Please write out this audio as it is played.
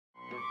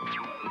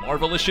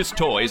Marvelicious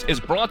Toys is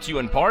brought to you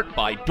in part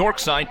by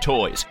Dorkside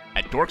Toys.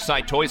 At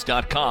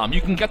DorksideToys.com,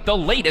 you can get the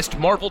latest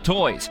Marvel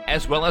toys,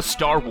 as well as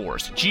Star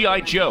Wars,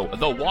 G.I. Joe,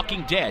 The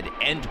Walking Dead,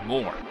 and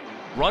more.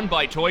 Run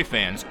by toy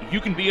fans,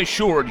 you can be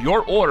assured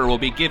your order will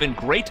be given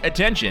great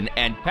attention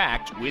and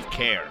packed with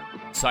care.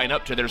 Sign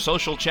up to their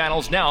social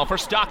channels now for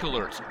stock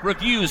alerts,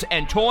 reviews,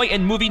 and toy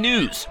and movie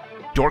news.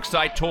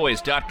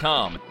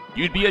 DorksideToys.com.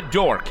 You'd be a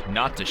dork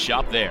not to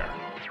shop there.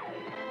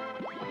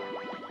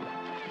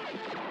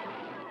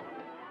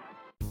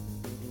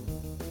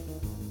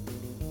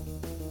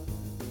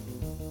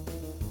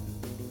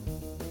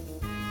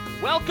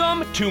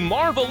 Welcome to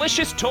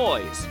Marvelicious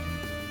Toys,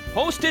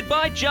 hosted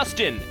by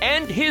Justin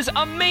and his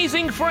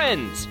amazing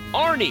friends,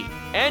 Arnie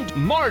and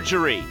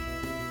Marjorie.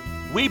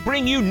 We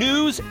bring you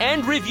news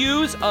and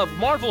reviews of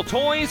Marvel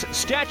toys,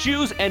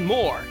 statues, and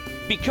more,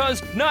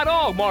 because not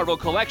all Marvel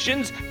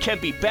collections can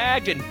be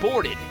bagged and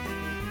boarded.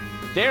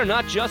 They're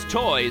not just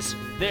toys,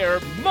 they're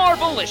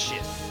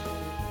Marvelicious.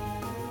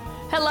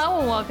 Hello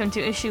and welcome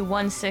to issue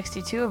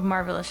 162 of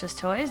Marvelicious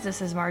Toys.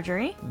 This is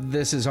Marjorie.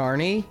 This is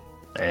Arnie.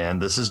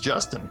 And this is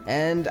Justin.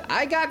 And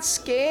I got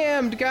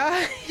scammed,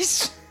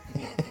 guys.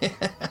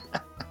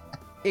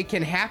 It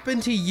can happen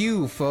to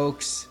you,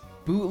 folks.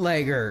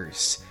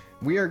 Bootleggers.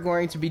 We are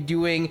going to be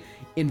doing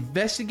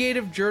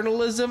investigative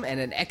journalism and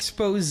an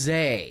expose.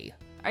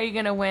 Are you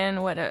going to win,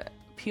 a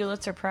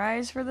Pulitzer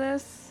Prize for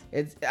this?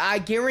 I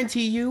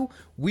guarantee you,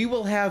 we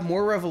will have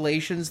more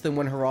revelations than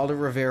when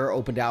Geraldo Rivera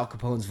opened Al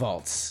Capone's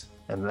vaults.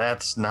 And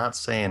that's not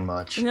saying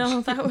much.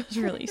 No, that was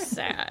really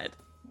sad.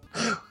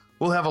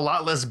 We'll have a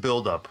lot less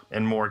buildup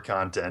and more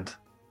content.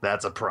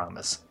 That's a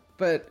promise.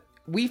 But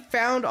we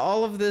found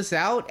all of this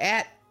out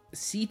at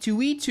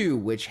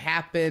C2E2, which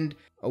happened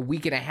a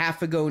week and a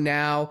half ago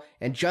now.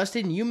 And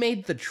Justin, you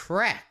made the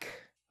trek.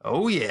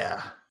 Oh,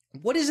 yeah.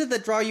 What is it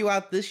that draw you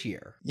out this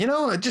year? You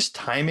know, just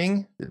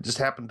timing. It just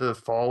happened to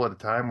fall at a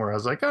time where I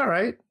was like, all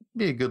right,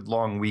 be a good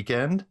long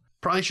weekend.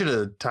 Probably should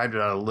have timed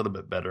it out a little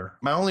bit better.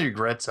 My only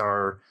regrets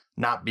are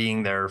not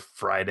being there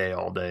Friday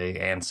all day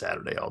and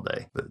Saturday all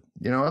day. But,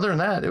 other than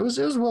that, it was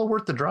well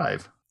worth the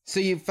drive. So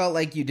you felt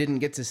like you didn't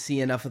get to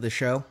see enough of the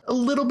show? A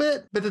little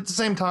bit, but at the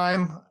same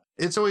time,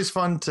 it's always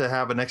fun to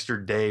have an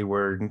extra day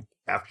where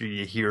after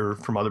you hear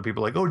from other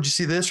people like, oh, did you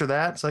see this or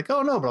that? It's like,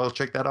 oh, no, but I'll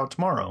check that out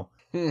tomorrow.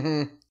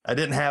 I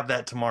didn't have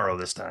that tomorrow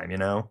this time,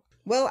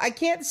 Well, I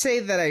can't say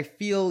that I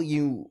feel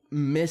you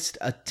missed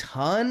a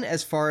ton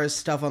as far as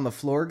stuff on the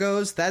floor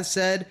goes. That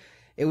said,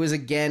 it was,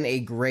 again, a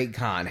great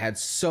con. Had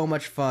so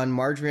much fun.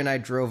 Marjorie and I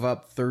drove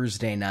up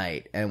Thursday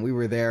night, and we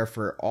were there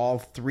for all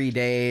 3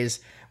 days.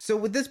 So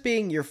with this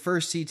being your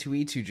first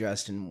C2E2,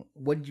 Justin,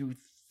 what did you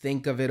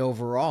think of it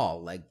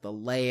overall? Like the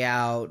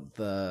layout,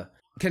 the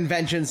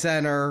convention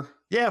center?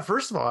 Yeah,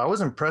 first of all, I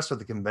was impressed with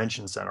the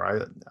convention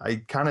center. I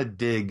kind of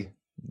dig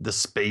the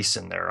space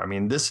in there. I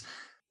mean, this,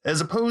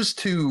 as opposed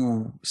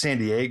to San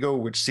Diego,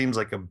 which seems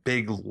like a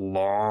big,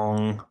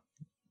 long,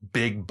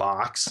 big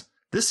box,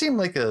 this seemed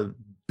like a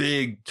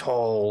big,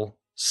 tall,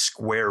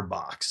 square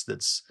box.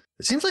 It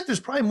seems like there's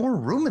probably more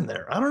room in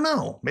there. I don't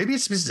know. Maybe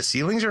it's because the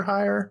ceilings are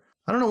higher.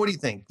 I don't know. What do you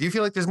think? Do you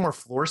feel like there's more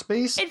floor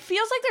space? It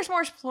feels like there's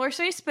more floor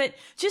space, but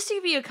just to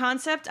give you a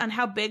concept on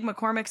how big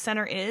McCormick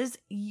Center is,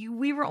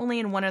 we were only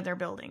in one of their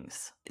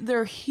buildings.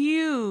 They're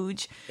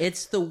huge.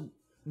 It's the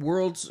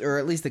world's, or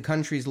at least the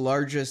country's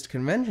largest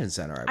convention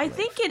center, I believe. I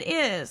think it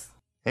is.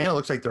 And it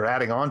looks like they're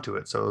adding on to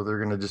it, so they're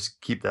going to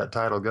just keep that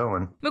title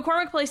going.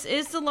 McCormick Place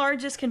is the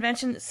largest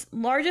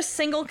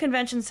single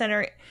convention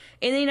center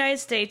in the United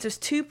States. There's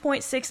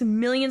 2.6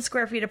 million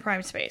square feet of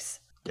prime space.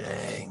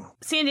 Dang.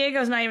 San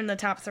Diego's not even in the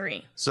top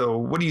 3. So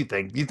what do you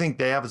think? Do you think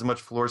they have as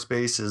much floor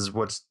space as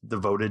what's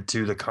devoted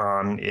to the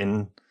con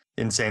in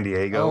San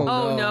Diego?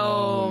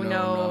 No.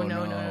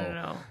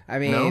 I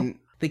mean,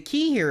 the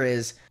key here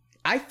is,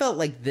 I felt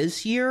like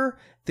this year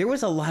there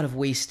was a lot of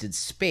wasted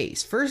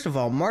space. First of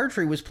all,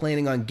 Marjorie was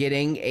planning on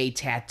getting a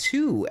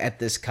tattoo at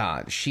this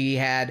con.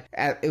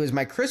 It was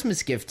my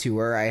Christmas gift to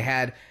her. I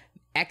had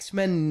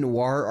X-Men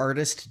noir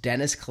artist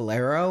Dennis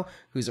Calero,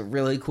 who's a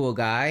really cool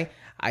guy.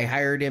 I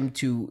hired him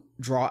to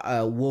draw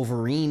a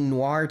Wolverine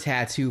noir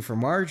tattoo for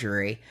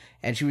Marjorie,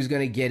 and she was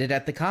going to get it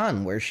at the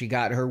con where she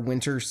got her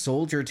Winter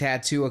Soldier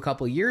tattoo a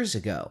couple years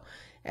ago.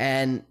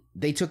 And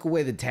they took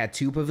away the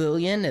tattoo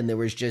pavilion, and there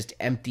was just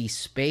empty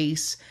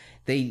space.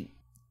 They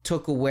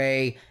took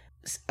away,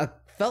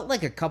 felt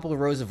like a couple of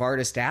rows of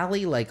Artist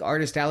Alley. Like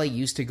Artist Alley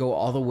used to go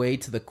all the way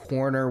to the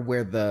corner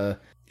where the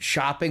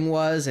shopping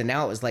was, and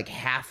now it was like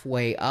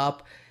halfway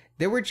up.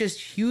 There were just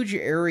huge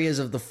areas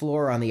of the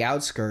floor on the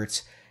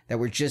outskirts that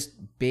were just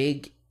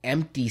big,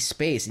 empty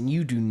space, and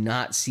you do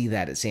not see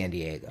that at San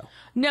Diego.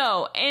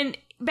 No, and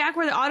back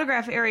where the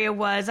autograph area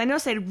was, I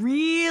noticed they had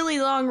really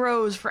long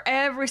rows for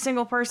every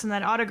single person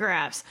that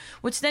autographs,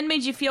 which then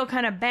made you feel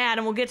kind of bad.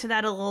 And we'll get to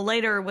that a little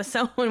later with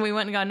someone we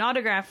went and got an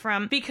autograph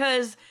from,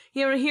 because,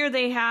 you know, here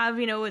they have,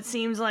 you know, it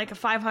seems like a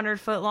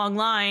 500-foot long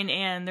line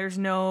and there's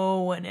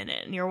no one in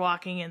it. And you're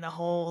walking in the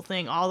whole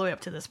thing all the way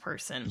up to this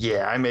person.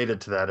 Yeah, I made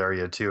it to that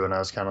area too. And I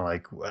was kind of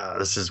like, wow,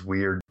 this is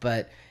weird.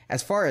 But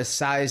as far as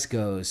size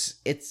goes,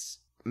 it's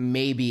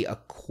maybe a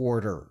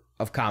quarter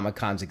of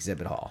Comic-Con's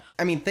exhibit hall.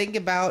 I mean, think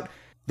about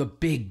the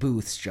big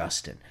booths,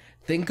 Justin.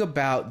 Think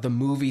about the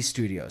movie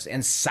studios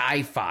and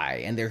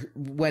sci-fi, and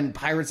when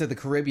Pirates of the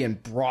Caribbean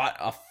brought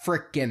a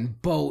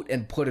frickin' boat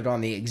and put it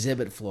on the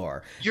exhibit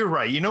floor. You're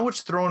right. You know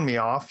what's throwing me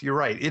off? You're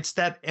right. It's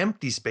that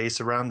empty space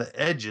around the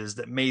edges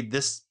that made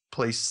this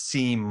place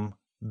seem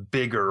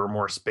bigger or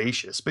more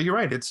spacious. But you're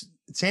right.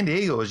 San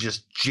Diego is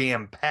just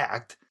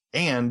jam-packed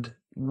and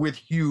with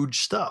huge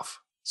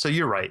stuff. So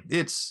you're right.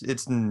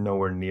 It's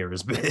nowhere near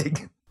as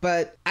big.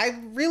 But I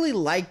really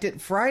liked it.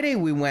 Friday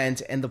we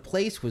went and the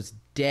place was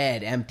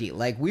dead empty.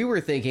 Like, we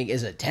were thinking,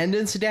 is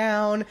attendance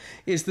down?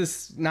 Is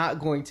this not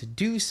going to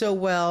do so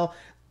well?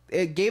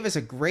 It gave us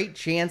a great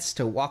chance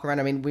to walk around.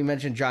 I mean, we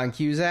mentioned John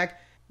Cusack.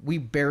 We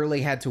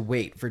barely had to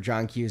wait for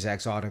John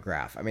Cusack's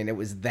autograph. I mean, it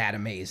was that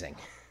amazing.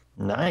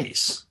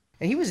 Nice.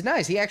 And he was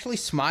nice. He actually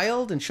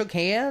smiled and shook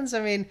hands.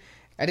 I mean,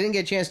 I didn't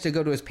get a chance to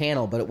go to his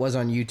panel, but it was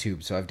on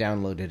YouTube, so I've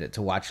downloaded it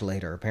to watch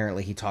later.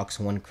 Apparently he talks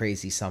one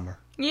crazy summer.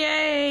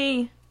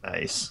 Yay!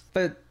 Nice.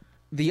 But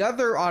the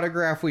other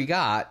autograph we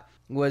got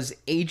was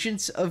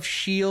Agents of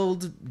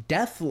S.H.I.E.L.D.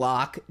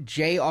 Deathlock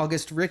J.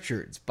 August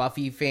Richards.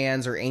 Buffy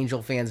fans or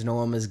Angel fans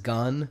know him as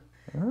Gunn.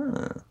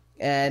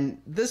 And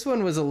this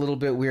one was a little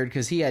bit weird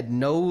because he had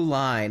no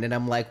line. And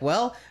I'm like,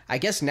 well, I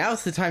guess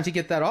now's the time to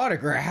get that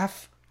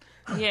autograph.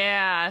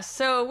 Yeah,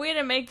 so we had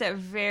to make that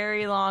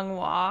very long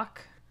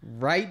walk.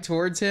 Right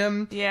towards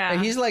him. Yeah.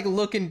 And he's like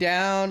looking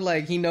down,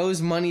 like he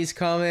knows money's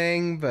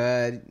coming,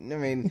 but I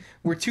mean,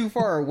 we're too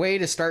far away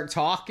to start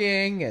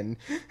talking, and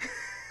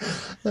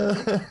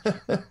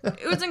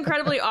it was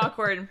incredibly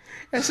awkward.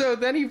 And so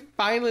then he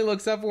finally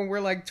looks up when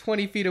we're like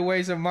 20 feet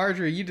away. So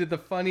Marjorie, you did the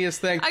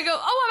funniest thing. I go,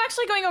 oh, I'm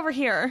actually going over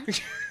here.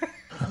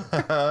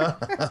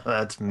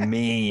 That's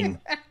mean.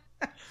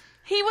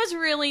 He was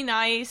really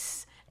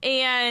nice,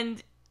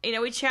 and you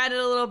know, we chatted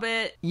a little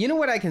bit. You know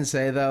what I can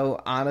say,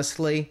 though,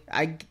 honestly?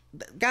 I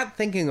got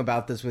thinking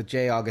about this with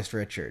J. August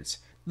Richards.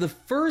 The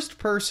first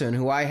person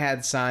who I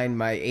had sign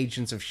my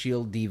Agents of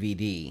S.H.I.E.L.D.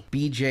 DVD,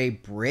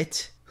 BJ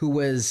Britt, who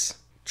was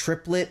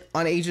triplet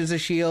on Agents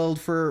of S.H.I.E.L.D.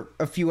 for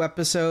a few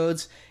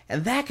episodes.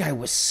 And that guy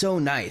was so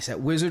nice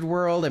at Wizard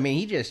World. I mean,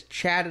 he just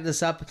chatted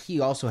us up. He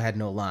also had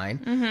no line.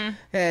 Mm-hmm.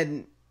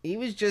 And he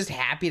was just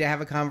happy to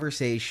have a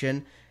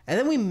conversation. And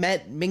then we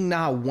met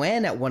Ming-Na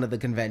Wen at one of the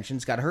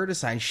conventions, got her to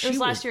sign. It was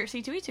last year at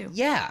C2E2.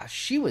 Yeah,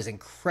 she was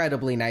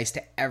incredibly nice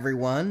to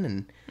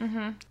everyone.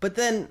 And But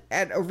then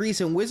at a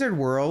recent Wizard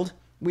World,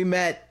 we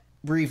met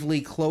briefly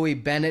Chloe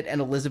Bennett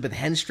and Elizabeth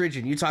Henstridge,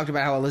 and you talked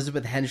about how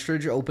Elizabeth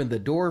Henstridge opened the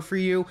door for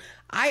you.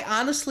 I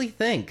honestly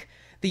think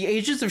the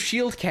Agents of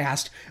S.H.I.E.L.D.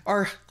 cast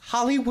are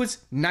Hollywood's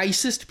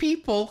nicest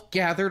people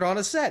gathered on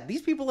a set.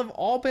 These people have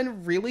all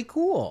been really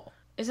cool.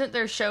 Isn't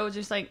their show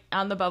just like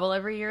on the bubble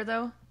every year,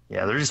 though?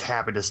 Yeah, they're just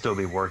happy to still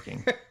be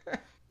working.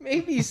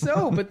 Maybe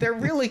so, but they're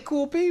really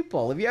cool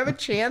people. If you have a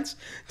chance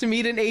to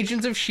meet an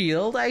Agents of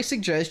S.H.I.E.L.D., I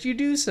suggest you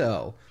do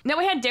so. Now,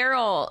 we had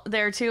Daryl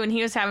there, too, and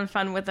he was having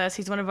fun with us.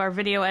 He's one of our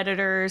video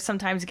editors,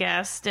 sometimes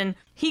guest, and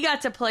he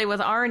got to play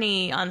with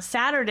Arnie on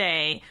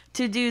Saturday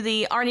to do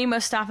the Arnie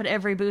must stop at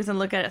every booth and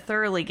look at it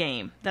thoroughly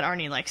game that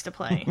Arnie likes to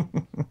play.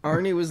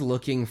 Arnie was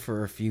looking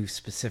for a few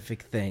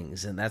specific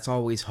things, and that's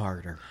always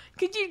harder.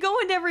 Could you go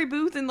into every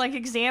booth and, like,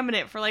 examine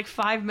it for, like,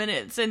 5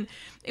 minutes? And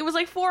it was,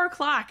 like, 4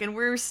 o'clock, and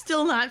we're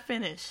still not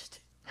finished.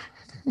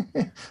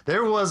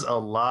 There was a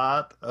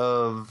lot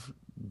of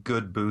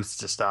good booths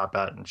to stop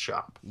at and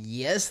shop.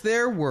 Yes,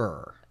 there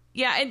were.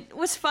 Yeah, and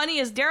what's funny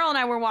is Daryl and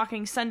I were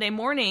walking Sunday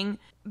morning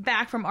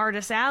back from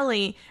Artist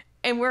Alley,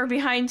 and we're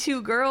behind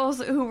 2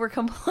 girls who were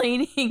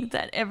complaining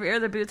that every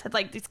other booth had,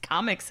 like, these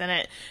comics in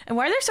it. And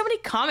why are there so many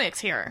comics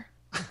here?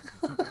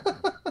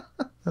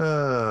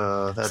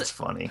 Oh, that's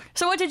funny.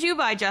 So what did you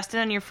buy,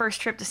 Justin, on your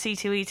first trip to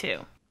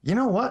C2E2? You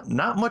know what?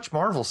 Not much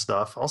Marvel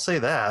stuff. I'll say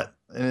that.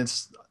 And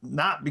it's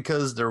not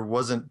because there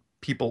wasn't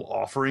people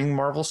offering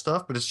Marvel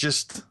stuff, but it's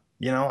just,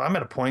 you know, I'm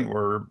at a point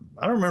where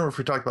I don't remember if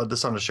we talked about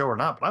this on the show or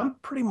not, but I'm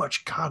pretty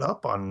much caught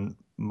up on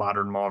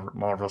modern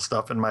Marvel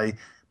stuff. And my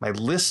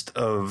list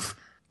of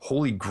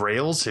holy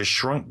grails has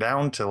shrunk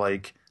down to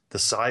like the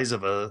size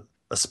of a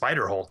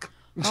Spider Hulk.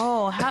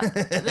 Oh,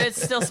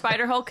 it's still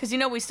Spider Hulk? Because, you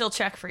know, we still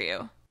check for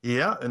you.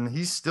 Yeah, and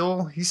he's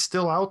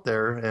still out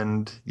there,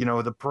 and you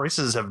know the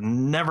prices have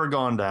never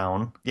gone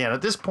down. Yeah,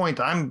 at this point,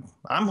 I'm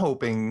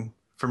hoping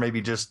for maybe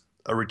just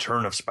a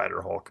return of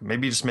Spider Hulk.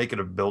 Maybe just make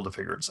it a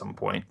Build-A-Figure at some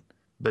point.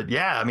 But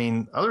yeah, I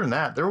mean, other than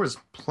that, there was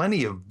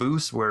plenty of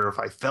booths where if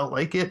I felt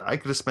like it, I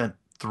could have spent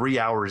 3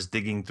 hours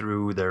digging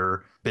through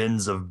their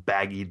bins of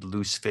baggied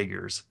loose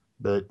figures.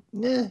 But,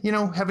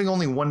 having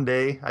only one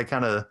day,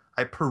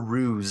 I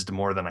perused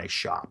more than I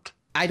shopped.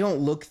 I don't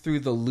look through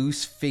the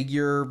loose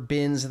figure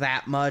bins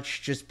that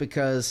much, just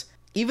because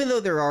even though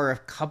there are a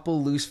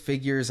couple loose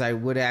figures I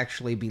would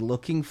actually be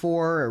looking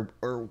for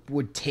or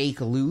would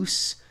take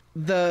loose,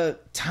 the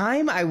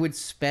time I would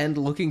spend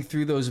looking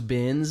through those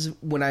bins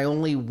when I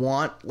only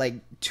want like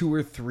 2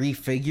 or 3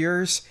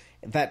 figures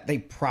that they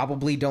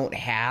probably don't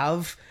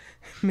have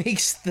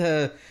makes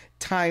the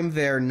time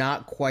there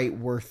not quite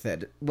worth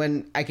it.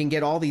 When I can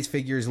get all these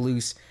figures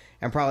loose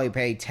and probably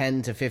pay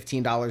 $10 to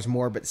 $15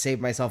 more, but save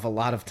myself a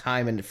lot of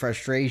time and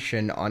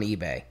frustration on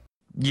eBay.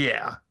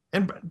 Yeah.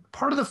 And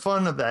part of the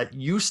fun of that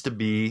used to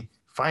be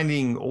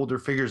finding older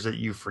figures that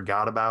you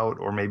forgot about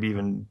or maybe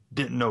even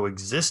didn't know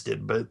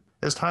existed. But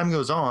as time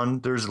goes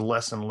on, there's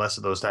less and less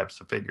of those types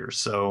of figures.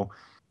 So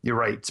you're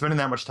right. Spending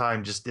that much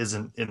time just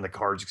isn't in the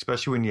cards,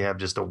 especially when you have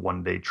just a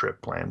one-day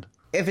trip planned.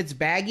 If it's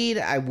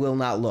baggied, I will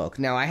not look.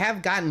 Now, I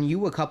have gotten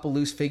you a couple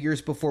loose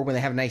figures before when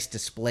they have nice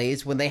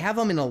displays. When they have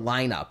them in a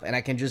lineup and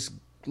I can just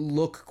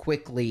look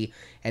quickly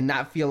and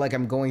not feel like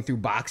I'm going through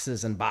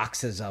boxes and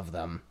boxes of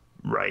them.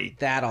 Right.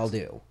 That I'll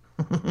do.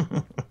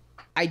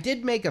 I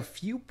did make a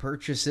few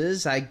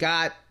purchases. I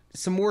got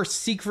some more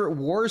Secret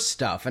Wars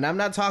stuff, and I'm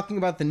not talking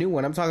about the new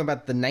one. I'm talking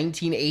about the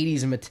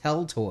 1980s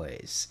Mattel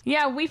toys.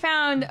 Yeah, we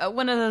found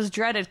one of those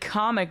dreaded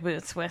comic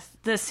booths with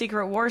the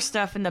Secret Wars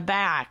stuff in the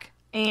back,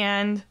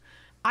 and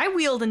I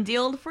wheeled and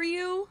dealed for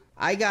you.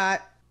 I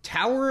got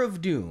Tower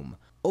of Doom,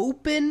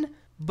 open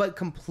but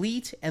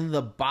complete, and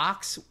the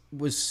box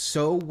was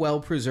so well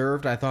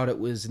preserved I thought it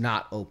was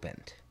not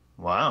opened.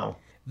 Wow.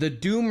 The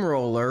Doom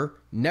Roller,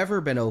 never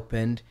been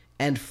opened,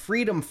 and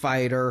Freedom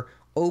Fighter,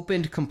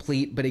 opened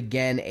complete, but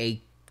again,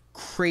 a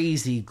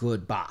crazy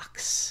good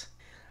box.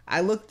 I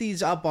looked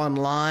these up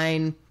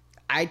online.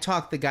 I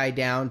talked the guy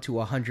down to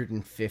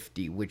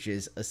 150, which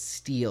is a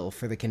steal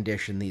for the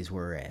condition these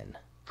were in.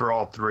 For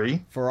all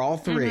 3? For all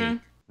 3.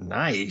 Mm-hmm.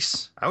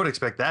 Nice. I would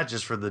expect that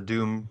just for the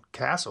Doom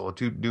Castle,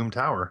 Doom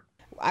Tower.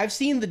 I've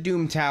seen the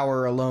Doom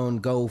Tower alone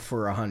go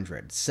for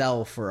 100,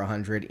 sell for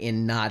 100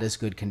 in not as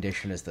good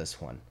condition as this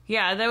one.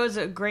 Yeah, that was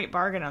a great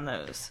bargain on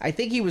those. I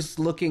think he was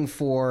looking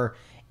for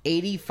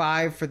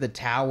 85 for the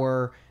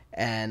tower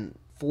and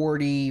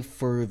 40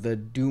 for the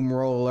Doom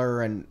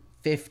Roller and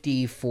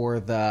 50 for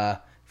the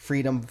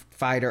Freedom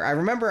Fighter. I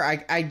remember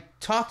I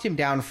talked him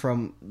down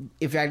from,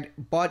 if I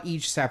bought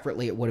each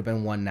separately, it would have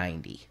been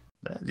 190.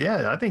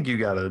 Yeah, I think you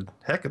got a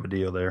heck of a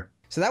deal there.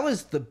 So that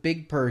was the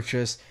big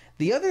purchase.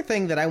 The other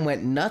thing that I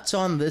went nuts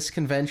on this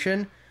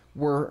convention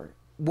were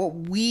what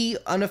we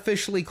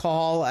unofficially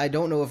call, I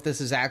don't know if this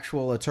is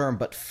actual a term,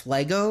 but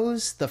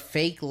Flegos, the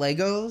fake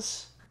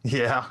Legos.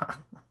 Yeah.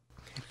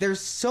 There's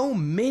so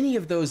many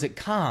of those at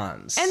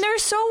cons. And they're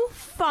so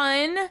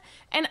fun.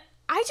 And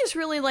I just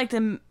really like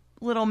the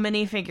little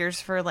minifigures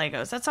for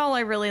Legos. That's all I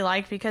really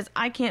like because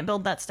I can't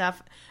build that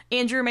stuff.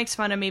 Andrew makes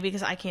fun of me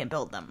because I can't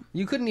build them.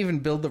 You couldn't even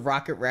build the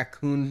Rocket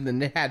Raccoon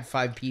and it had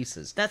 5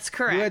 pieces. That's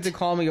correct. You had to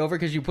call me over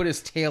because you put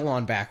his tail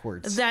on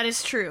backwards. That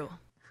is true.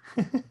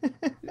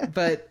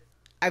 But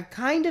I've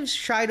kind of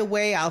shied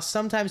away. I'll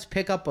sometimes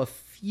pick up a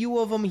few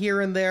of them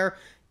here and there.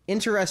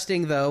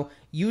 Interesting, though.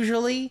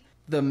 Usually,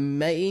 the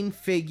main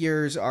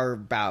figures are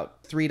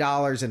about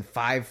 $3 and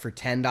 5 for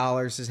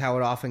 $10 is how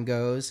it often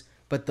goes.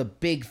 But the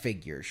big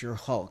figures, your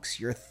Hulks,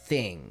 your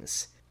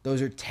Things, those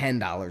are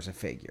 $10 a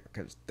figure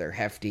because they're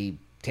hefty,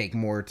 take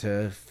more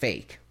to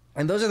fake.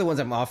 And those are the ones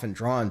I'm often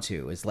drawn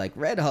to, is like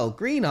Red Hulk,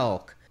 Green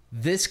Hulk.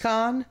 This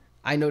con,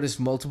 I noticed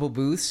multiple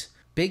booths,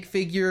 big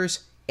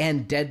figures,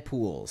 and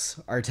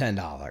Deadpools are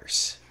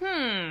 $10.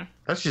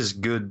 That's just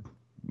good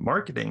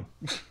marketing.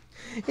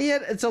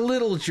 Yet it's a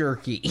little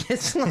jerky.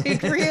 It's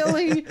like,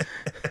 really?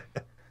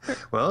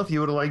 Well, if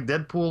you would have liked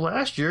Deadpool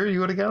last year, you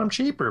would have got him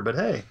cheaper, but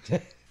hey.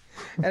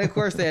 And of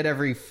course, they had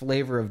every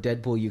flavor of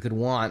Deadpool you could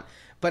want.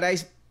 But I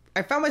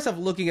found myself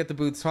looking at the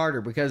booths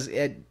harder because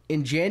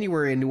in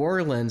January in New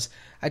Orleans,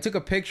 I took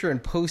a picture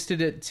and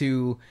posted it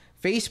to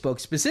Facebook,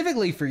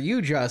 specifically for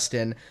you,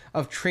 Justin,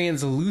 of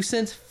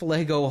translucent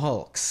Flego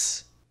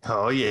Hulks.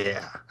 Oh,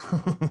 yeah.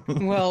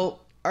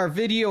 Well, our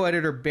video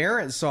editor,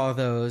 Barrett, saw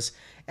those,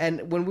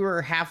 and when we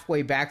were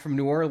halfway back from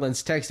New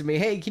Orleans, texted me,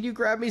 hey, can you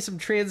grab me some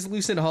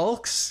translucent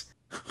Hulks?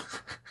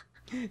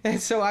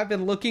 And so I've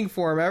been looking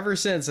for him ever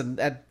since, and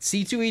at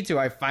C2E2,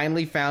 I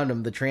finally found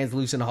him, the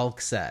translucent Hulk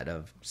set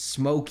of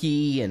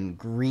smoky and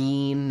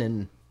green,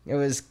 and it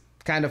was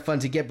kind of fun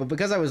to get. But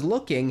because I was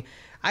looking,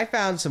 I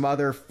found some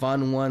other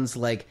fun ones,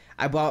 like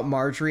I bought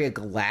Marjorie a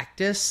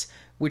Galactus,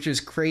 which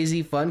is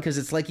crazy fun because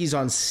it's like he's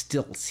on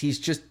stilts.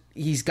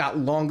 He's got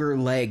longer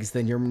legs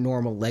than your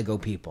normal Lego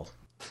people.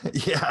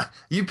 Yeah,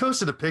 you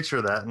posted a picture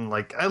of that, and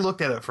like I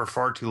looked at it for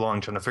far too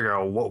long trying to figure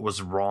out what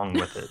was wrong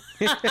with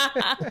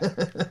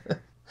it.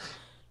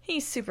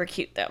 He's super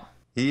cute, though.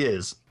 He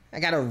is.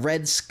 I got a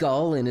Red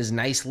Skull in his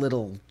nice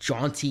little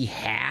jaunty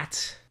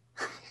hat.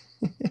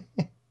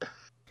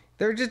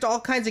 There are just all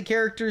kinds of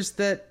characters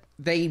that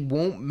they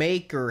won't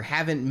make or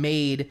haven't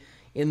made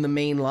in the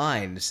main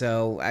line,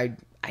 so I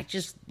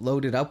just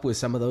loaded up with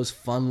some of those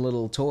fun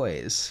little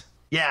toys.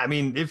 Yeah, I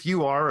mean, if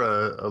you are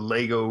a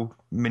Lego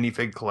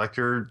minifig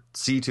collector,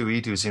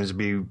 C2E2 seems to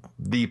be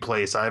the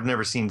place. I've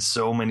never seen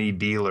so many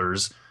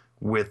dealers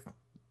with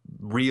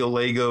real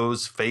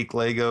Legos, fake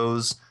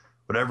Legos,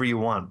 whatever you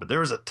want. But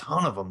there's a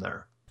ton of them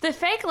there. The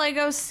fake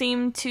Legos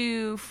seem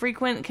to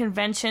frequent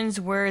conventions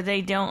where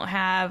they don't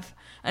have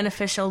an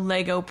official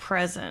Lego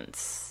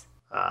presence.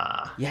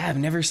 Yeah, I've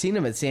never seen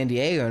them at San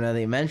Diego, now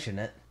that you mention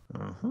it.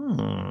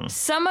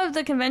 Some of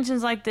the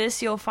conventions like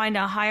this, you'll find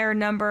a higher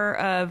number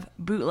of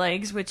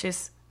bootlegs, which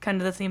is kind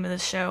of the theme of the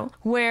show,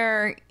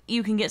 where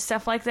you can get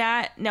stuff like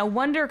that. Now,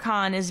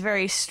 WonderCon is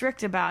very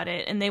strict about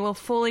it, and they will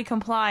fully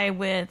comply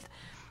with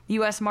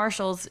U.S.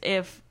 Marshals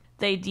if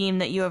they deem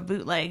that you have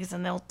bootlegs,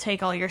 and they'll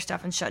take all your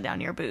stuff and shut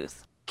down your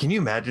booth. Can you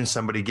imagine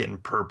somebody getting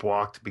perp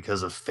walked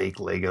because of fake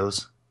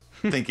Legos?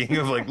 Thinking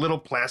of like little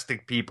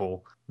plastic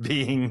people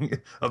being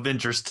of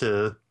interest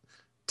to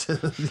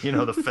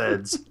the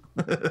feds.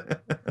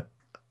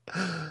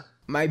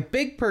 My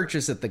big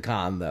purchase at the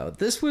con, though,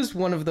 this was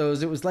one of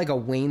those, it was like a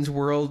Wayne's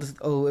World,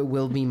 oh, it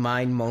will be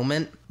mine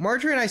moment.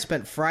 Marjorie and I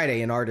spent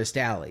Friday in Artist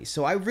Alley,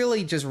 so I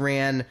really just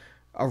ran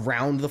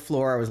around the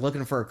floor. I was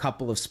looking for a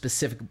couple of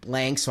specific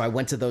blanks, so I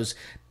went to those,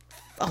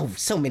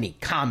 so many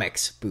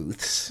comics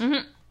booths.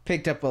 Mm-hmm.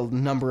 Picked up a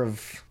number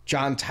of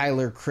John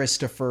Tyler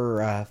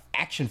Christopher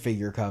action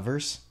figure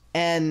covers.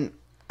 And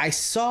I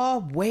saw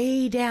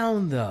way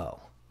down, though,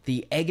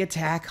 the Egg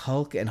Attack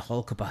Hulk and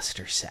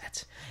Hulkbuster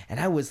set. And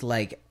I was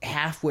like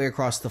halfway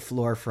across the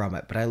floor from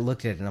it, but I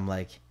looked at it and I'm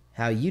like,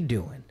 how you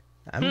doing?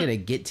 I'm going to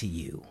get to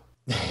you.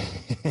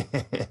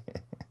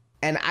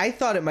 And I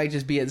thought it might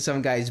just be at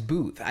some guy's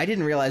booth. I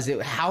didn't realize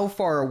how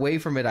far away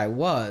from it I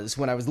was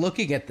when I was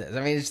looking at this.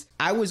 I mean,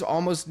 I was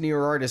almost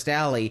near Artist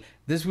Alley.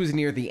 This was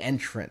near the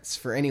entrance.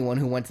 For anyone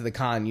who went to the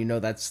con, you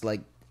know that's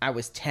like, I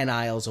was 10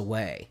 aisles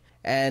away.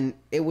 And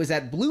it was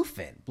at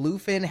Bluefin.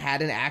 Bluefin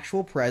had an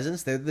actual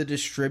presence. They're the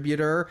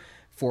distributor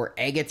for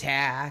Egg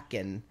Attack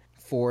and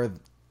for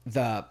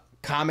the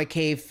Comic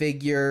Cave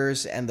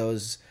figures and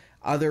those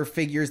other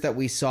figures that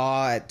we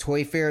saw at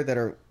Toy Fair that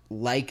are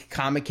like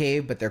Comic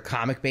Cave, but they're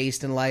comic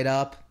based and light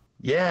up.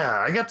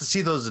 Yeah, I got to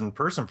see those in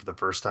person for the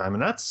first time,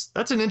 and that's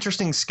an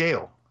interesting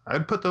scale.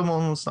 I'd put them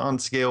almost on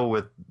scale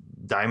with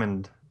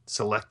Diamond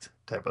Select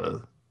type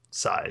of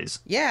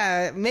size.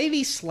 Yeah,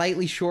 maybe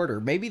slightly shorter.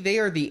 Maybe they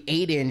are the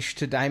 8-inch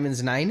to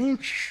Diamond's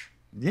 9-inch.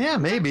 Yeah,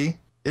 maybe.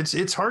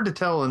 It's hard to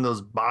tell in those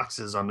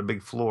boxes on the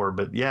big floor,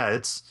 but yeah,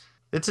 it's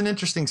an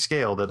interesting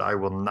scale that I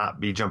will not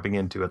be jumping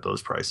into at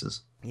those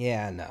prices.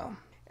 Yeah, no.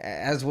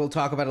 As we'll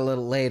talk about a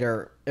little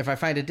later, if I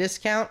find a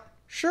discount,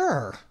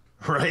 sure.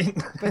 Right?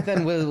 But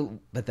then will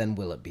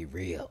it be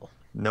real?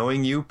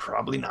 Knowing you,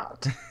 probably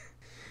not.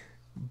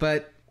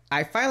 But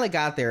I finally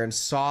got there and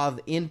saw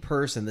in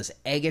person this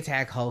Egg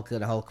Attack Hulk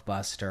and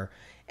Hulkbuster.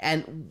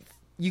 And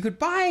you could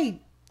buy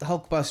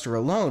Hulkbuster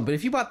alone, but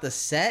if you bought the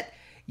set,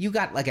 you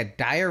got like a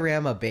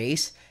diorama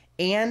base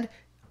and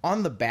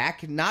on the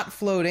back, not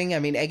floating. I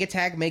mean, Egg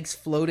Attack makes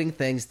floating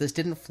things. This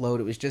didn't float.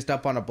 It was just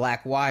up on a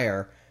black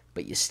wire.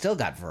 But you still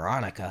got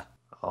Veronica.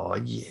 Oh,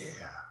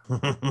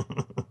 yeah.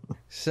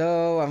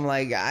 So I'm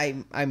like,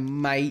 I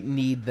might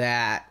need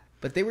that.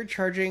 But they were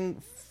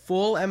charging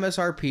full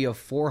MSRP of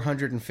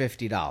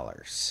 $450.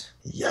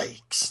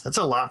 Yikes. That's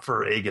a lot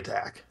for Egg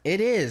Attack. It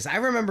is. I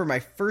remember my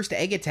first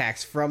Egg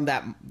Attacks from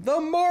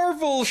the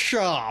Marvel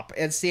shop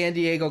at San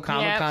Diego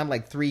Comic-Con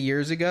like 3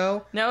 years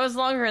ago. No, it was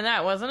longer than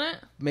that, wasn't it?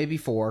 Maybe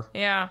 4.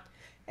 Yeah.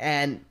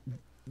 And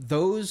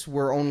those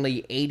were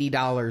only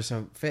 $80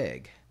 a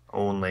fig.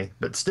 Only,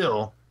 but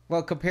still.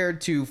 Well, compared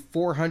to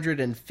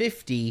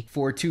 $450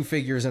 for 2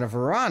 figures and a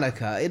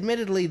Veronica,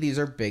 admittedly, these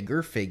are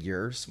bigger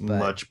figures. But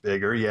much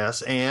bigger,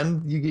 yes.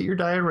 And you get your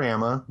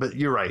diorama, but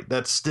you're right.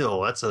 That's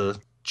a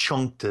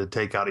chunk to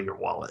take out of your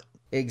wallet.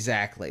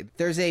 Exactly.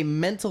 There's a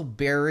mental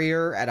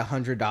barrier at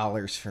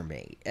 $100 for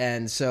me.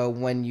 And so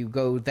when you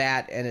go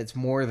that and it's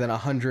more than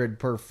 $100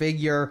 per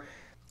figure,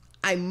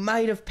 I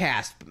might have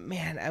passed, but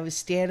man, I was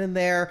standing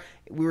there.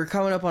 We were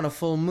coming up on a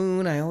full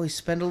moon. I always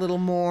spend a little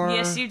more.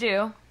 Yes, you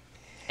do.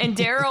 And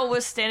Daryl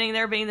was standing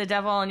there being the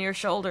devil on your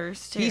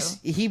shoulders, too.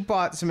 He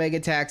bought some Egg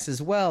Attacks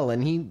as well,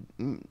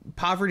 and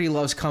poverty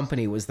loves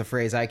company was the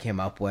phrase I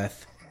came up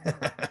with.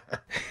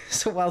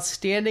 So while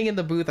standing in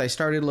the booth, I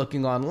started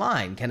looking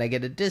online. Can I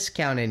get a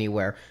discount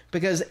anywhere?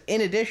 Because in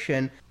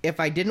addition,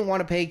 if I didn't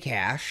want to pay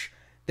cash,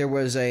 there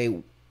was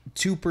a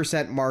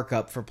 2%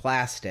 markup for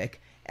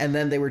plastic. And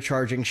then they were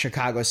charging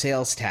Chicago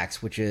sales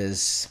tax, which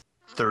is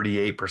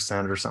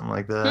 38% or something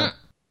like that.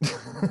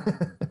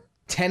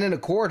 10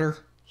 1/4.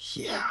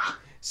 Yeah.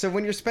 So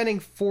when you're spending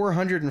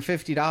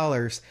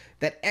 $450,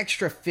 that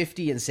extra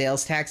 $50 in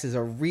sales tax is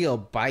a real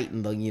bite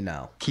in the,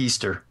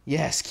 Keister.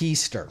 Yes,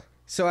 Keister.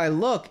 So I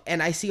look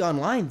and I see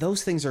online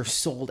those things are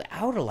sold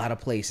out a lot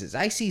of places.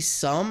 I see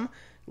some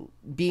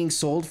being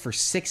sold for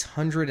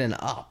 $600 and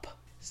up.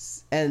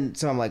 And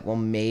so I'm like, well,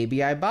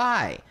 maybe I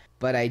buy.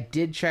 But I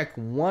did check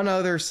one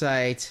other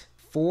site,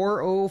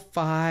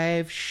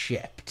 $405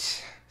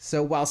 shipped.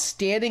 So while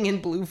standing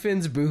in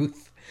Bluefin's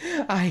booth,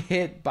 I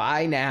hit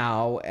buy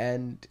now,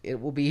 and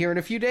it will be here in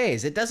a few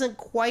days. It doesn't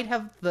quite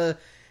have the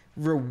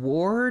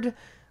reward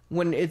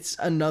when it's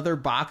another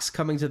box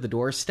coming to the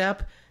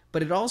doorstep,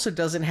 but it also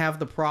doesn't have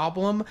the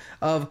problem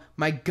of,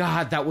 my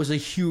God, that was a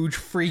huge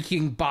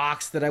freaking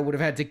box that I would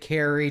have had to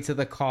carry to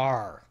the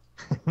car.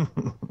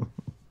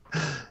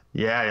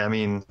 Yeah, I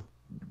mean,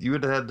 you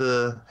would have had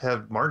to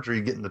have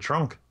Marjorie get in the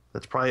trunk.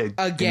 That's probably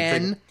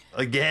Again.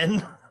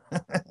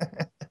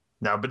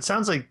 No, but it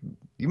sounds like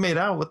you made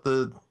out with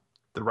the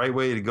right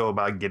way to go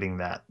about getting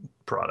that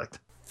product.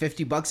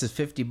 $50 is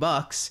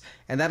 $50,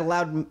 and that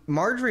allowed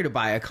Marjorie to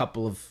buy a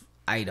couple of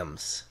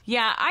items.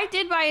 Yeah, I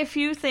did buy a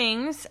few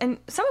things, and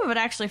some of it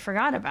I actually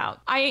forgot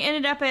about. I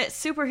ended up at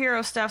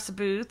Superhero Stuff's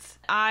booth.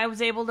 I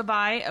was able to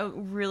buy a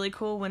really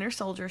cool Winter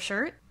Soldier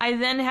shirt. I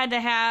then had to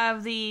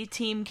have the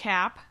Team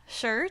Cap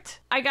shirt.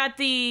 I got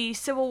the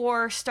Civil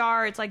War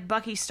star. It's like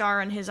Bucky's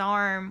star on his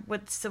arm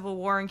with Civil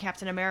War and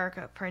Captain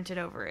America printed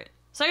over it.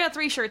 So I got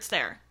 3 shirts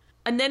there.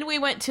 And then we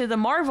went to the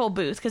Marvel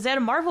booth, because they had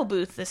a Marvel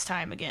booth this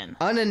time again.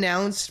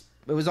 Unannounced.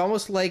 It was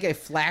almost like a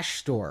flash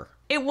store.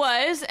 It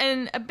was,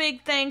 and a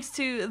big thanks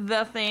to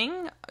The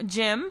Thing,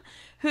 Jim,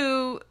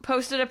 who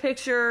posted a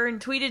picture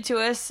and tweeted to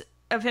us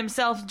of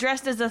himself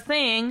dressed as a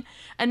Thing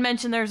and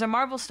mentioned there's a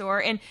Marvel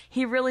store, and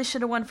he really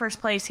should have won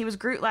first place. He was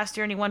Groot last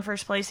year and he won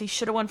first place. He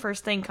should have won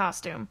first Thing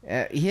costume.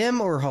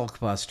 Him or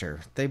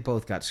Hulkbuster. They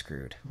both got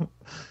screwed.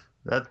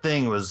 That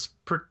thing was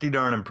pretty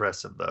darn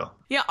impressive, though.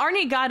 Yeah,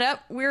 Arnie got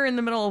up. We were in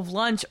the middle of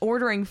lunch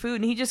ordering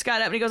food, and he just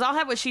got up and he goes, I'll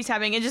have what she's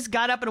having, and just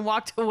got up and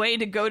walked away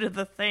to go to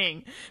The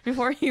Thing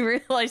before he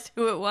realized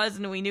who it was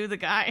and we knew the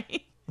guy.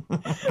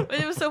 But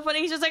it was so funny.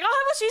 He's just like, I'll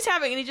have what she's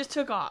having, and he just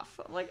took off.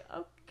 I'm like,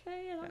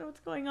 okay, I don't know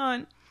what's going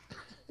on.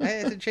 I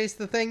had to chase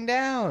the thing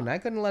down. I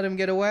couldn't let him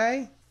get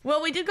away.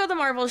 Well, we did go to the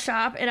Marvel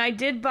shop, and I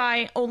did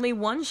buy only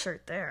one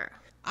shirt there.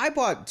 I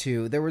bought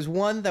 2. There was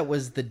one that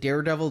was the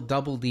Daredevil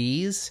Double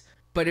D's,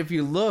 but if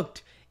you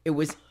looked, it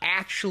was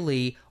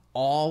actually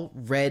all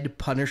red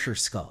Punisher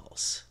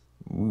skulls.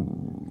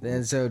 Ooh.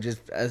 And so just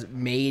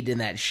made in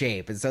that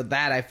shape. And so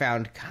that I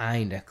found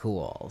kind of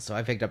cool. So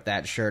I picked up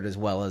that shirt as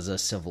well as a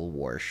Civil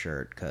War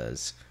shirt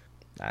because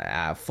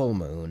full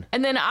moon.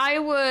 And then I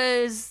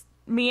was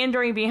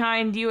meandering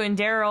behind you and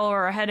Daryl,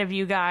 or ahead of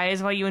you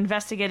guys, while you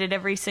investigated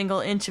every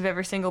single inch of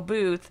every single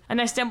booth. And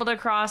I stumbled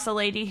across a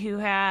lady who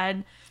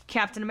had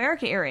Captain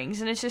America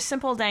earrings, and it's just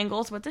simple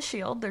dangles with the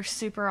shield. They're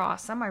super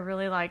awesome. I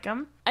really like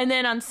them. And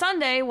then on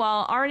Sunday,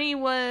 while Arnie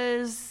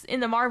was in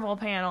the Marvel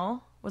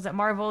panel, was it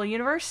Marvel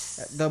Universe?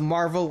 The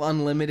Marvel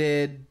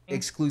Unlimited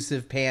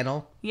exclusive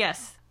panel.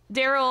 Yes.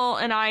 Daryl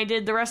and I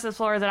did the rest of the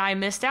floor that I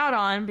missed out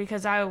on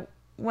because I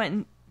went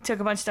and took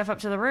a bunch of stuff up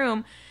to the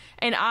room,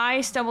 and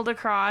I stumbled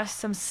across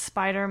some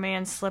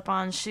Spider-Man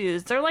slip-on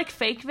shoes. They're like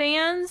fake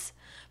Vans,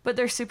 but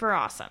they're super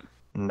awesome.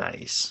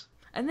 Nice.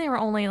 And they were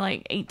only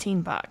like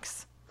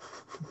 $18.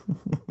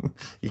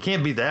 You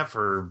can't beat that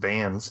for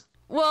Vans.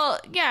 Well,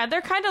 yeah,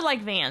 they're kind of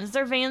like Vans.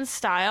 They're Vans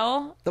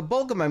style. The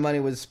bulk of my money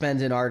was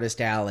spent in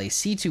Artist Alley.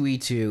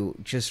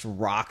 C2E2 just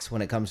rocks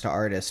when it comes to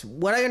artists.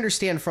 What I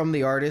understand from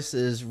the artists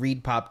is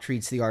ReedPop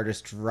treats the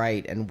artists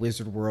right, and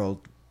Wizard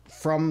World,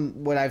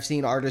 from what I've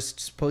seen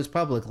artists post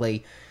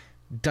publicly,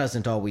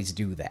 doesn't always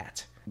do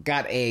that.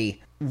 Got a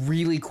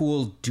really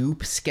cool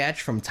dupe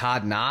sketch from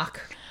Todd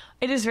Knock.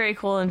 It is very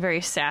cool and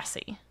very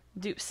sassy.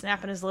 Dupe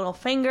snapping his little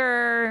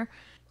finger.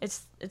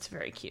 It's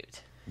very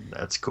cute.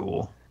 That's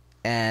cool.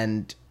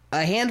 And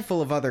a handful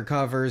of other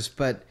covers,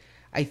 but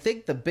I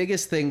think the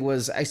biggest thing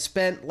was I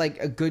spent like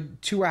a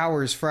good 2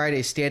 hours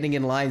Friday standing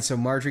in line so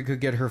Marjorie could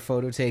get her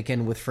photo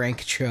taken with Frank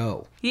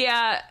Cho.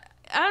 Yeah,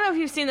 I don't know if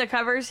you've seen the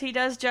covers he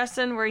does,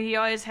 Justin, where he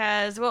always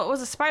has, well, it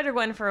was a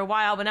Spider-Gwen for a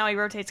while, but now he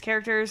rotates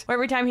characters, where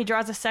every time he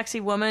draws a sexy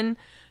woman,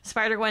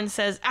 Spider-Gwen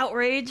says,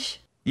 outrage.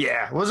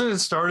 Yeah, wasn't it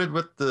started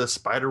with the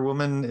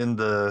Spider-Woman in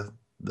the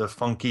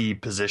funky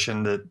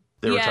position that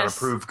they were trying to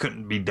prove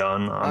couldn't be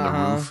done on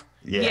the roof?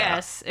 Yeah.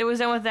 Yes, it was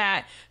done with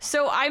that.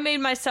 So I made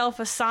myself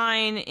a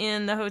sign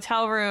in the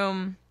hotel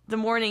room the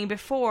morning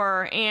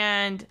before,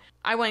 and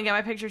I went and got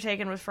my picture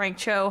taken with Frank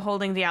Cho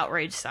holding the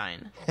outrage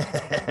sign.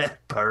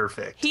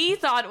 Perfect. He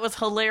thought it was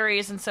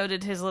hilarious, and so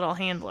did his little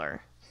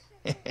handler.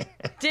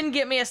 Didn't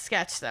get me a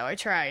sketch, though. I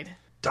tried.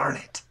 Darn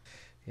it.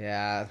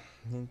 Yeah.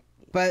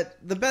 But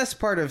the best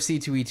part of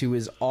C2E2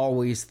 is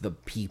always the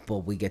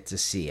people we get to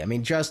see. I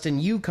mean,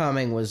 Justin, you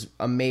coming was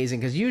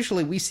amazing, because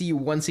usually we see you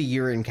once a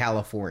year in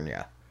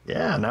California.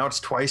 Yeah, now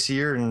it's twice a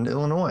year in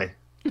Illinois.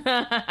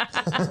 Yeah,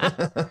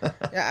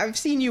 I've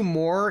seen you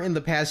more in the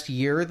past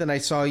year than I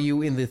saw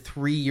you in the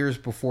 3 years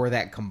before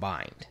that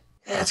combined.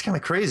 Yeah, it's kind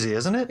of crazy,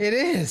 isn't it? It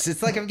is.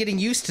 It's like I'm getting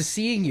used to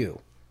seeing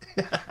you.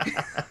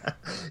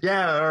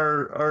 Yeah,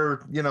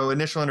 our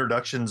initial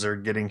introductions are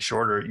getting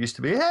shorter. It used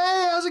to be,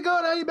 hey, how's it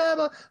going? How you,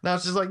 Baba? Now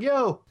it's just like,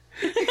 yo.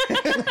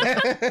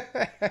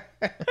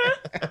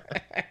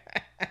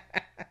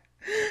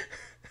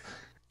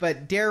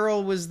 But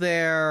Daryl was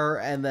there,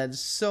 and then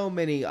so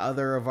many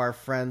other of our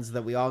friends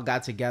that we all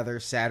got together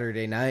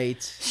Saturday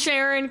night.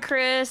 Sharon,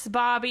 Chris,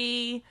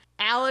 Bobby,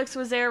 Alex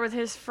was there with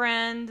his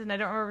friend, and I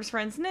don't remember his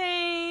friend's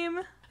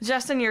name.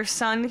 Justin, your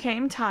son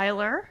came,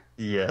 Tyler.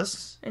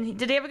 Yes. And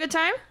did he have a good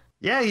time?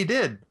 Yeah, he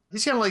did.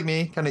 He's kind of like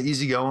me, kind of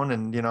easygoing,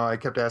 and I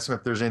kept asking him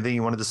if there's anything he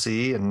wanted to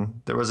see,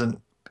 and there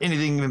wasn't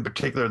anything in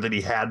particular that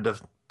he had to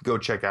go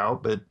check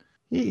out, but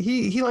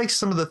he likes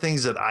some of the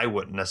things that I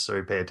wouldn't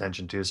necessarily pay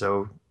attention to.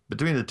 So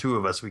between the two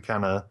of us, we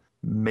kind of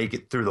make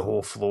it through the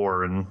whole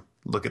floor and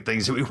look at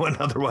things that we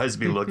wouldn't otherwise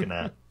be looking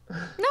at.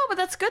 No, but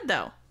that's good,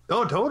 though.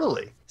 Oh,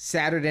 totally.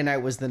 Saturday night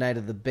was the night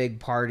of the big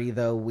party,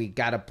 though. We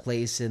got a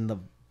place in the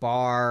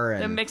bar.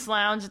 And the mixed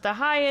lounge at the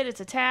Hyatt,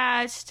 it's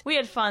attached. We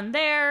had fun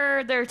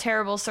there. Their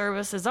terrible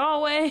service as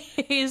always.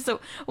 The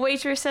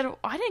waitress said,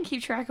 I didn't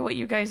keep track of what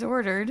you guys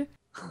ordered.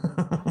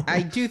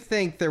 I do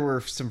think there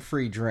were some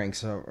free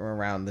drinks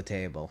around the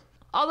table.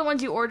 All the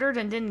ones you ordered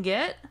and didn't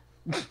get?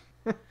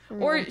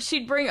 Or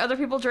she'd bring other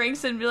people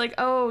drinks and be like,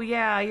 oh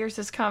yeah, yours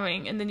is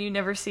coming, and then you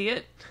never see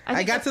it.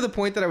 I got to the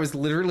point that I was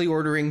literally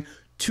ordering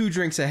 2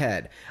 drinks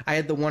ahead. I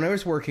had the one I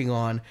was working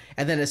on,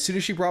 and then as soon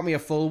as she brought me a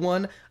full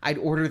one, I'd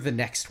order the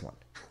next one.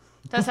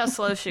 That's how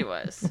slow she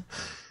was.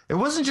 It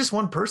wasn't just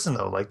one person,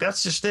 though. Like,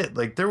 that's just it.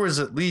 Like, there was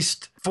at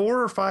least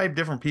 4 or 5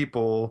 different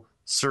people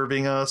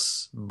serving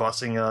us,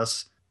 bussing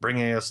us,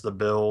 bringing us the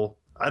bill.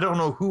 I don't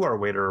know who our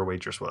waiter or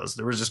waitress was.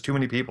 There was just too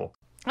many people.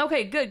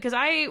 Okay, good, because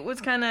I was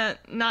kind of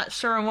not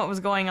sure on what was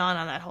going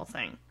on that whole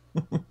thing.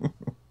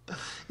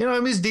 It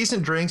was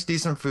decent drinks,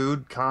 decent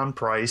food,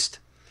 priced.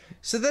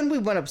 So then we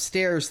went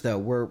upstairs, though,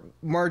 where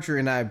Marjorie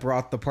and I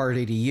brought the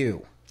party to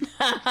you.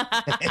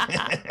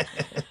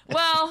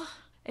 Well,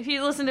 if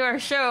you listen to our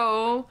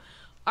show,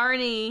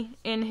 Arnie,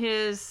 in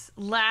his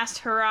last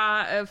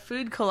hurrah of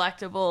food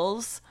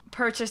collectibles,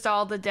 purchased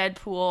all the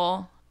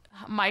Deadpool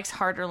Mike's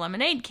Harder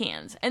lemonade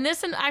cans. And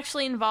this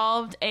actually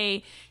involved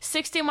a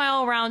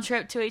 60-mile round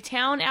trip to a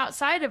town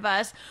outside of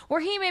us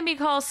where he made me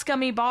call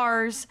scummy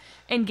bars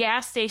and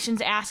gas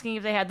stations asking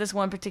if they had this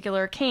one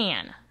particular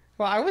can.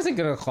 Well, I wasn't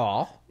going to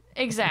call.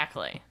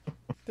 Exactly.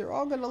 They're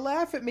all going to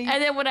laugh at me.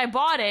 And then when I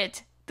bought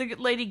it, the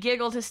lady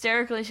giggled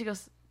hysterically. She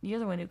goes, you're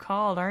the one who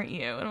called, aren't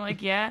you? And I'm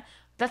like, yeah.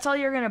 That's all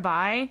you're going to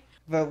buy?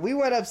 But we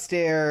went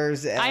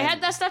upstairs. And, I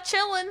had that stuff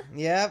chilling.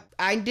 Yep.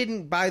 I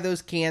didn't buy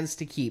those cans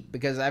to keep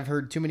because I've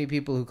heard too many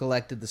people who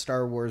collected the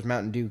Star Wars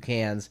Mountain Dew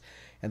cans,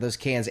 and those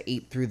cans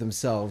ate through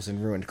themselves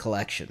and ruined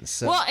collections.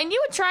 So. Well, and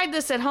you had tried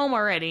this at home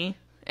already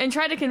and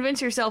tried to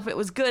convince yourself it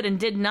was good and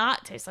did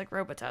not taste like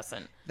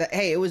Robitussin.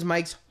 Hey, it was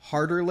Mike's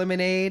Harder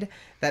lemonade.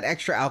 That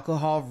extra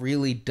alcohol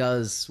really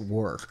does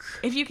work.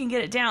 If you can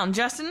get it down.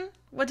 Justin,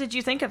 what did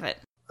you think of it?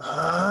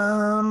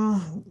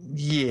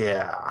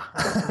 Yeah.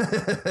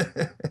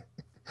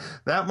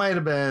 That might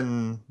have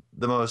been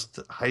the most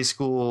high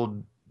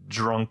school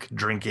drunk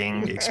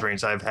drinking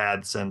experience I've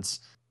had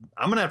since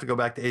I'm going to have to go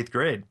back to 8th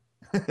grade.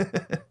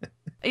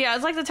 Yeah,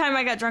 it's like the time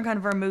I got drunk on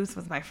vermouth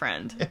with my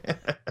friend.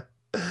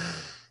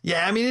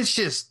 Yeah, I mean, it's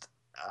just,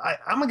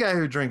 I'm a guy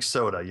who drinks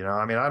soda,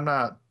 I mean, I'm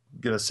not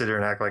going to sit here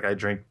and act like I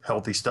drink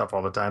healthy stuff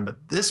all the time, but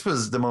this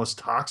was the most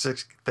toxic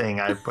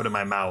thing I've put in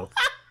my mouth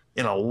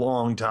in a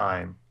long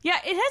time. Yeah,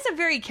 it has a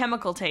very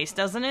chemical taste,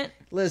 doesn't it?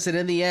 Listen,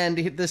 in the end,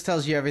 this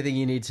tells you everything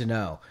you need to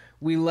know.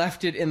 We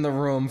left it in the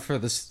room for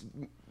the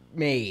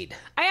maid.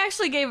 I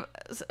actually gave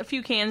a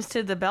few cans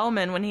to the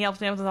bellman when he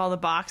helped me out with all the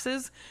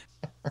boxes.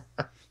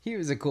 He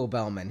was a cool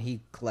bellman.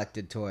 He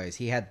collected toys.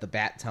 He had the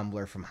bat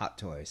tumbler from Hot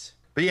Toys.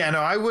 But yeah, no,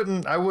 I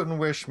wouldn't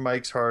wish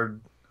Mike's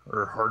Harder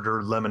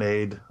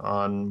lemonade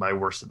on my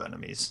worst of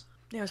enemies.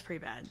 It was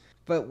pretty bad.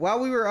 But while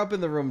we were up in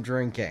the room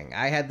drinking,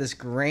 I had this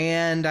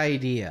grand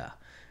idea.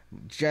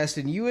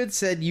 Justin, you had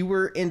said you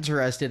were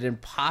interested in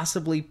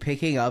possibly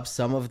picking up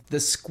some of the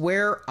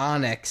Square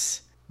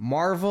Onyx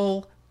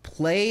Marvel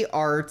Play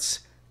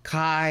Arts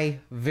Kai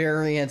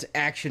variant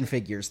action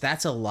figures.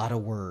 That's a lot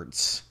of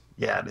words.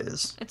 Yeah, it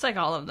is. It's like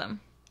all of them.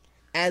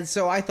 And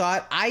so I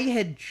thought I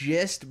had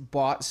just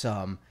bought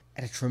some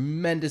at a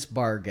tremendous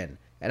bargain.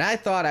 And I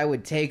thought I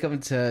would take them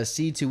to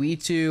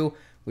C2E2.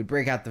 We'd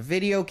break out the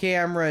video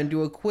camera and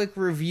do a quick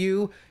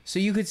review so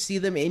you could see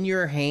them in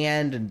your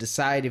hand and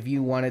decide if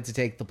you wanted to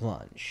take the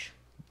plunge.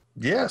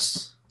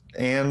 Yes.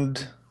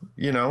 And,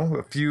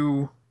 a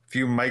few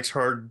Mike's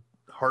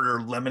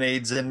Harder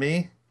lemonades in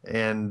me,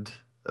 and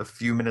a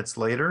few minutes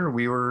later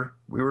we were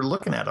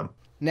looking at them.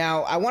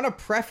 Now, I want to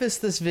preface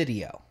this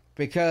video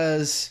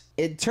because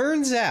it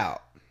turns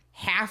out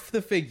half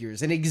the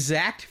figures, an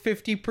exact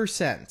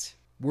 50%,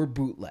 were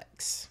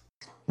bootlegs.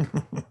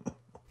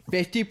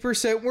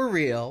 50% were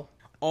real.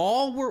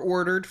 All were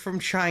ordered from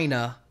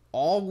China.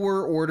 All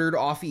were ordered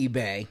off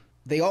eBay.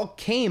 They all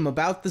came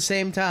about the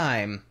same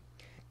time.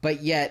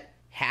 But yet,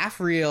 half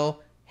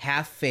real,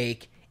 half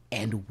fake,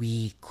 and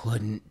we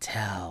couldn't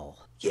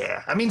tell.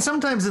 Yeah. I mean,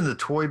 sometimes in the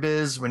toy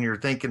biz, when you're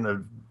thinking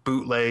of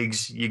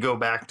bootlegs, you go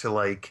back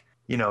to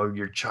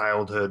your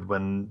childhood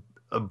when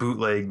a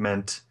bootleg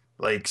meant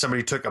like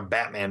somebody took a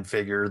Batman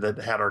figure that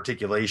had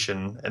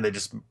articulation and they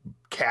just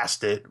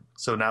cast it.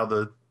 So now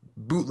the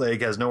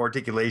bootleg has no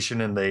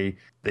articulation and they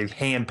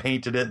hand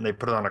painted it and they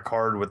put it on a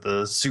card with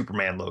the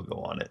Superman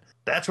logo on it.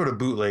 That's what a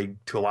bootleg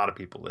to a lot of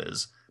people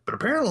is. But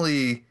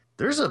apparently,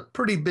 there's a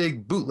pretty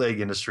big bootleg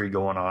industry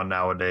going on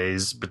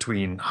nowadays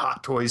between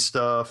Hot Toys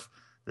stuff,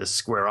 this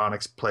Square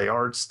Enix Play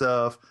Art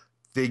stuff,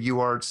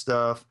 Figuart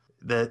stuff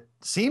that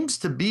seems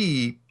to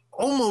be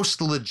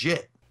almost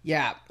legit.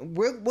 Yeah,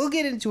 we'll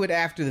get into it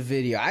after the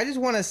video. I just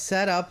want to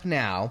set up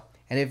now,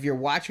 and if you're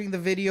watching the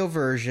video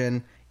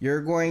version,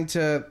 you're going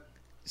to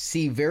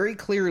see very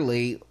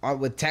clearly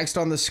with text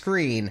on the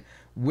screen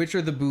which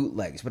are the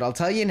bootlegs. But I'll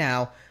tell you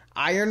now,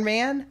 Iron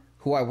Man,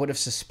 who I would have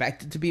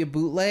suspected to be a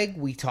bootleg,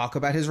 we talk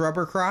about his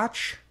rubber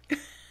crotch.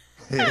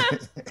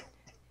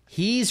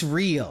 He's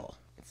real.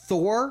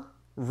 Thor,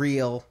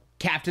 real.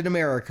 Captain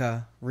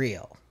America,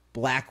 real.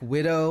 Black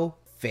Widow,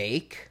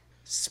 fake.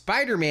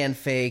 Spider-Man,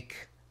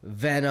 fake.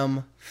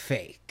 Venom,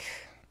 fake.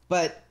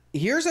 But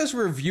here's us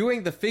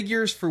reviewing the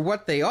figures for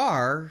what they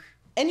are,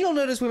 and you'll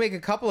notice we make a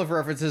couple of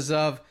references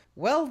of,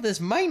 well,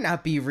 this might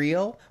not be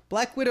real.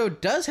 Black Widow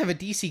does have a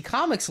DC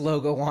Comics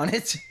logo on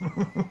it.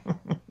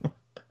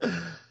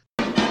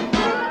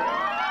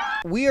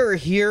 We are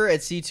here at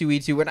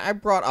C2E2, and I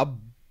brought a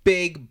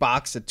big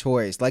box of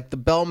toys. Like, the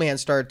bellman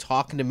started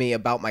talking to me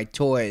about my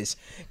toys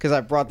because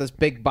I brought this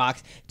big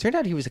box. Turned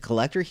out he was a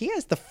collector. He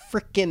has the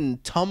frickin'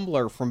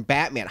 tumbler from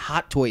Batman,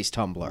 Hot Toys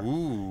tumbler.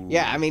 Ooh.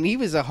 Yeah, I mean, he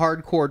was a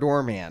hardcore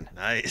doorman.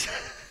 Nice.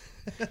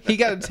 He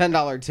got a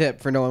 $10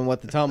 tip for knowing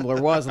what the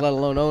tumbler was, let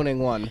alone owning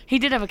one. He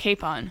did have a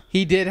cape on.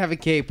 He did have a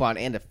cape on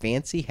and a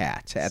fancy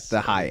hat at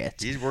the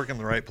Hyatt. He's working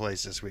the right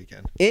place this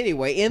weekend.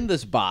 Anyway, in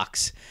this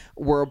box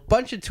were a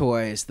bunch of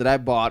toys that I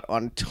bought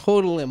on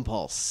total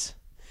impulse.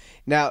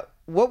 Now,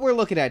 what we're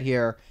looking at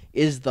here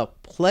is the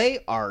Play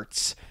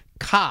Arts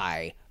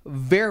Kai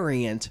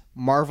variant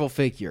Marvel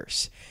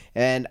figures.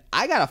 And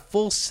I got a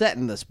full set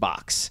in this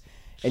box.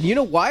 And you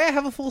know why I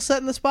have a full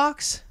set in this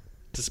box?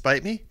 To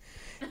spite me?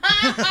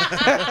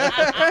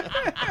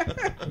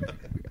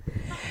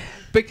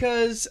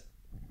 Because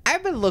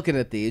I've been looking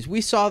at these.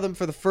 We saw them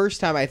for the first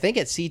time, I think,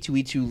 at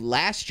C2E2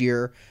 last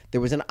year. There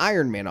was an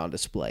Iron Man on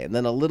display. And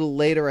then a little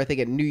later, I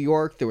think at New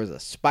York, there was a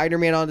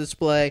Spider-Man on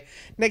display.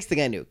 Next thing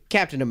I knew,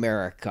 Captain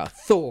America,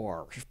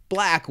 Thor,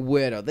 Black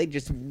Widow. They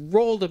just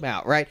rolled them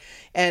out, right?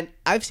 And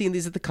I've seen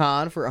these at the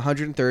con for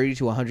 $130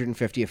 to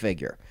 $150 a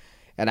figure.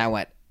 And I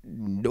went,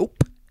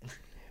 nope.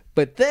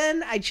 But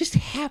then I just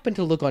happened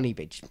to look on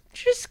eBay,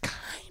 just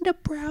kind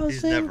of browsing.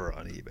 He's never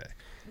on eBay.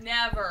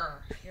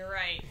 Never. You're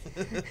right.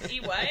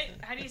 What?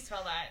 How do you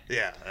spell that?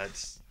 Yeah,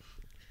 that's...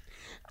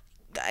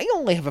 I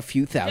only have a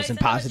few thousand send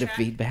them a positive check?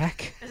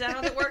 feedback. Is that how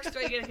that works? Do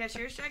I get a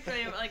cashier's check? Do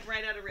I like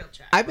write out a real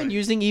check? I've been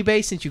using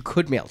eBay since you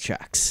could mail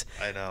checks.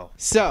 I know.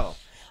 So,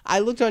 I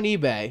looked on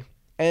eBay,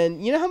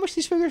 and you know how much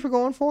these figures were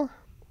going for?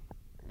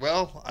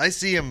 Well, I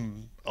see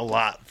him a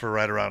lot for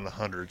right around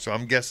 100, so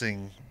I'm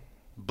guessing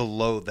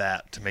below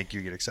that to make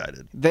you get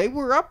excited. They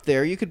were up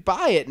there. You could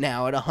buy it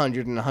now at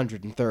 100 and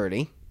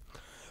 130.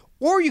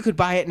 Or you could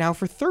buy it now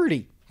for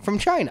 $30 from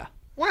China.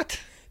 What?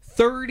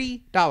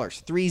 $30.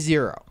 30.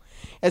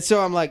 And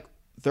so I'm like,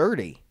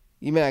 30?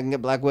 You mean I can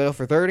get Black Widow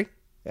for 30?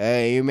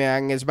 Hey, you mean I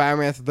can get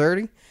Spider-Man for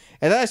 30?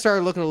 And then I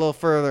started looking a little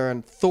further,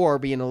 and Thor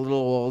being a little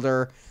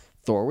older.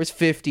 Thor was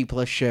 50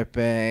 plus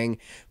shipping.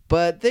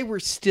 But they were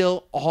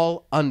still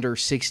all under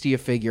 60 a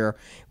figure,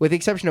 with the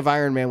exception of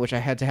Iron Man, which I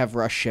had to have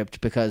rush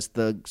shipped because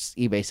the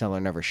eBay seller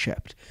never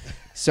shipped.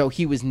 So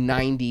he was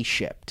 90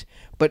 shipped.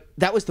 But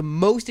that was the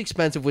most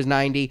expensive, was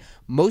 90.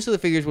 Most of the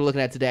figures we're looking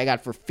at today I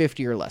got for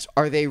 50 or less.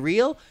 Are they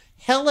real?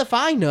 Hell if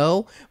I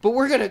know, but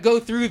we're going to go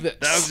through this.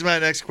 That was my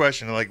next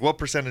question. Like, what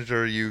percentage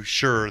are you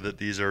sure that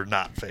these are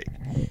not fake?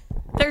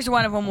 There's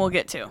one of them we'll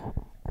get to. Okay.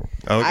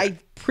 I'm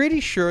pretty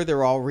sure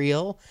they're all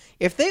real.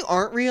 If they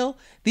aren't real,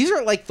 these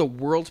are like the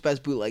world's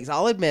best bootlegs.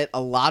 I'll admit,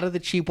 a lot of the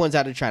cheap ones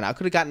out of China. I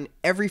could have gotten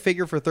every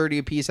figure for 30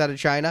 a piece out of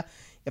China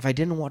if I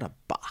didn't want a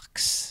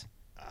box.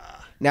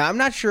 Now, I'm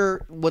not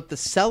sure what the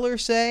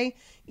sellers say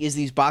is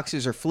these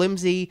boxes are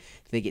flimsy,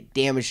 they get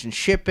damaged in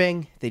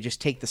shipping, they just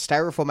take the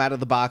styrofoam out of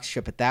the box,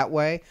 ship it that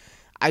way.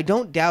 I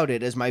don't doubt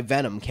it, as my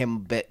Venom came a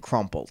bit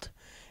crumpled.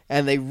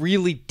 And they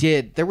really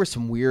did. There was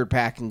some weird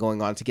packing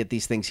going on to get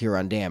these things here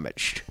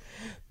undamaged.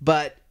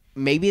 But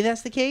maybe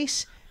that's the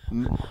case.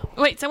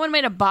 Wait, someone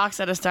made a box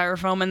out of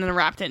styrofoam and then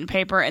wrapped it in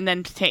paper and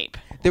then tape.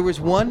 There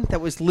was one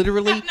that was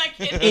literally I'm not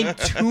kidding.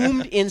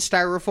 entombed in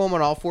styrofoam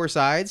on all four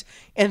sides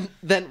and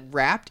then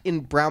wrapped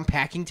in brown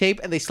packing tape,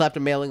 and they slapped a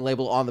mailing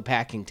label on the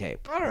packing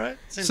tape. All right.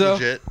 Seems So-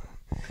 legit.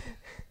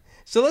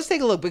 So let's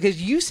take a look,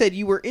 because you said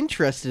you were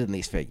interested in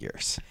these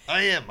figures.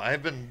 I am.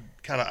 I've been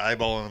kind of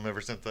eyeballing them ever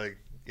since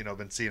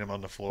been seeing them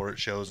on the floor at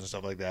shows and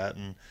stuff like that.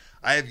 And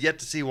I have yet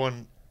to see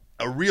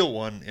a real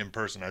one in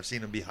person. I've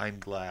seen them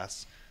behind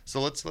glass. So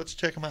let's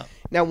check them out.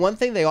 Now, one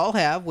thing they all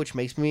have, which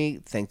makes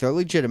me think they're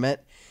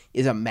legitimate,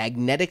 is a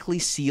magnetically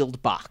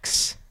sealed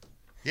box.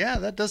 Yeah,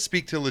 that does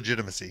speak to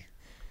legitimacy.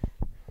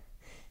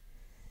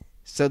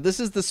 So this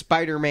is the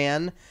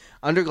Spider-Man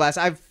under glass.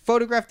 I've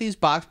photographed these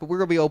boxes, but we're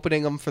going to be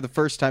opening them for the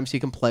first time so you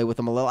can play with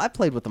them a little. I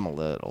played with them a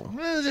little.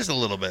 Just a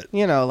little bit.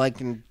 You know, like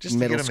in Just to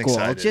middle get 'em school.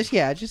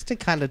 excited. Just to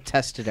kind of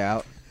test it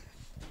out.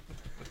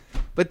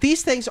 But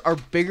these things are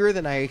bigger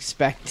than I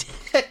expected.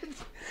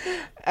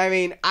 I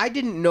mean, I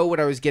didn't know what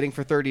I was getting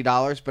for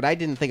 $30, but I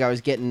didn't think I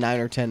was getting 9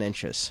 or 10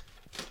 inches.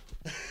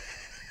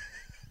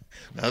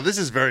 Now, this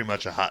is very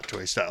much a Hot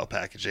Toy style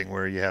packaging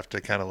where you have to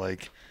kind of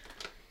like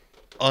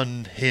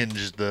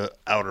unhinge the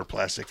outer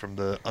plastic from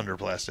the under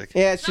plastic.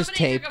 Yeah, it's just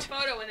Somebody taped. took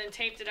a photo and then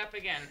taped it up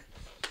again.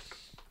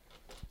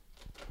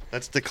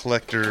 That's the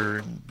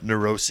collector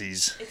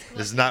neuroses.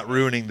 Is not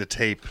ruining the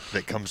tape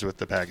that comes with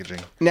the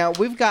packaging. Now,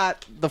 we've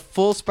got the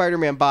full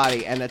Spider-Man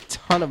body and a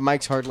ton of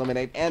Mike's Hard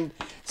Lemonade and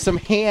some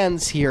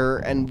hands here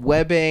and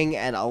webbing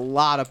and a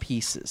lot of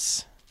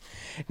pieces.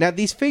 Now,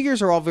 these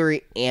figures are all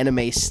very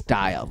anime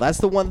style. That's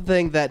the one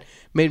thing that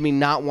made me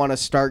not want to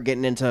start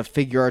getting into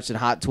Figure Arts and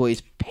Hot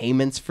Toys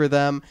payments for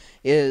them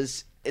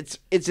is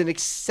it's an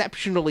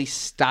exceptionally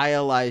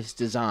stylized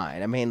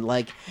design. I mean,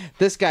 like,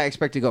 this guy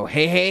expect to go,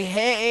 hey, hey,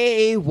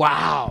 hey,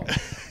 wow.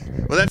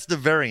 Well, that's the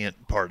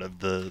variant part of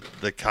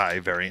the Kai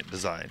variant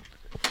design.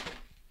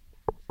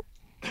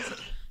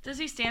 Does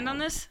he stand on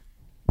this?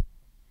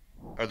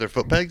 Are there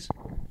foot pegs?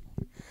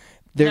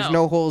 There's No.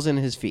 no holes in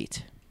his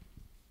feet.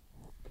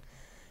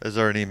 Is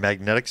there any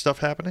magnetic stuff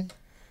happening?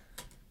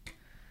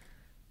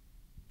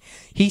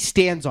 He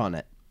stands on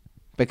it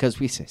because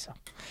we say so.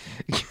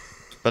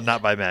 But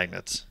not by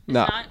magnets.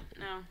 No. Not?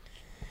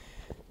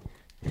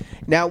 No.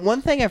 Now,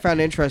 one thing I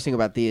found interesting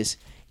about these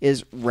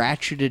is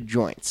ratcheted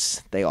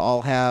joints. They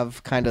all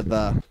have kind of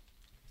the...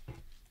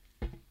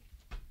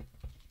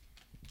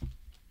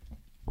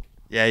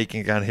 Yeah, you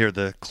can kind of hear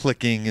the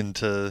clicking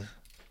into...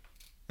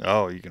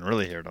 Oh, you can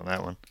really hear it on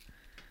that one.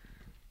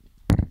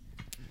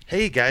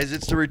 Hey, guys,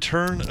 it's the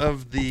return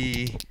of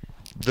the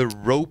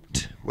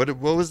roped... What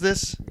was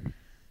this?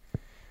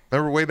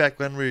 Remember way back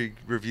when we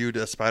reviewed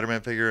a Spider-Man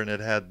figure and it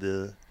had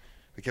the...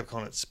 We kept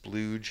calling it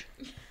splooge.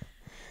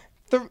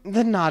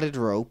 The knotted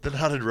rope. The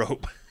knotted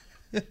rope.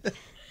 That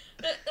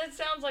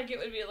sounds like it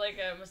would be like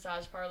a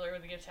massage parlor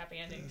with gives happy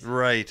endings.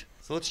 Right.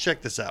 So let's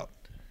check this out.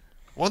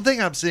 One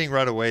thing I'm seeing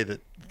right away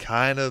that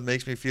kind of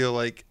makes me feel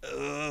like,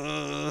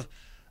 I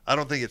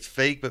don't think it's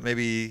fake, but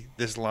maybe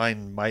this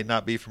line might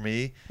not be for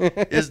me,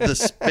 is the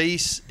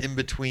space in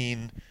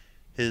between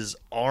his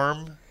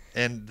arm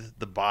and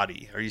the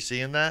body. Are you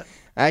seeing that?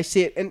 I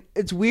see it. And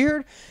it's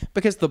weird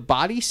because the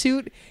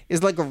bodysuit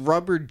is like a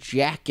rubber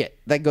jacket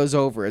that goes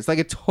over. It's like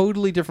a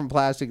totally different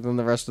plastic than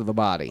the rest of the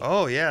body.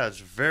 Oh, yeah. It's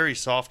very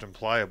soft and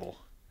pliable.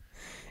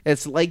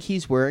 It's like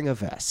he's wearing a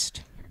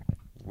vest.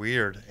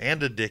 Weird.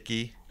 And a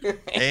dickie.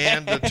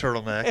 And a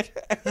turtleneck.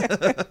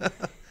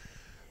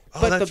 Oh,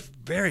 But that's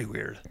very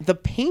weird. The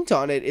paint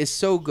on it is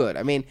so good.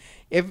 I mean,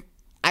 if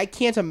I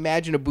can't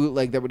imagine a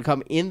bootleg that would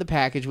come in the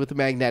package with the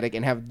magnetic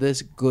and have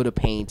this good a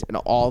paint and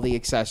all the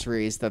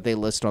accessories that they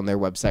list on their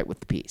website with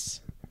the piece.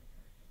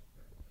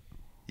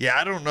 Yeah,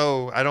 I don't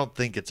know. I don't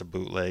think it's a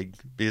bootleg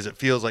because it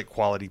feels like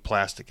quality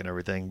plastic and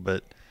everything.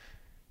 But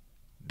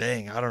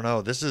dang, I don't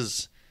know. This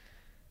is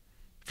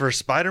for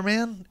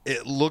Spider-Man.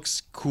 It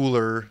looks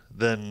cooler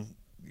than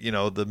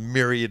the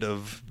myriad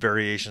of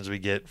variations we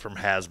get from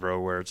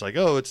Hasbro, where it's like,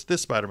 oh, it's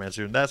this Spider-Man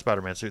suit and that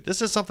Spider-Man suit.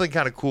 This is something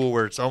kind of cool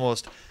where it's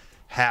almost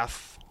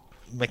half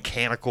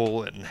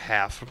mechanical and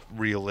half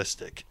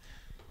realistic.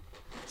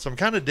 So I'm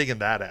kind of digging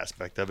that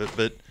aspect of it,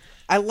 but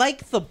I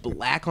like the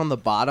black on the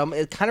bottom.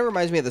 It kind of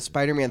reminds me of the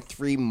Spider-Man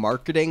 3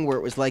 marketing where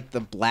it was like the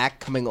black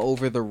coming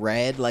over the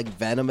red, like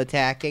Venom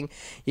attacking.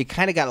 You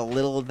kind of got a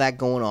little of that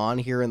going on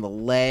here in the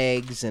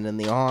legs and in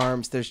the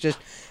arms. There's just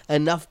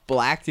enough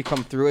black to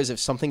come through as if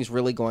something's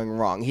really going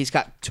wrong. He's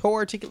got toe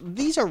articulate.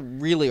 These are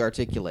really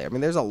articulate. I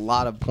mean, there's a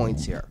lot of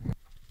points here.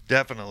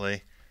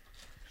 definitely.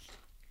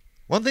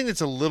 One thing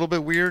that's a little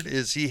bit weird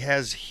is he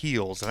has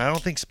heels, and I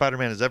don't think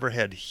Spider-Man has ever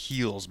had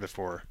heels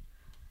before.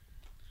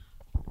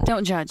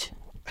 Don't judge.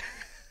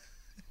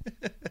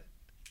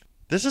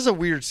 This is a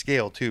weird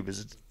scale too, because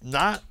it's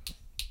not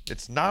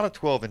a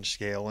 12-inch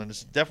scale, and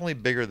it's definitely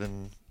bigger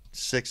than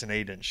 6 and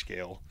 8-inch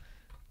scale.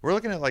 We're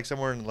looking at like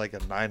somewhere in like a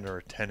 9 or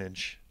a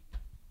 10-inch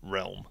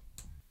realm.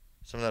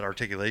 Some of that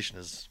articulation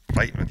is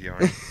fighting with you,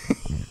 aren't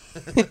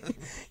you?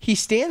 He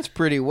stands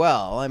pretty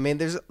well. I mean,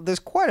 there's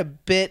quite a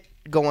bit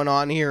going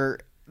on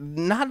here.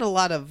 Not a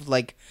lot of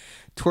like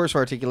torso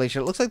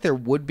articulation. It looks like there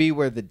would be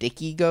where the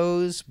dicky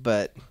goes,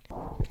 but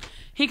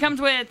He comes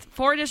with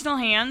 4 additional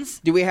hands.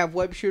 do we have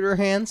web shooter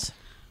hands?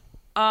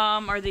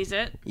 Are these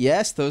it?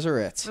 Yes, those are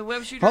it. The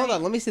web shooter. Hold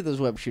on, let me see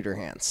those web shooter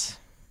hands.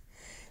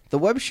 The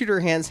web shooter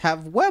hands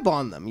have web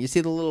on them. You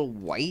see the little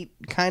white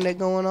kind of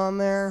going on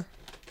there?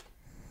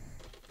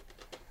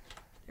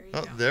 There you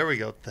Oh, go. there we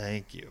go.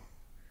 Thank you.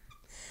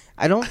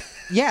 I don't.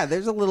 Yeah,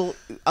 there's a little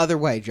other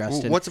way,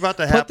 Justin. What's about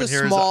to Put happen the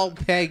here is small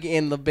peg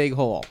in the big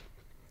hole.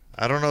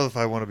 I don't know if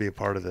I want to be a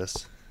part of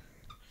this.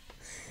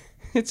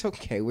 It's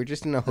okay. We're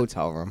just in a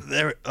hotel room.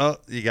 There. Oh,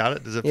 you got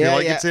it. Does it feel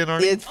like it's in,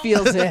 Arnie? It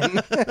feels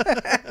in.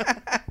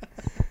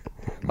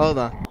 Hold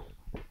on.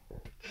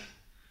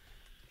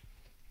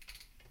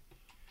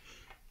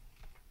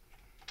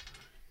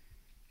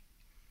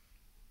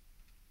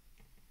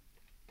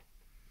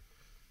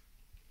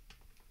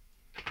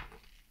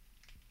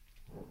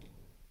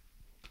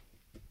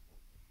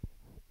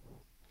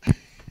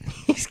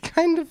 He's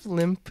kind of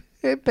limp.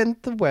 It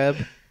bent the web.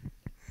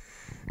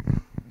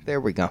 There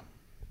we go.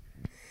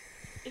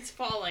 It's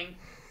falling.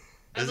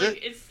 Is it?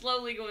 It's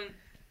slowly going.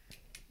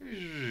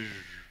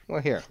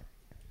 Well, here.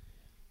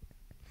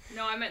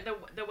 No, I meant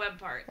the web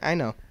part. I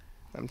know.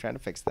 I'm trying to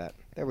fix that.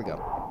 There we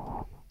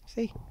go.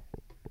 See?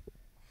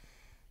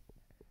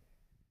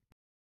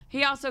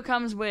 He also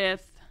comes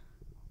with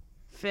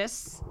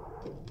fists,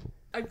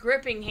 a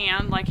gripping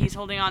hand like he's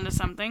holding on to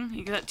something.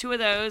 You got 2 of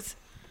those.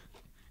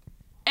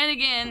 And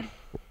again,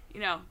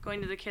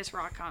 going to the Kiss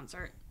Rock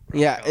concert.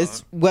 Yeah,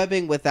 it's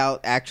webbing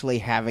without actually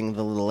having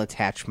the little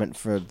attachment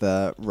for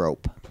the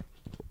rope.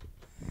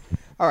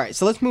 All right,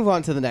 so let's move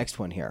on to the next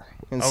one here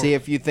and see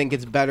if you think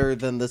it's better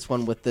than this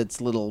one with its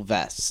little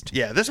vest.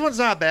 Yeah, this one's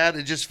not bad.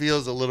 It just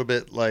feels a little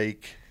bit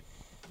like,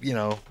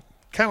 kind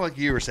of like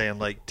you were saying,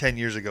 like 10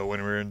 years ago when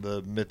we were in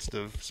the midst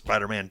of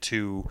Spider-Man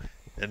 2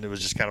 and it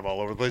was just kind of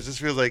all over the place. This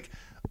feels like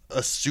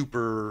a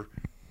super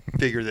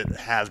figure that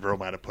Hasbro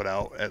might have put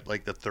out at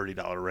like the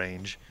 $30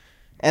 range.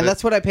 And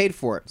that's what I paid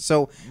for it.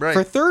 So Right.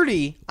 for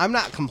 $30, I'm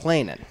not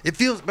complaining. It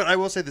feels, but I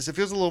will say this, it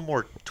feels a little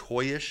more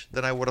toyish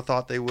than I would have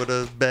thought they would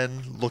have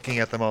been looking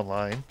at them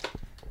online.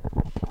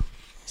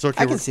 So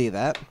okay, I can see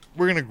that.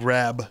 we're going to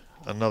grab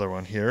another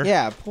one here.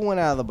 Yeah, pull one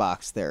out of the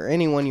box there.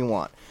 Any one you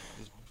want.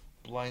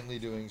 Blindly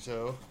doing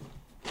so.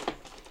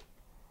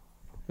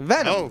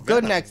 Venom. Oh,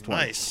 Good Venom. next one.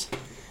 Nice.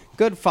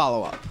 Good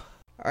follow-up.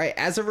 All right,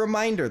 as a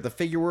reminder, the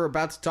figure we're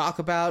about to talk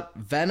about,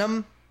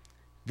 Venom,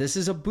 this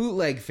is a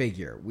bootleg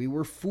figure. We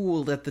were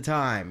fooled at the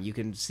time. You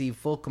can see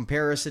full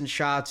comparison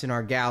shots in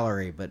our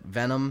gallery, but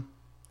Venom,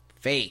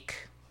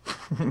 fake.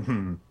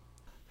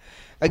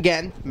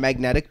 Again,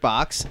 magnetic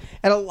box,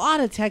 and a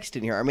lot of text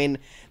in here. I mean,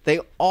 they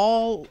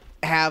all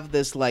have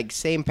this like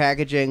same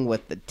packaging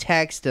with the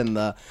text and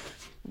the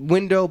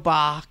window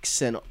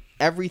box and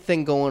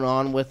everything going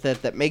on with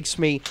it that makes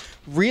me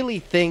really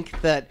think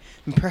that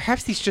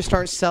perhaps these just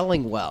aren't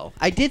selling well.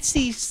 I did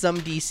see some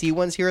DC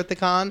ones here at the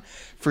con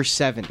for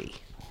 $70.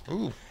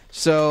 Ooh.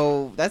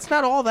 So that's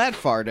not all that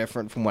far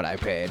different from what I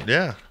paid.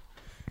 Yeah.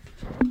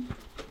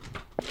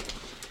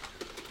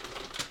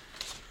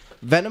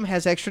 Venom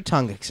has extra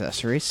tongue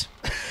accessories.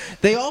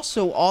 They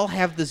also all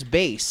have this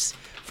base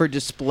for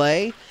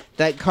display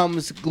that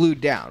comes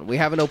glued down. We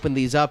haven't opened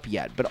these up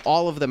yet, but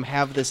all of them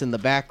have this in the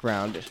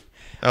background.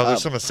 Oh,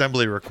 there's some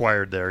assembly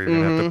required there. You're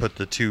going to have to put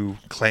the 2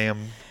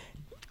 clam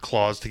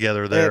claws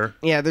together there.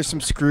 Yeah, there's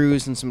some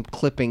screws and some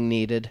clipping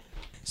needed.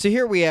 So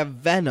here we have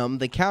Venom,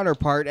 the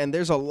counterpart, and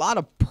there's a lot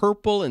of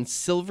purple and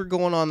silver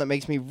going on that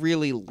makes me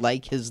really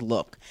like his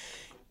look.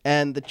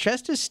 And the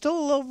chest is still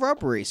a little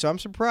rubbery, so I'm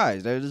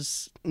surprised. It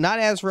is not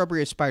as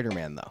rubbery as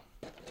Spider-Man, though.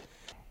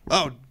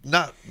 Oh,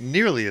 not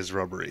nearly as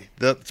rubbery.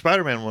 The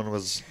Spider-Man one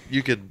was,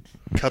 you could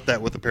cut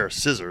that with a pair of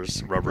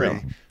scissors, rubbery.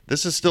 Yeah.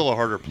 This is still a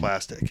harder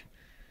plastic.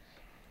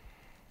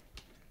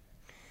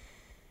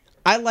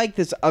 I like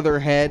this other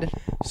head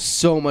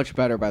so much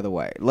better, by the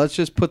way. Let's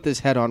just put this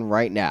head on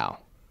right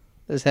now.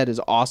 This head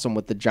is awesome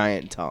with the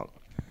giant tongue.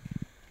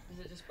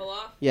 Does it just pull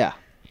off? Yeah.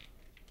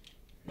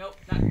 Nope,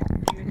 not. You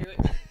can do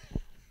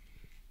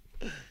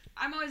it.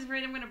 I'm always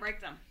afraid I'm going to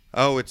break them.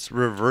 Oh, it's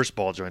reverse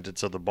ball jointed,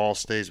 so the ball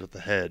stays with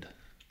the head.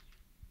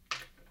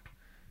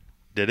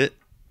 Did it?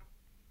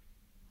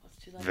 Let's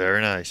do that.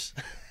 Very nice.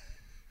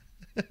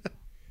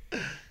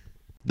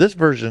 This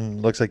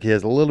version looks like he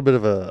has a little bit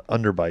of a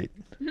underbite.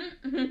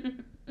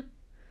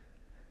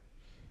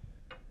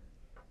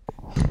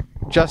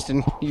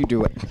 Justin, you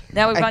do it.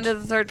 Now we've gone to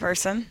the third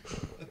person.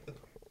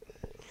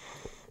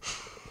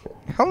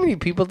 How many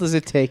people does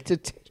it take to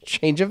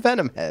change a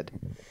Venom head?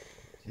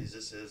 Jeez,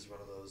 this is one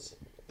of those.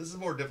 This is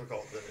more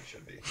difficult than it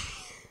should be.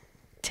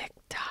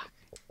 Tick-tock.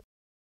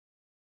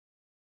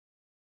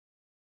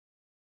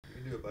 You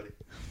can do it, buddy.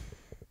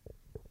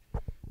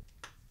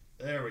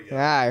 There we go.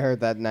 Ah, I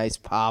heard that nice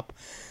pop.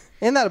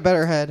 Isn't that a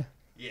better head?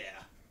 Yeah.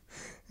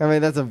 I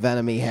mean, that's a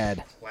Venom-y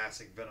head.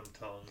 Classic Venom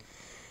tongue.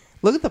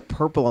 Look at the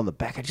purple on the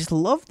back. I just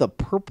love the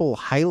purple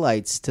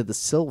highlights to the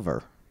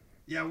silver.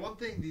 Yeah, one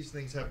thing these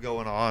things have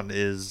going on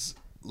is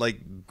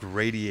like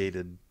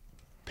gradiated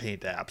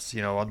paint apps.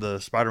 You know, on the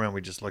Spider-Man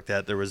we just looked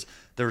at, there was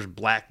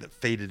black that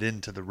faded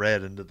into the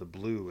red, into the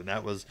blue, and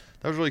that was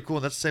really cool.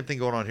 And that's the same thing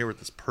going on here with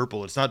this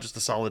purple. It's not just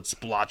a solid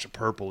splotch of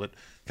purple. It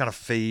kind of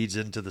fades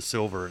into the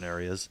silver in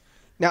areas.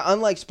 Now,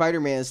 unlike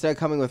Spider-Man, instead of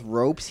coming with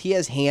ropes, he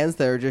has hands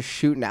that are just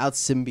shooting out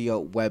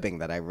symbiote webbing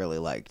that I really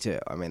like, too.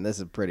 I mean, this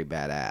is pretty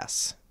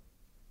badass.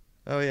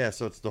 Oh yeah,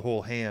 so it's the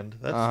whole hand.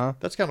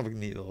 That's kind of a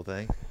neat little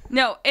thing.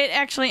 No, it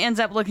actually ends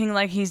up looking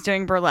like he's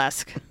doing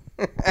burlesque.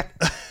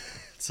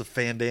 It's a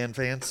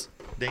dance.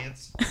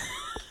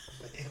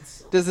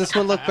 Does this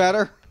one look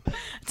better?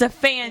 It's a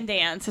fan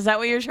dance. Is that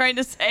what you're trying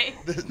to say?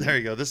 There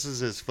you go. This is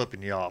his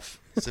flipping you off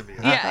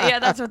symbiote. Yeah,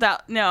 that's what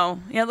that. No,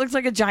 yeah, it looks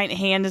like a giant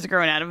hand is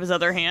growing out of his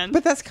other hand.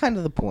 But that's kind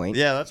of the point.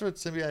 Yeah, that's what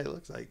symbiote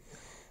looks like.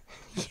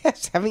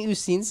 Yes, haven't you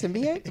seen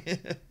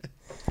Symbiote?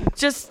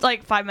 Just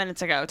like 5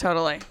 minutes ago,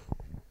 totally.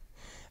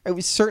 It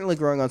was certainly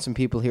growing on some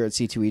people here at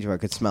C2E2. I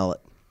could smell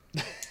it.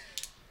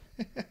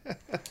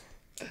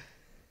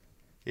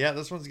 Yeah,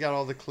 this one's got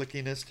all the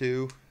clickiness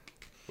too.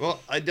 Well,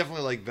 I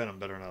definitely like Venom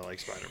better than I like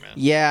Spider-Man.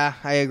 Yeah,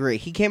 I agree.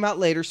 He came out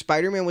later.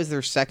 Spider-Man was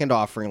their second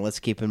offering, let's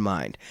keep in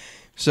mind.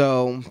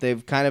 So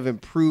they've kind of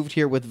improved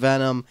here with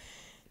Venom.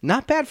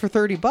 Not bad for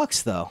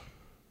 $30, though.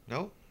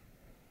 No?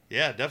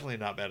 Yeah, definitely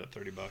not bad at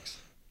 $30.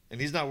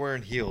 And he's not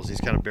wearing heels. He's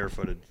kind of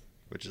barefooted,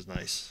 which is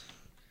nice.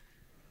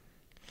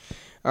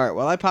 All right,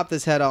 well, I popped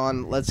this head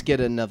on. Let's get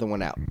another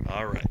one out.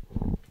 All right.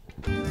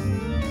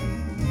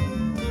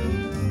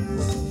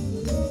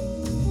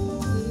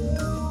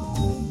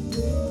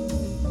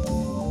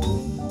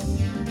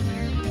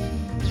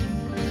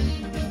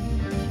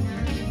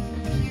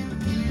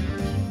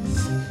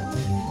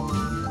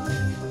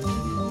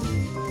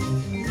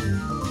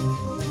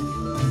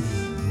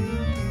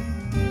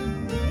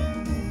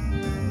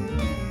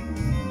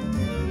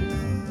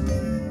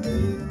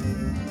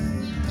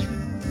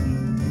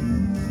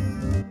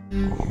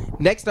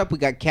 Next up, we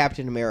got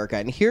Captain America.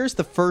 And here's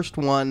the first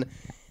one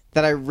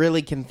that I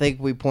really can think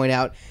we point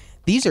out.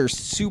 These are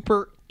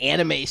super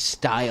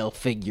anime-style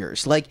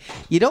figures. Like,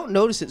 you don't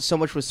notice it so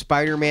much with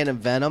Spider-Man and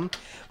Venom,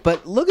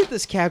 but look at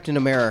this Captain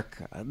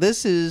America.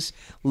 This is,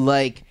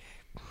 like,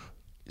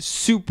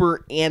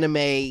 super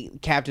anime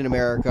Captain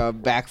America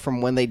back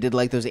from when they did,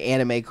 like, those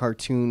anime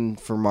cartoon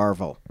for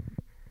Marvel.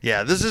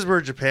 Yeah, this is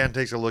where Japan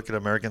takes a look at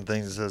American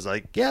things and says,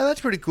 like, yeah,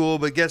 that's pretty cool,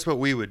 but guess what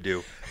we would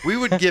do? We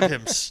would give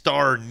him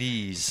star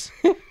knees.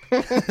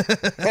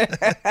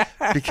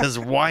 Because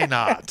why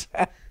not?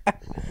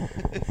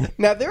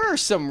 Now, there are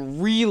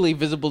some really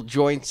visible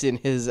joints in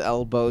his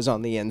elbows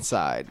on the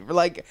inside.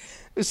 Like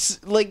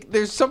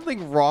there's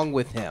something wrong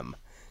with him.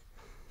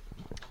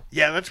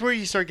 Yeah, that's where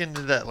you start getting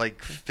into that,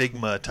 like,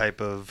 Figma type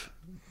of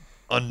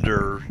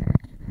under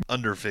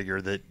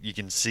figure that you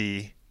can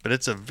see. But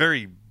it's a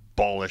very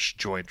ballish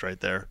joint right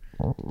there.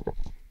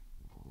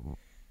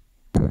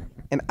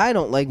 And I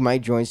don't like my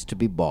joints to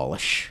be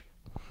ballish.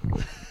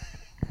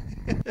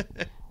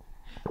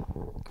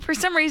 For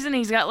some reason,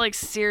 he's got like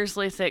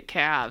seriously thick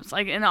calves,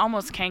 like and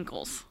almost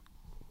cankles.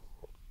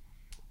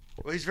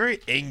 Well, he's very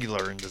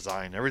angular in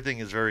design. Everything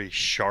is very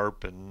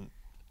sharp and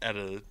at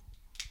a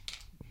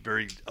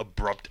very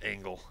abrupt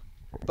angle.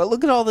 But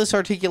look at all this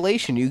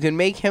articulation. You can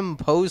make him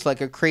pose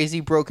like a crazy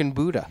broken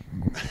Buddha.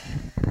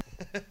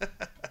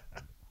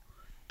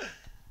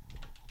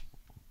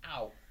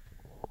 Ow.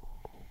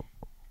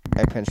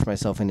 I pinched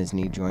myself in his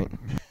knee joint.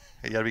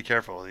 You gotta be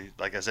careful.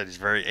 Like I said, he's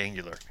very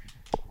angular.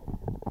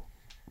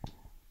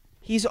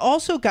 He's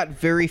also got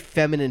very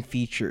feminine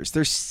features.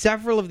 There's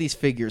several of these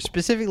figures,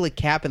 specifically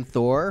Cap and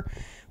Thor,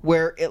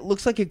 where it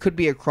looks like it could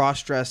be a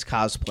cross-dress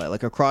cosplay,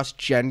 like a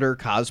cross-gender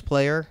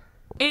cosplayer.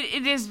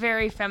 It is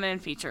very feminine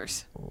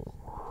features.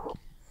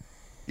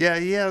 Yeah,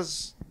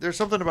 there's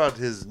something about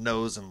his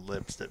nose and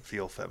lips that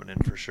feel feminine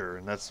for sure,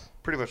 and that's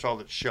pretty much all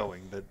that's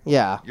showing. But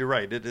Yeah. you're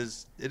right. It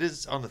is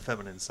on the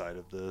feminine side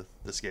of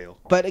the scale.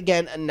 But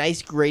again, a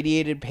nice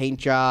gradiated paint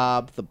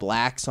job, the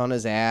blacks on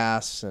his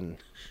ass, and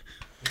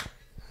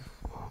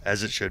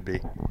As it should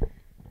be.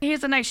 He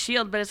has a nice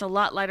shield, but it's a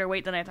lot lighter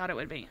weight than I thought it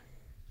would be.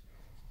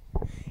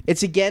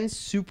 it's again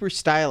super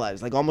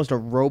stylized, like almost a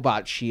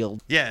robot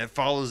shield. Yeah, it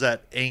follows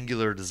that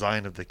angular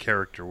design of the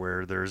character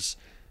where there's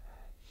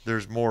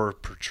more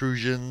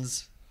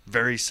protrusions,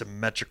 very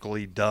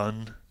symmetrically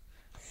done.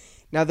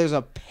 Now there's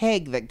a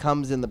peg that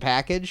comes in the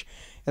package,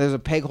 and there's a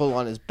peg hole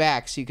on his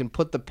back, so you can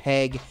put the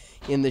peg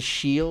in the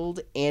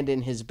shield and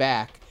in his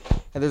back.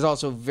 And there's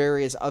also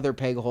various other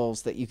peg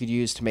holes that you could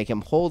use to make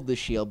him hold the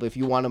shield, but if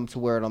you want him to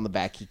wear it on the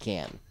back, he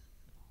can.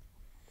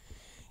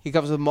 He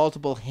comes with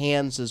multiple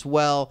hands as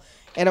well,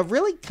 and a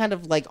really kind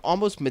of like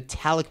almost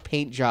metallic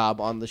paint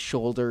job on the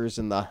shoulders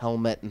and the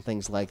helmet and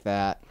things like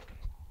that.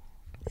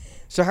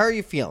 So how are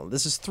you feeling?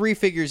 This is 3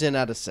 figures in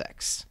out of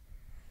 6.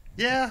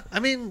 Yeah, I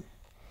mean,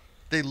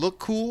 they look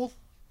cool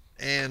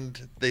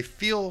and they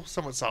feel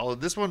somewhat solid.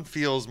 This one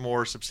feels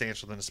more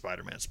substantial than a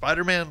Spider-Man.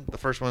 Spider-Man, the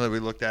first one that we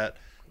looked at,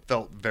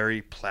 felt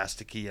very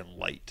plasticky and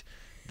light.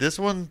 This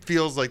one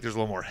feels like there's a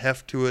little more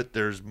heft to it.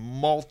 There's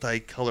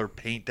multi-color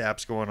paint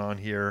apps going on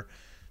here.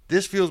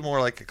 This feels more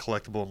like a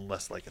collectible and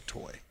less like a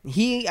toy.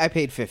 I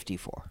paid $50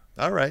 for.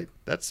 All right,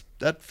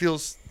 that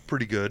feels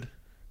pretty good.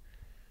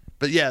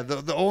 But yeah,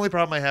 the only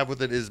problem I have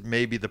with it is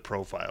maybe the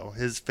profile.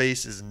 His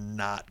face is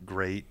not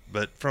great,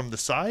 but from the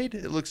side,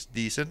 it looks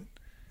decent.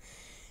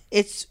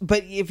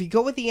 But if you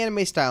go with the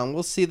anime style, and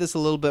we'll see this a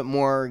little bit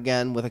more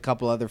again with a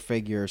couple other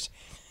figures,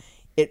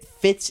 it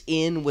fits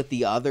in with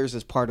the others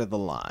as part of the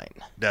line.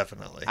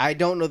 Definitely. I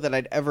don't know that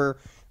I'd ever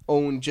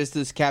own just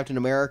this Captain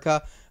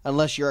America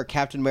unless you're a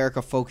Captain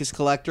America focus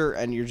collector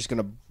and you're just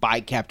going to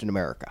buy Captain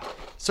America.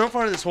 So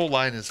far, this whole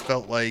line has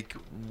felt like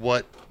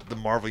what the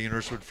Marvel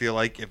Universe would feel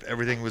like if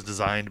everything was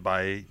designed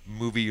by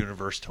movie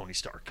universe Tony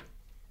Stark.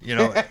 You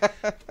know,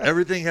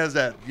 everything has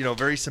that,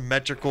 very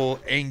symmetrical,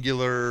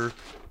 angular,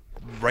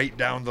 right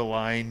down the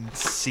line,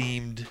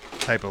 seamed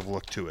type of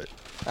look to it.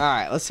 All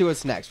right, let's see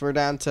what's next. We're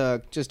down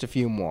to just a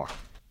few more.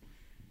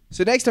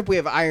 So next up we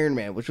have Iron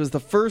Man, which was the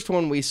first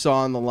one we saw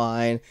on the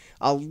line.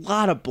 A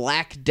lot of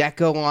black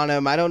deco on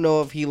him. I don't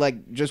know if he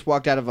just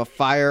walked out of a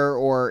fire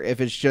or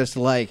if it's just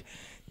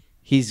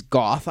He's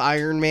goth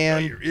Iron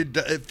Man.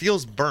 It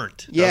feels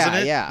burnt, Yeah,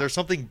 doesn't it? yeah. There's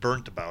something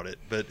burnt about it,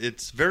 but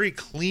it's very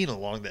clean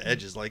along the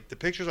edges. Like the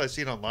pictures I've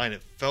seen online,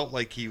 it felt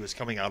like he was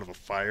coming out of a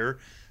fire.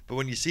 But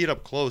when you see it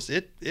up close,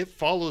 it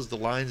follows the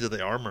lines of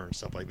the armor and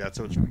stuff like that.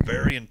 So it's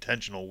very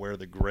intentional where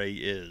the gray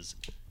is.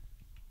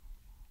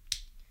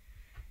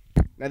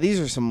 Now, these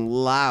are some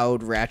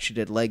loud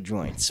ratcheted leg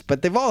joints,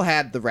 but they've all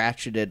had the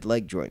ratcheted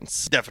leg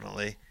joints.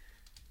 Definitely.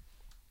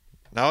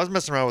 Now, I was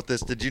messing around with this.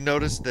 Did you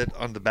notice that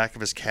on the back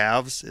of his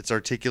calves, it's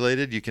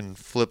articulated? You can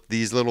flip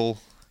these little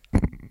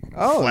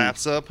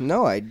flaps up.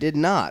 No, I did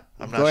not.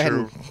 I'm not Go ahead sure.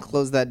 and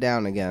close that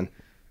down again.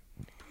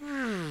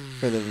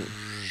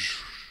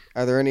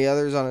 Are there any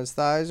others on his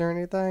thighs or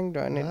anything? Do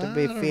I need to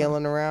be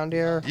feeling around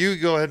here? You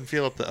go ahead and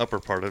feel up the upper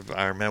part of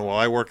Iron Man while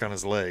I work on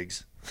his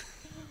legs.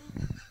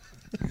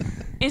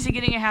 Is he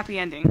getting a happy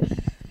ending?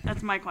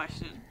 That's my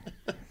question.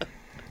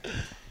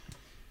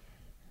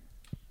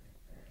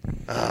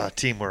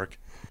 Teamwork.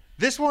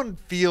 This one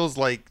feels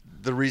like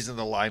the reason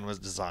the line was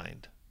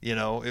designed. You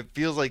know, it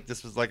feels like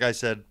this was, like I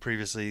said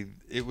previously,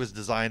 it was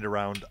designed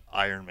around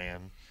Iron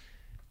Man.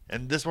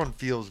 And this one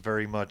feels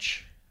very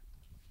much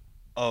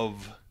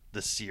of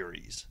the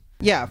series.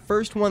 Yeah,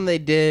 first one they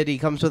did, he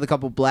comes with a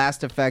couple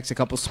blast effects, a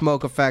couple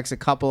smoke effects, a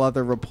couple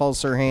other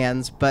repulsor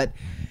hands, but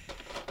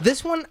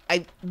this one,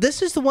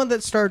 this is the one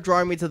that started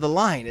drawing me to the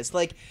line. It's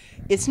like,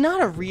 it's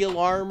not a real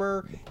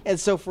armor, and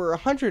so for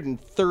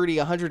 130,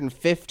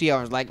 150, I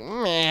was like,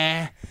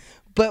 meh.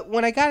 But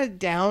when I got it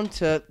down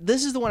to,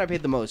 this is the one I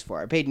paid the most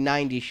for. I paid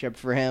 $90 shipped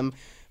for him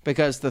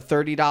because the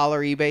 $30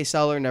 eBay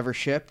seller never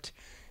shipped.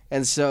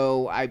 And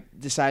so I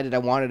decided I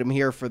wanted him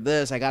here for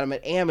this. I got him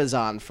at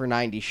Amazon for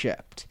 $90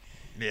 shipped.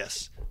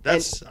 Yes.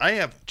 I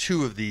have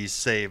 2 of these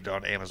saved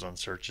on Amazon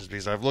searches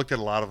because I've looked at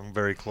a lot of them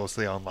very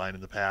closely online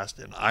in the past.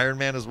 And Iron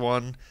Man is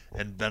one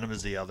and Venom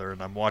is the other.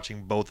 And I'm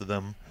watching both of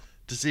them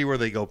to see where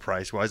they go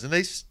price-wise. And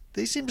they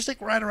seem to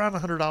stick right around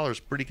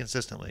 $100 pretty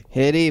consistently.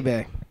 Hit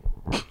eBay.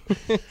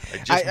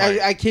 I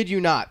I kid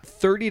you not,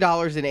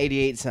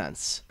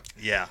 $30.88.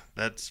 Yeah,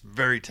 that's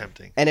very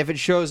tempting. And if it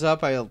shows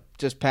up, I'll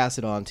just pass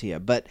it on to you.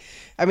 But,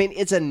 I mean,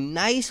 it's a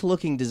nice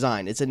looking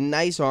design. It's a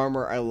nice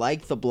armor. I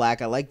like the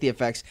black. I like the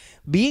effects.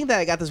 Being that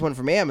I got this one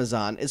from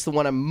Amazon, it's the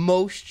one I'm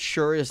most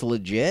sure is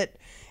legit.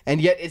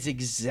 And yet it's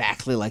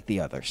exactly like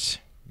the others.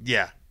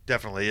 Yeah,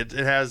 definitely. It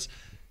has,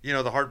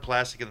 the hard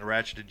plastic and the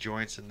ratcheted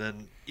joints. And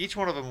then each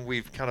one of them,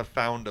 we've kind of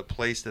found a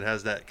place that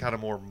has that kind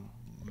of more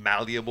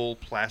malleable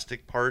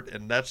plastic part.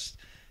 And that's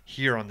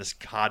here on this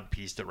cod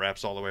piece that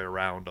wraps all the way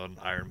around on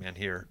Iron Man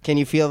here. Can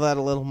you feel that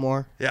a little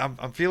more? Yeah,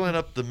 I'm feeling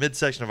up the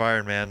midsection of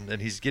Iron Man,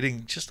 and he's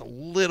getting just a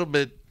little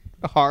bit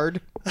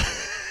hard.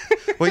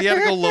 Well, you got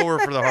to go lower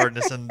for the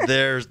hardness, and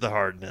there's the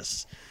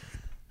hardness.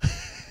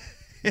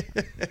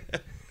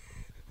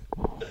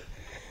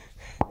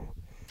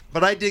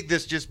 But I dig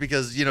this just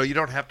because, you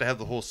don't have to have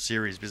the whole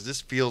series, because this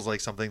feels like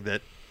something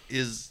that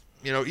is,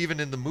 even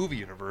in the movie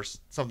universe,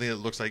 something that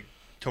looks like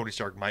Tony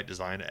Stark might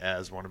design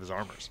as one of his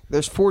armors.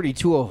 There's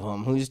 42 of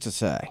them. Who's to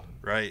say?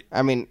 Right.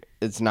 I mean,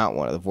 it's not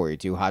one of the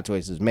 42. Hot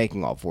Toys is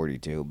making all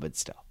 42, but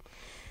still.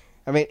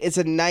 I mean, it's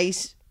a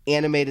nice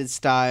animated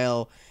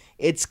style.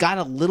 It's got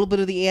a little bit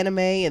of the anime,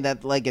 and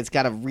that, it's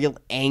got a real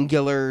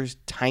angular,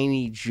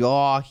 tiny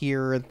jaw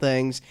here and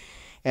things.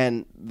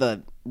 And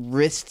the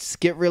wrists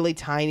get really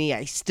tiny.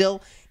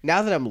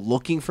 Now that I'm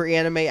looking for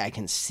anime, I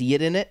can see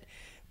it in it,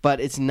 but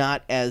it's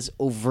not as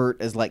overt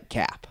as,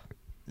 Cap.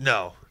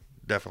 No.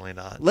 Definitely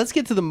not. Let's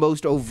get to the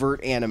most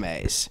overt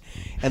animes,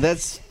 and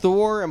that's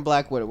Thor and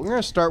Black Widow. We're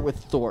going to start with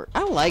Thor.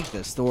 I like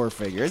this Thor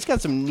figure. It's got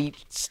some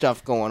neat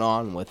stuff going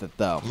on with it,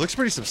 though. It looks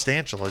pretty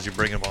substantial as you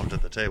bring him onto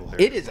the table here.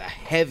 It is a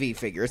heavy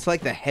figure. It's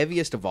like the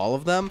heaviest of all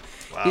of them.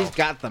 Wow. He's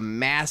got the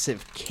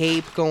massive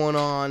cape going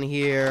on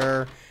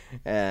here,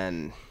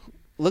 and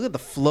look at the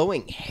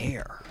flowing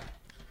hair.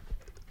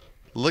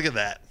 Look at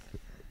that.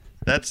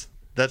 That's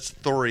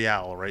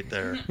Thorial right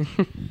there.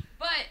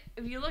 But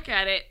if you look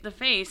at it, the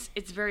face,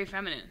 it's very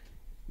feminine.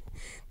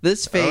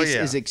 This face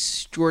is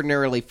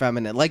extraordinarily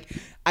feminine.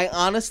 I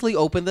honestly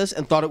opened this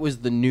and thought it was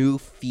the new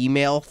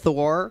female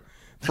Thor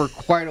for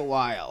quite a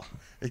while.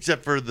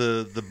 Except for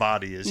the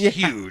body is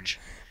huge.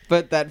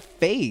 But that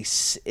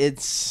face,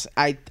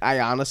 I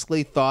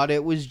honestly thought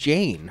it was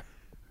Jane.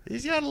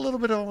 He's got a little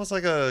bit of almost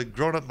like a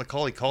grown-up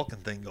Macaulay Culkin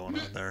thing going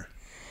on there.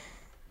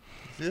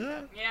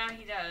 Yeah. Yeah,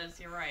 he does.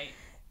 You're right.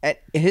 And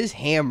his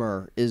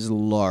hammer is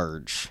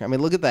large. I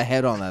mean, look at the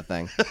head on that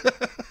thing.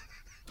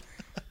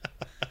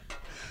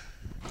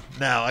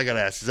 Now, I got to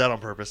ask, is that on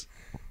purpose?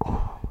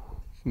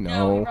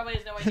 No, he probably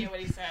has no idea what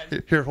he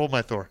said. Here, hold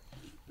my Thor.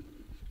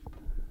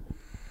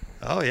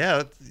 Oh,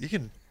 yeah. You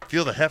can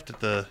feel the heft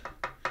at the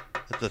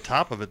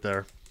top of it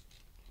there.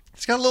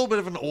 It's got a little bit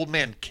of an old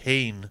man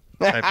Kane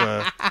type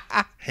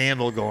of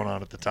handle going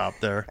on at the top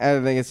there.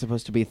 I think it's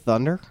supposed to be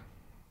thunder?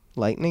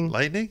 Lightning?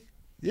 Lightning?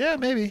 Yeah,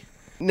 maybe.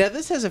 Now,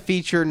 this has a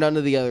feature none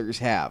of the others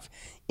have.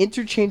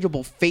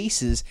 Interchangeable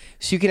faces,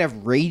 so you can have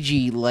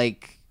ragey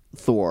like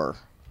Thor.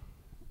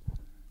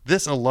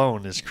 This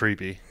alone is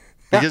creepy.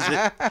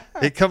 because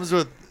it comes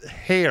with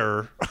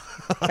hair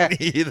on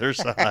either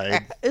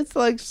side. It's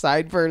like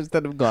sideburns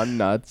that have gone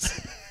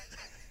nuts.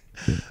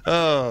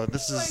 Oh, my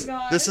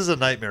God. this is a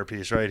nightmare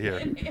piece right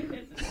here.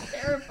 It's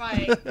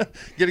terrifying.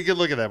 Get a good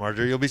look at that,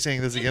 Marjorie. You'll be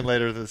seeing this again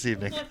later this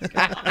evening.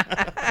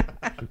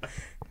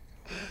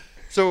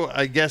 So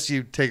I guess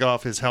you take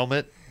off his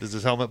helmet. Does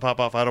his helmet pop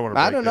off? I don't want to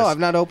break I don't know. this. I've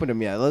not opened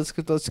him yet. Let's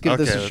give this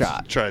a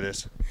shot. Try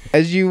this.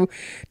 As you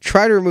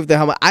try to remove the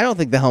helmet, I don't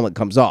think the helmet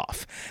comes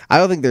off. I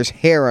don't think there's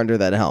hair under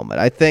that helmet.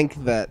 I think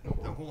that The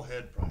whole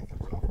head probably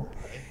comes off,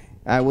 right?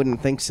 I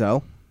wouldn't think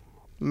so.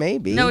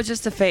 Maybe. No, it's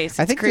just the face. It's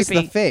I think creepy.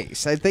 just the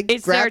face. I think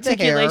It's the grab the hair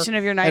articulation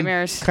of your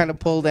nightmares. and kind of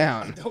pull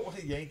down. I don't want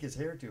to yank his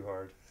hair too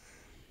hard.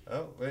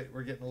 Oh, wait.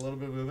 We're getting a little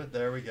bit of movement.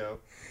 There we go.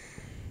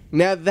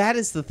 Now that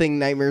is the thing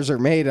nightmares are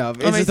made of.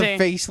 Let me Is the see.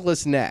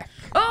 faceless neck.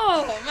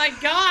 Oh my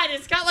God!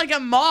 It's got like a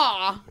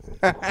maw.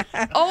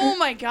 Oh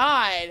my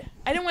God!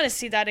 I don't want to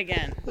see that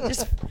again.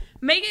 Just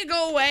make it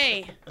go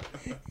away.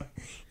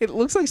 It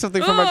looks like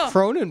something from a Ugh.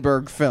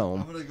 Cronenberg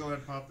film. I'm going to go ahead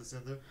and pop this in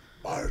there.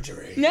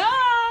 Marjorie. No,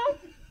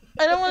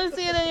 I don't want to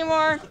see it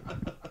anymore.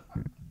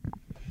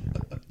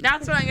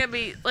 That's what I'm gonna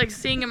be like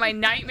seeing in my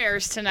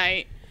nightmares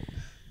tonight.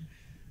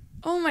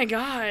 Oh my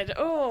God!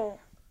 Oh.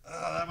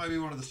 That might be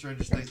one of the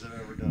strangest things I've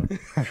ever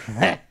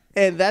done.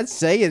 And that's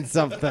saying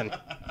something.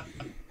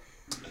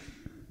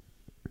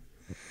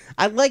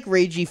 I like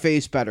Ragey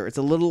Face better. It's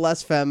a little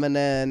less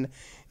feminine.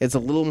 It's a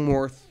little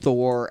more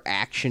Thor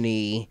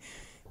action-y.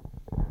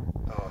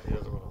 Oh, he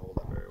doesn't want to hold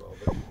that very well.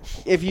 But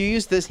If you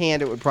use this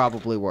hand, it would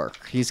probably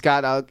work. He's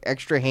got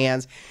extra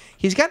hands.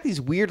 He's got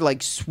these weird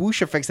like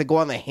swoosh effects that go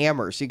on the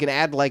hammer, so you can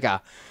add like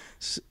a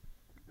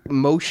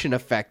motion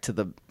effect to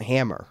the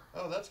hammer.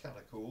 oh, that's kind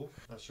of cool.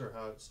 Not sure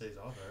how it stays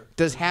on there.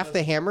 Does half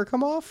the hammer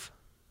come off?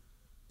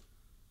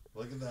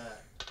 Look at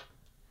that.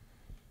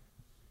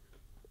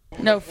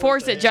 No,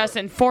 force it,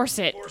 Justin. Force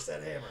it. Force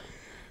that hammer.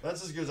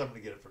 That's as good as I'm going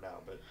to get it for now,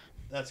 but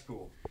that's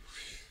cool.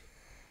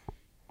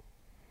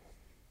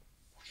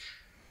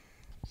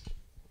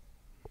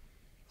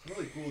 It's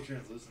really cool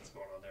translucence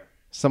going on there.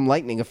 Some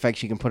lightning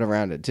effects you can put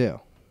around it too.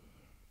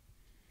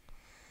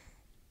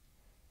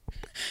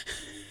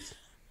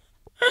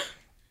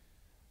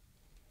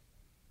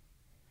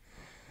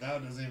 Now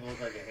it doesn't even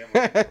look like a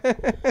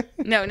hammer.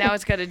 No, now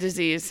it's got a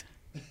disease.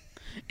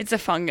 It's a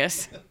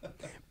fungus.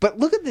 But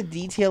look at the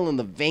detail in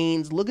the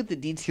veins. Look at the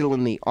detail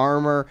in the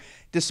armor.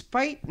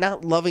 Despite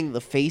not loving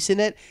the face in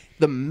it,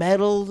 the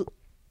metal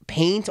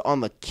paint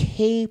on the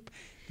cape.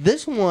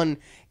 This one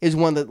is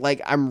one that,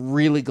 like, I'm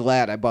really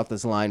glad I bought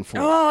this line for.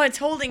 Oh, it's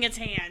holding its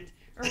hand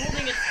or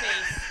holding its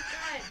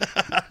face.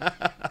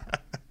 God.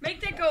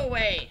 Make that go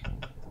away.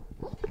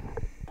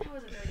 That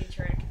was a dirty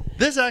trick.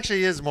 This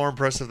actually is more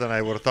impressive than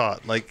I would have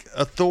thought. Like,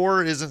 a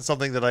Thor isn't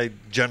something that I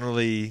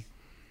generally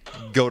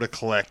go to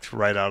collect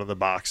right out of the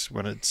box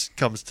when it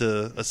comes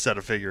to a set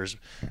of figures.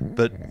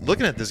 But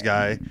looking at this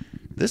guy,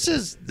 this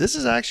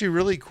is actually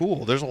really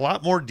cool. There's a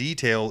lot more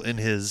detail in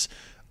his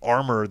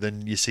armor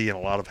than you see in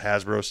a lot of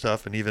Hasbro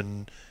stuff and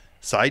even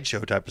Sideshow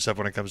type of stuff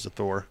when it comes to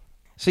Thor.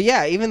 So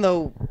yeah, even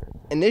though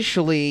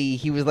initially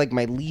he was like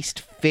my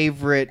least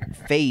favorite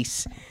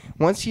face,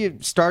 once you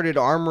started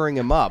armoring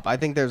him up, I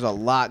think there's a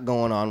lot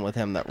going on with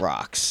him that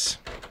rocks.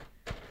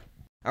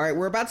 All right,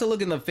 we're about to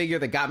look in the figure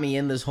that got me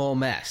in this whole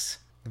mess.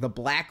 The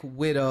Black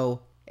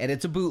Widow, and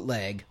it's a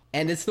bootleg.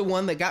 And it's the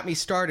one that got me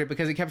started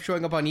because it kept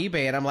showing up on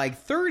eBay, and I'm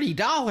like,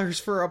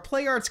 $30 for a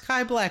Play Arts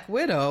Kai Black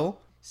Widow?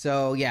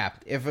 So yeah,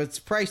 if it's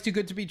priced too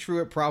good to be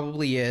true, it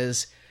probably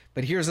is.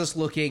 But here's us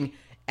looking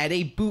at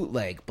a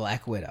bootleg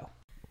Black Widow.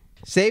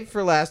 Saved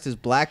for last is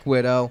Black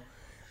Widow.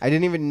 I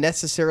didn't even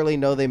necessarily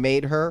know they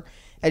made her.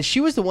 And she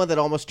was the one that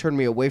almost turned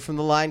me away from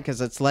the line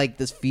because it's like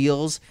this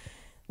feels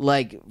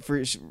like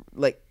for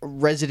like a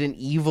Resident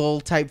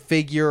Evil type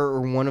figure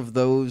or one of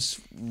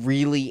those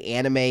really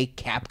anime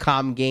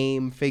Capcom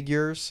game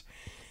figures.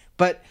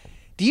 But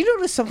do you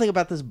notice something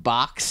about this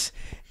box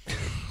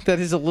that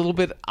is a little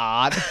bit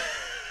odd?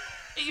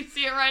 You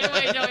see it right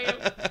away, don't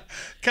you?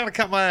 Kind of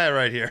caught my eye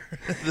right here.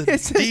 The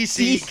It says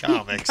DC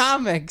Comics.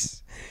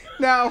 Comics.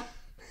 Now,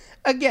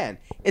 again,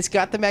 it's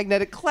got the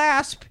magnetic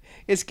clasp.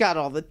 It's got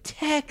all the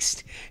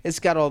text. It's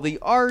got all the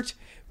art.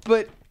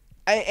 But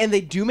and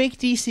they do make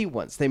DC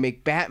ones. They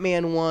make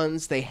Batman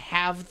ones. They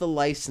have the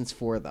license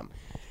for them.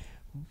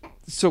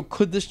 So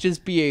could this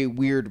just be a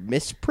weird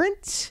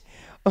misprint?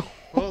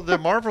 Well, the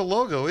Marvel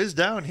logo is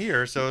down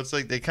here, so it's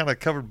like they kind of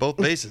covered both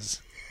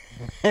bases.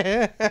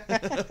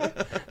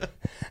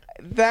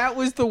 That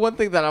was the one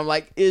thing that I'm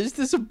like, is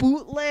this a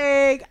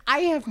bootleg? I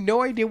have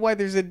no idea why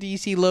there's a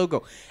DC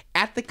logo.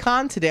 At the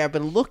con today, I've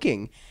been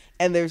looking,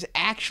 and there's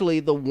actually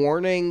the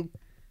warning,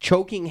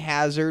 choking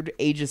hazard,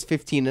 ages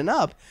 15 and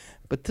up.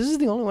 But this is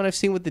the only one I've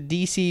seen with the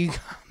DC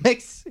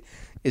Comics.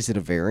 Is it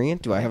a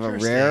variant? Do I have a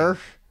rare?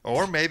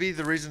 Or maybe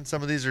the reason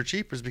some of these are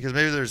cheap is because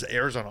maybe there's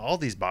errors on all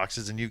these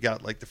boxes, and you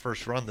got like the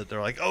first run that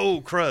they're like,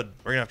 oh, crud,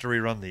 we're going to have to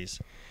rerun these.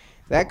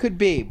 That could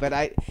be,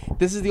 but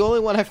this is the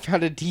only one I've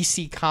found a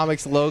DC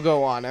Comics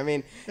logo on. I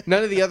mean,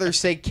 none of the others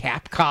say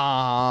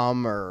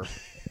Capcom or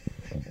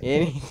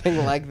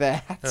anything like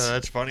that.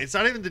 That's funny. It's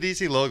not even the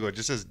DC logo. It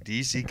just says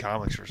DC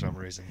Comics for some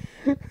reason.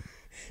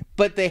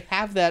 But they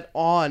have that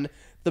on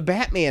the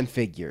Batman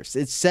figures.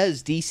 It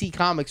says DC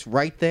Comics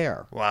right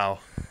there. Wow.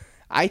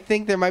 I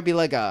think there might be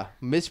like a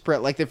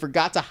misprint, like they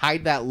forgot to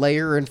hide that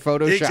layer in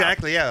Photoshop.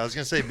 Exactly, yeah. I was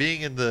going to say,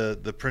 being in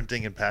the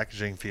printing and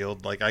packaging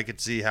field, like I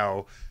could see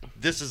how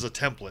this is a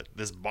template.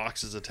 This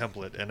box is a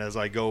template. And as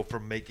I go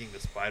from making the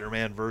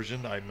Spider-Man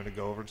version, I'm going to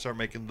go over and start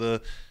making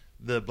the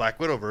Black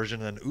Widow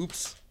version. And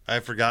oops, I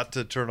forgot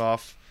to turn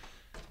off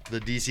the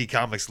DC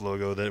Comics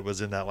logo that was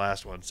in that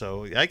last one.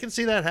 So I can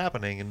see that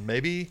happening. And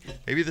maybe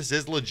this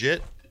is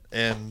legit.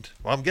 And,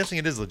 well, I'm guessing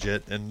it is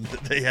legit. And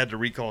they had to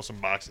recall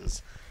some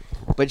boxes.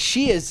 But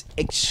she is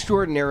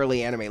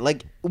extraordinarily animated.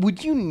 Like,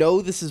 would you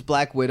know this is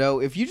Black Widow?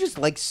 If you just,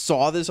 like,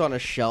 saw this on a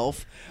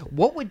shelf,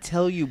 what would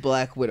tell you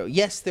Black Widow?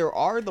 Yes, there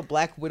are the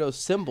Black Widow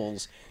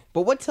symbols,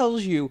 but what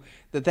tells you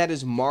that that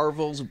is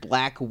Marvel's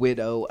Black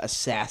Widow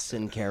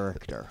assassin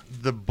character?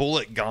 The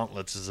bullet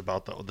gauntlets is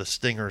about the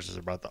stingers is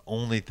about the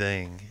only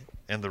thing,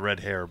 and the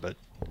red hair, but...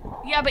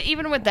 Yeah, but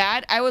even with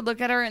that, I would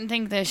look at her and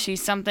think that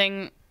she's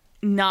something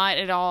not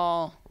at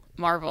all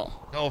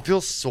Marvel. No, it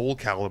feels Soul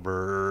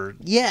Calibur.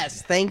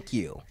 Yes, thank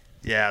you.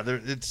 Yeah,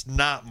 it's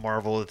not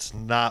Marvel. It's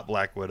not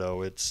Black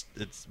Widow. It's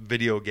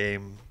video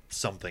game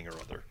something or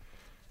other.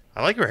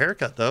 I like her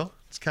haircut though.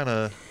 It's kind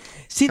of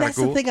that's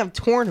cool. The thing I'm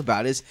torn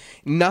about is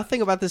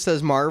nothing about this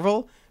says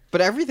Marvel, but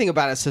everything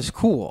about it says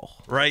cool.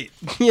 Right.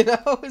 You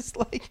know, it's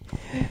like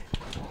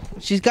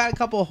she's got a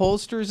couple of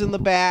holsters in the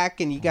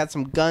back, and you got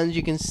some guns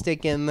you can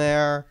stick in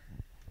there.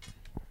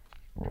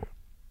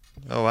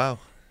 Oh wow.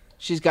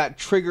 She's got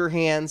trigger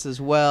hands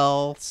as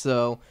well,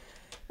 so...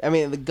 I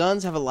mean, the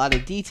guns have a lot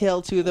of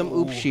detail to them.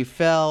 Oops, she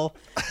fell.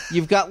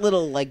 You've got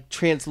little, like,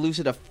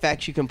 translucent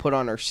effects you can put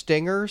on her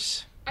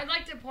stingers. I'd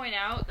like to point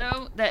out,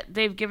 though, that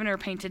they've given her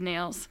painted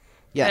nails.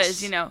 Yes.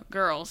 Because, you know,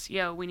 girls,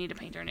 we need to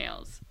paint our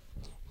nails.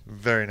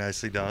 Very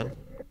nicely done.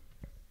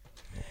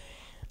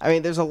 I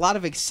mean, there's a lot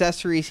of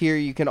accessories here.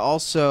 You can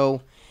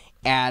also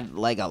add,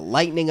 like, a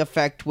lightning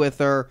effect with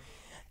her.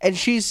 And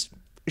she's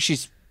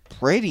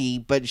pretty,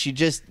 but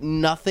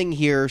nothing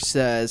here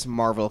says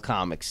Marvel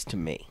Comics to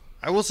me.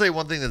 I will say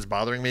one thing that's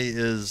bothering me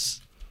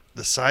is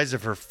the size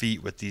of her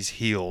feet with these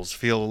heels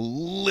feel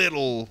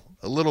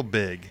a little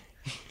big.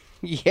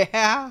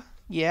 Yeah,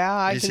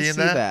 I can see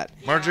that.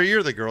 Marjorie,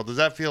 you're the girl. Does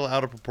that feel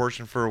out of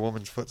proportion for a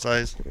woman's foot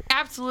size?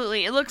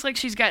 Absolutely. It looks like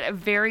she's got a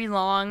very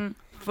long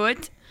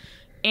foot,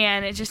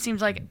 and it just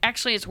seems like,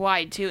 actually it's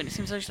wide too, and it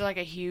seems like she's like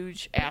a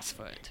huge ass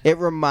foot. It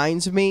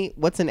reminds me,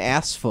 what's an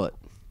ass foot?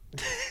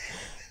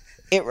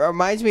 It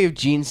reminds me of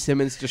Gene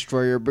Simmons'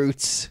 Destroyer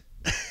boots.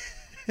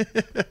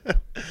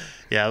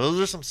 Yeah, those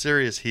are some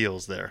serious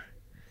heels there.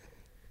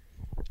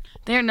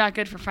 They're not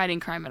good for fighting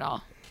crime at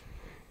all.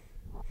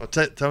 Well,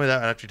 tell me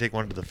that after you take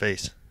one to the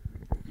face.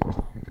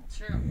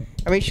 True.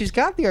 I mean, she's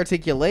got the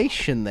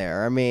articulation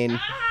there. I mean,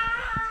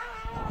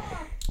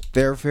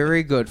 they're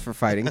very good for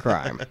fighting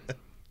crime.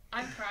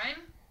 I'm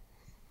crime?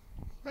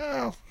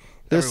 Well,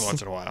 every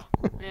once in a while.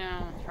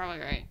 Yeah,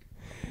 probably right.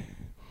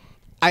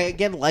 I,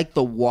 again, like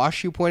the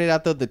wash you pointed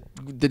out, though,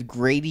 the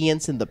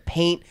gradients in the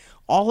paint.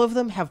 All of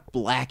them have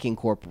black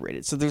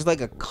incorporated. So there's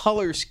like a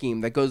color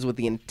scheme that goes with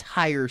the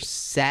entire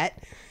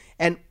set.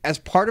 And as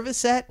part of a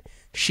set,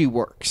 she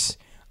works.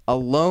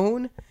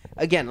 Alone,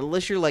 again,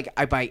 unless you're like,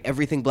 I buy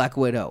everything Black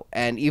Widow.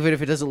 And even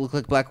if it doesn't look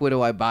like Black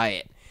Widow, I buy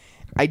it.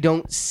 I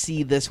don't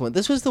see this one.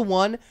 This was the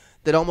one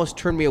that almost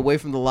turned me away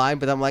from the line,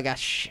 but I'm like,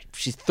 shit,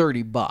 she's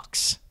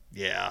 $30.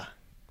 Yeah.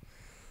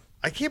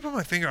 I can't put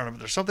my finger on it, but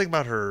there's something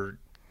about her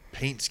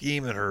paint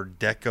scheme and her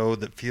deco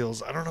that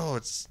feels, I don't know,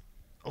 it's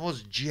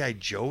almost G.I.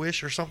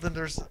 Joe-ish or something.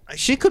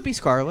 She could be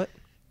Scarlet.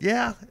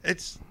 Yeah, I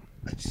just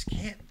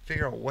can't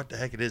figure out what the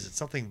heck it is. It's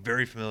something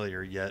very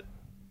familiar, yet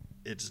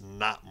it's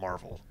not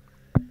Marvel.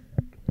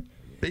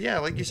 But yeah,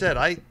 like you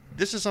said,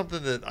 this is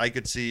something that I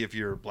could see if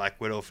you're a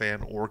Black Widow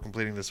fan or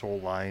completing this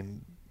whole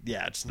line.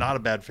 Yeah, it's not a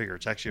bad figure.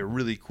 It's actually a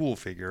really cool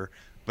figure,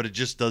 but it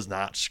just does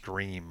not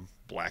scream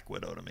Black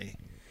Widow to me.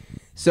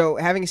 So,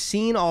 having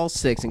seen all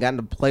 6 and gotten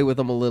to play with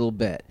them a little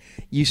bit,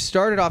 you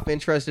started off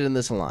interested in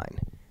this line.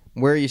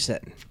 Where are you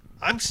sitting?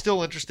 I'm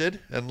still interested,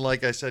 and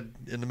like I said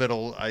in the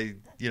middle, I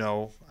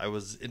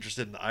was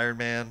interested in Iron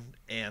Man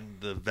and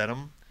the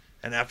Venom,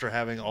 and after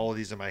having all of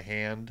these in my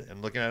hand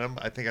and looking at them,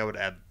 I think I would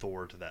add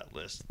Thor to that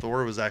list.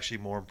 Thor was actually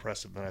more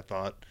impressive than I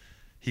thought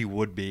he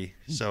would be.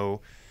 So,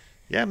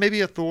 yeah,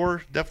 maybe a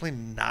Thor. Definitely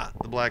not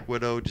the Black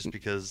Widow, just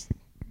because,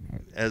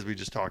 as we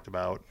just talked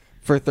about.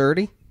 For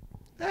 30?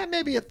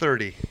 Maybe at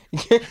 30.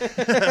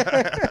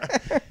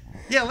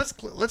 Yeah,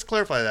 let's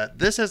clarify that.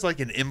 This is like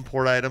an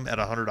import item at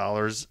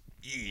 $100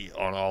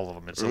 on all of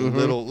them. It's a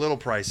little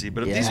pricey,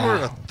 but if these were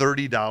a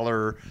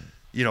 $30,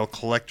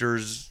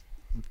 collector's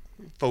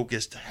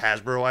focused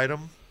Hasbro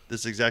item,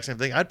 this exact same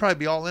thing, I'd probably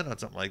be all in on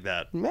something like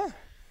that. Yeah.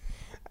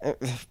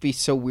 It'd be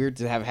so weird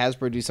to have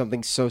Hasbro do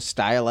something so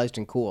stylized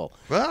and cool.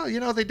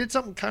 Well, they did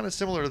something kind of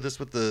similar to this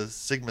with the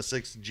Sigma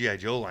 6 G.I.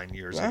 Joe line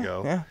years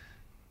ago. Yeah.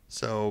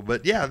 So,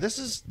 but yeah, this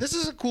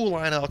is a cool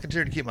line. I'll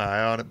continue to keep my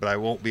eye on it, but I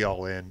won't be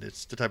all in.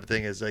 It's the type of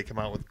thing as they come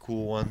out with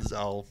cool ones,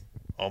 I'll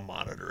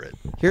monitor it.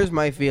 Here's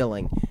my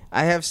feeling.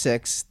 I have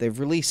 6. They've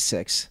released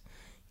 6.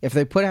 If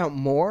they put out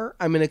more,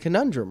 I'm in a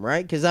conundrum,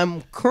 right? Because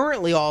I'm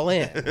currently all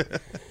in.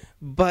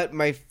 But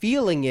my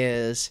feeling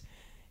is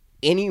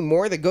any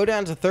more that go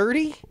down to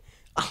 30,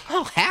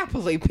 I'll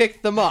happily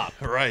pick them up.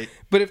 Right.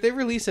 But if they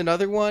release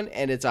another one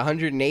and it's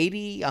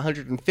 180,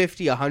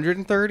 150,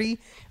 130,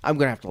 I'm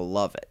going to have to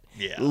love it.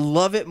 Yeah.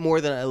 Love it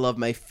more than I love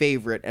my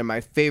favorite, and my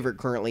favorite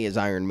currently is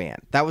Iron Man.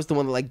 That was the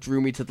one that like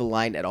drew me to the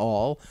line at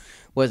all,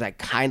 was I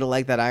kind of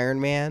like that Iron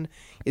Man.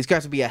 It's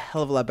got to be a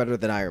hell of a lot better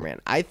than Iron Man.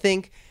 I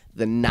think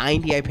the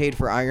 $90 I paid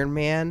for Iron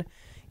Man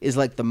is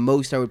like the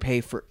most I would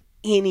pay for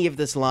any of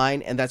this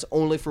line, and that's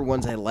only for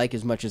ones I like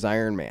as much as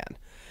Iron Man.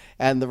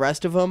 And the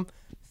rest of them,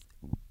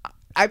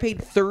 I paid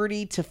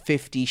 $30 to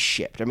 $50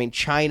 shipped. I mean,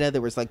 China,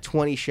 there was like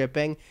 20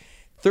 shipping.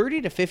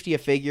 $30 to $50 a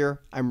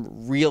figure,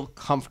 I'm real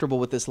comfortable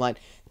with this line.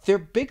 They're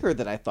bigger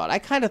than I thought. I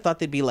kind of thought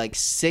they'd be like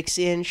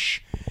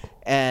 6-inch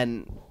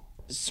and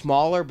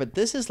smaller, but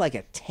this is like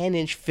a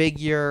 10-inch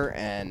figure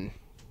and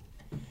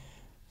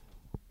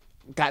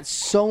got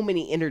so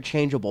many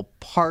interchangeable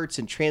parts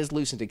and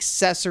translucent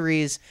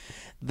accessories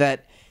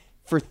that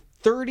for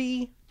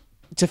 $30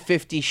 to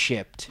 $50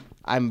 shipped,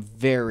 I'm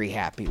very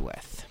happy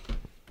with.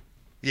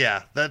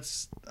 Yeah,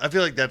 I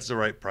feel like that's the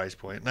right price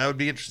point. And I would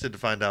be interested to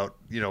find out,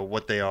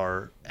 what they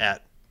are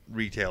at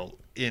retail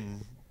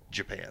in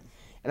Japan.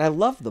 And I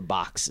love the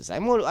boxes. I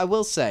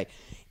will say,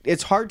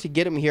 it's hard to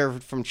get them here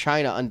from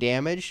China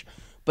undamaged,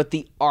 but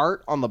the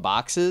art on the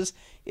boxes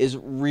is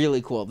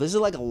really cool. This is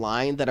like a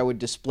line that I would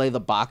display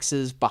the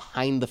boxes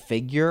behind the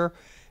figure.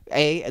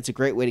 A, it's a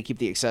great way to keep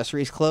the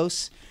accessories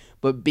close,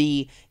 but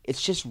B,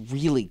 it's just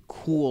really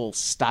cool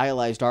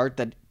stylized art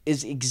that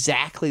is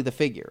exactly the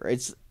figure.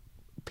 It's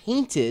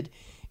painted.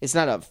 It's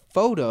not a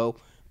photo,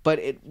 but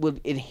it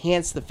would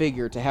enhance the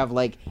figure to have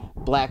like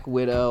Black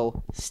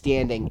Widow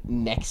standing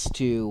next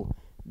to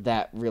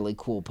that really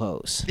cool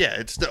pose. Yeah,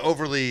 it's the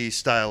overly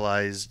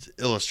stylized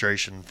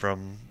illustration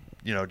from,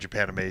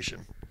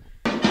 Japanimation.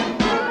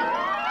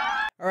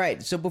 All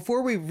right, so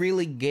before we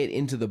really get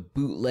into the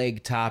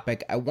bootleg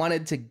topic, I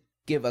wanted to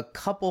give a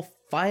couple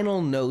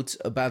final notes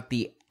about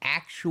the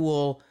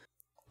actual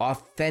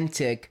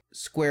authentic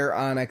Square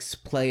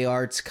Enix Play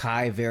Arts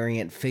Kai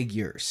variant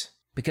figures.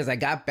 Because I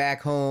got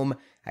back home,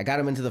 I got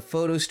them into the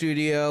photo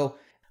studio.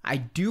 I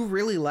do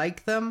really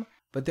like them,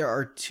 but there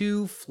are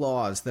 2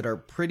 flaws that are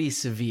pretty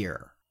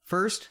severe.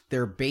 First,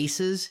 their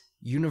bases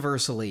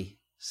universally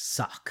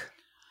suck.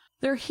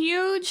 They're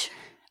huge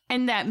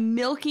and that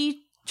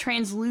milky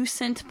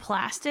translucent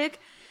plastic,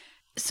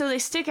 so they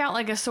stick out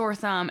like a sore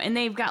thumb, and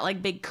they've got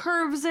like big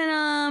curves in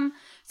them.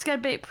 It's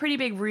got pretty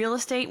big real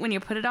estate when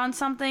you put it on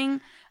something,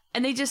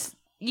 and they just,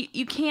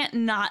 you can't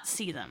not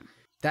see them.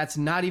 That's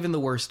not even the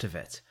worst of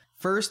it.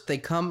 First, they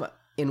come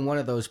in one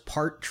of those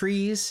part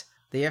trees.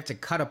 They have to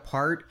cut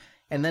apart,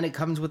 and then it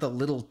comes with a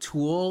little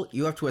tool.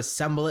 You have to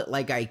assemble it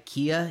like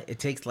IKEA. It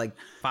takes like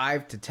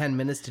 5 to 10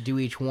 minutes to do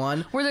each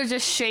one. Were there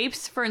just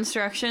shapes for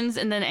instructions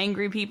and then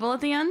angry people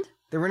at the end?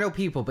 There were no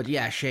people, but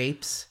yeah,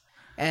 shapes.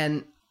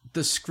 And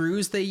the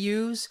screws they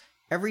use,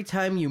 every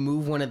time you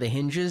move one of the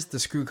hinges, the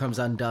screw comes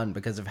undone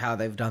because of how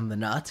they've done the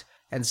nut.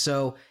 And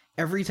so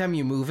every time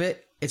you move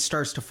it, it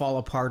starts to fall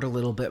apart a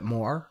little bit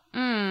more.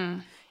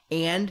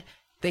 And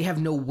they have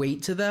no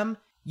weight to them.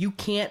 You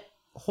can't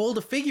hold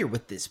a figure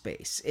with this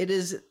base. It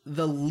is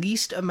the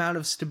least amount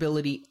of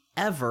stability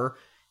ever.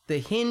 The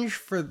hinge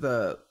for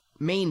the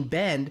main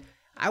bend,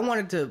 I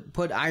wanted to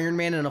put Iron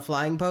Man in a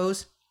flying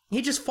pose.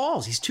 He just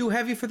falls. He's too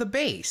heavy for the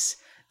base.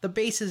 The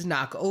bases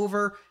knock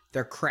over.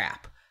 They're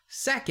crap.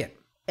 Second,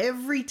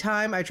 every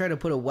time I try to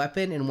put a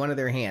weapon in one of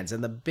their hands,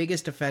 and the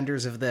biggest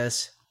offenders of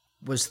this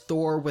was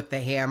Thor with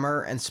the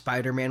hammer and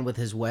Spider-Man with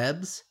his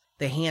webs,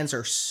 the hands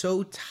are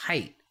so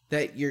tight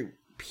that you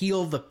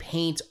peel the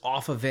paint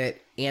off of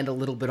it and a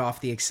little bit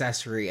off the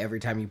accessory every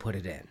time you put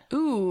it in.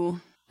 Ooh,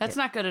 that's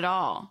not good at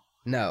all.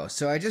 No,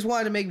 so I just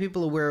wanted to make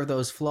people aware of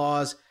those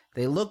flaws.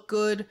 They look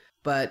good,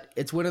 but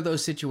it's one of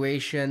those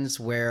situations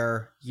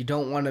where you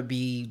don't want to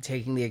be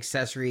taking the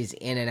accessories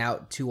in and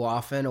out too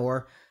often,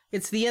 or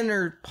it's the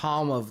inner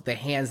palm of the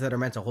hands that are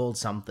meant to hold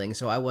something,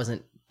 so I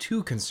wasn't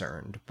too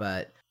concerned,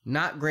 but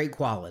not great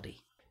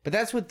quality. But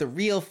that's with the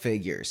real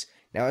figures.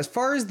 Now, as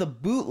far as the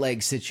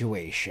bootleg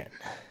situation,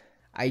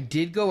 I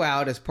did go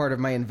out as part of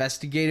my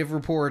investigative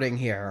reporting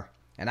here,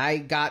 and I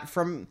got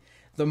from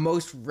the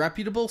most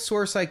reputable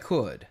source I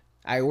could.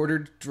 I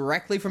ordered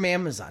directly from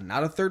Amazon,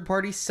 not a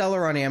third-party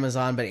seller on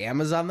Amazon, but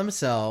Amazon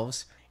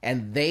themselves,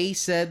 and they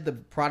said the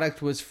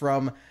product was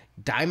from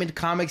Diamond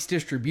Comics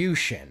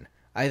Distribution.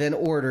 I then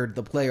ordered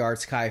the Play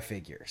Arts Kai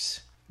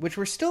figures, which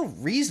were still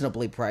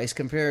reasonably priced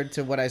compared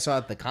to what I saw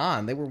at the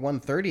con. They were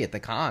 $130 at the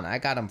con. I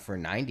got them for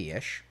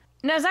 $90-ish.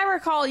 Now, as I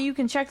recall, you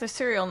can check the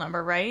serial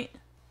number, right?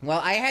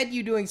 Well, I had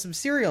you doing some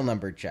serial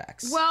number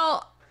checks.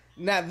 Well,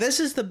 now,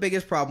 this is the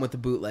biggest problem with the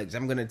bootlegs,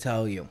 I'm going to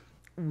tell you.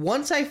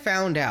 Once I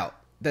found out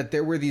that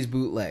there were these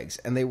bootlegs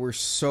and they were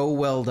so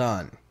well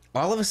done,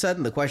 all of a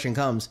sudden the question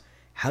comes,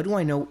 how do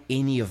I know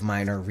any of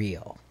mine are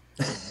real?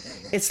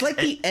 It's like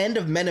the end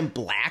of Men in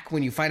Black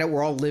when you find out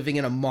we're all living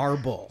in a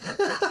marble.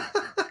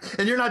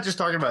 And you're not just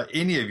talking about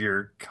any of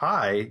your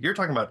Kai, you're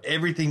talking about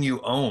everything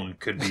you own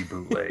could be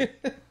bootleg.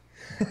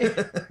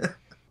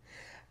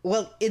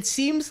 Well, it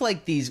seems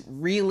like these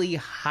really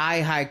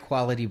high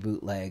quality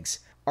bootlegs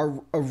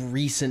are a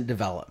recent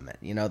development,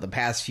 the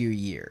past few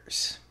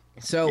years.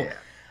 So Yeah.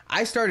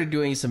 I started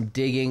doing some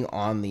digging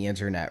on the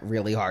internet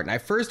really hard. And I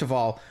first of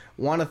all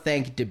want to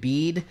thank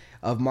Dabeed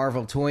of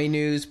Marvel Toy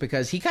News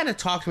because he kind of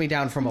talked me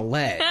down from a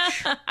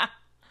ledge.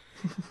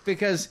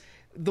 Because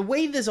the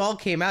way this all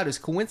came out is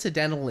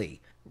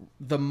coincidentally,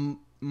 the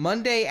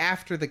Monday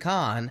after the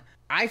con,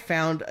 I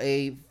found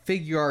a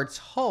Figure Arts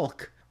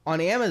Hulk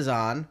on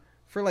Amazon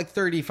for like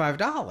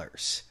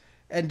 $35.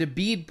 And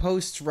Dabeed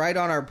posts right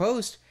on our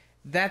post,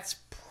 that's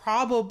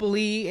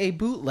probably a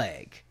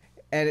bootleg.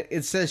 And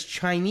it says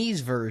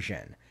Chinese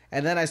version.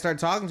 And then I start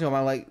talking to him.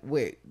 I'm like,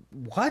 wait,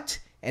 what?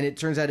 And it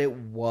turns out it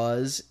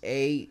was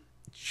a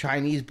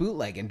Chinese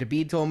bootleg. And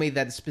Dabeed told me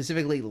that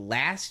specifically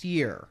last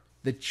year,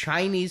 the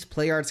Chinese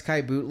Play Arts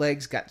Kai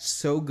bootlegs got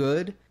so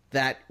good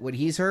that what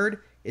he's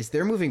heard is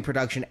they're moving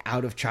production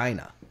out of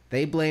China.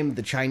 They blamed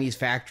the Chinese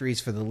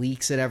factories for the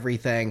leaks and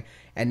everything.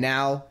 And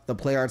now the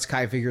Play Arts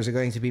Kai figures are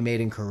going to be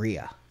made in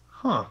Korea.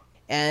 Huh.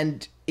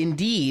 And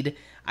indeed,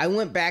 I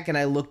went back and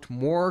I looked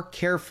more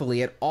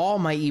carefully at all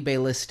my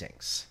eBay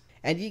listings.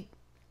 And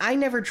I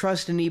never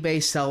trust an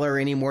eBay seller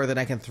any more than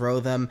I can throw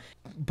them.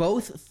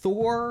 Both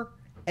Thor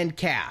and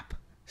Cap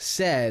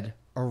said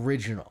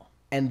original,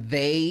 and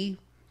they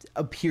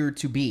appear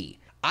to be.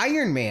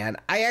 Iron Man,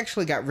 I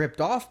actually got ripped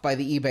off by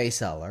the eBay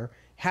seller.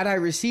 Had I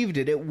received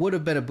it, it would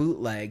have been a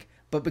bootleg.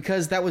 But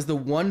because that was the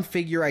one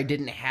figure I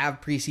didn't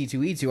have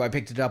pre-C2E2, I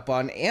picked it up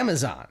on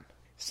Amazon.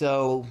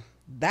 So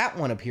that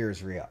one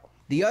appears real.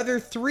 The other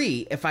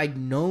three, if I'd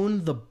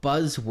known the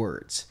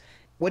buzzwords,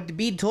 what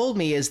Dabeed told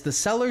me is the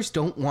sellers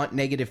don't want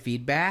negative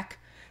feedback.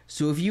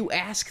 So if you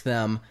ask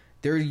them,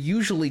 they'll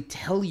usually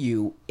tell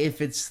you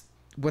if it's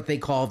what they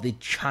call the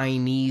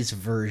Chinese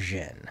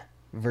version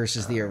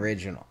versus the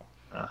original.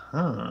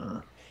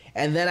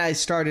 And then I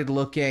started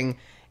looking,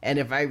 and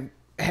if I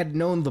had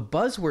known the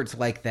buzzwords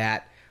like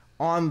that,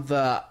 on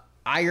the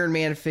Iron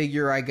Man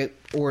figure I got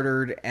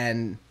ordered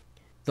and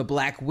the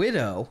Black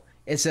Widow,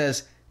 it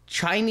says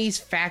Chinese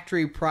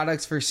factory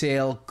products for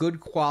sale, good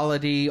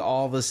quality,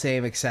 all the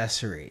same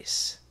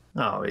accessories.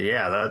 Oh,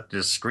 yeah, that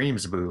just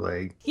screams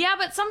bootleg. Yeah,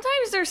 but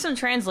sometimes there's some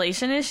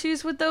translation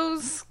issues with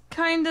those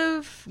kind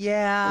of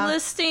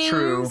listings.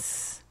 True.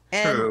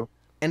 And,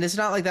 and it's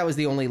not like that was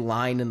the only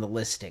line in the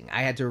listing.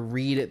 I had to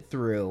read it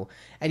through.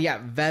 And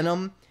yeah,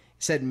 Venom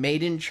said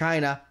made in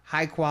China,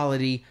 high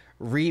quality,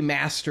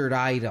 remastered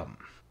item.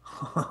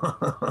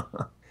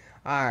 All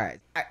right.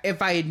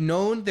 If I had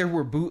known there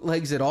were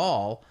bootlegs at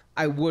all,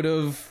 I would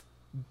have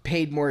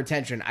paid more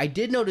attention. I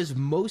did notice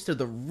most of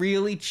the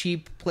really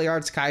cheap Play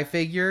Arts Kai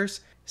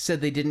figures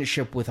said they didn't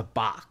ship with a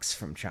box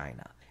from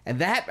China. And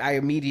that I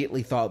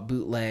immediately thought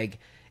bootleg.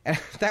 And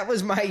that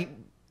was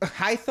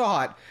I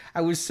thought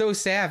I was so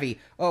savvy.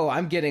 Oh,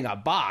 I'm getting a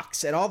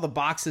box and all the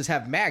boxes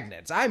have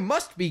magnets. I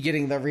must be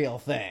getting the real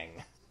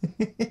thing.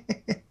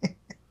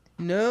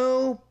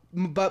 No,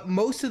 but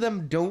most of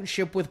them don't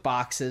ship with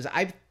boxes.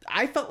 I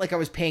felt like I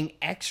was paying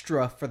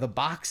extra for the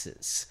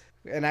boxes.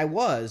 And I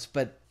was,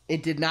 but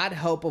it did not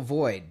help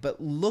avoid. But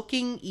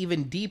looking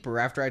even deeper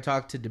after I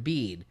talked to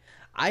Dabeed,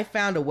 I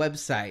found a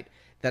website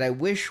that I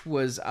wish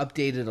was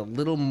updated a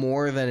little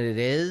more than it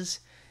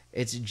is.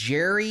 It's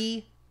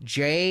Jerry,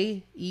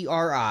 Jeri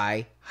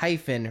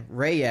hyphen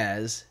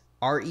Reyes,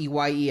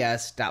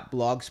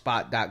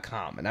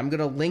 REYES.blogspot.com. And I'm going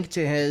to link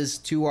to his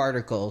 2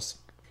 articles.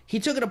 He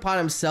took it upon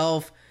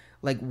himself,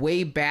 like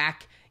way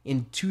back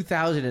in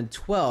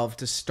 2012,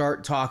 to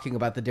start talking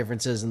about the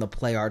differences in the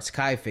Play Arts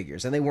Kai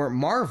figures. And they weren't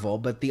Marvel,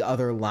 but the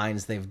other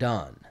lines they've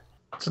done.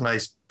 It's a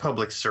nice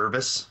public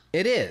service.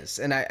 It is.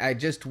 And I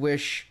just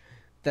wish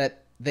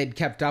that they'd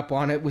kept up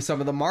on it with some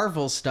of the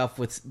Marvel stuff,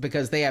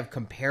 because they have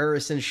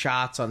comparison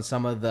shots on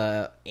some of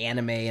the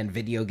anime and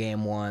video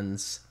game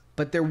ones.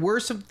 But there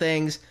were some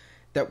things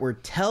that were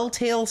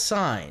telltale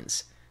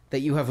signs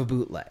that you have a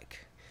bootleg.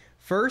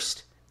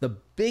 First, the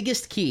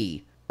biggest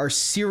key are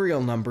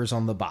serial numbers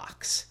on the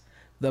box.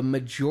 The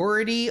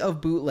majority of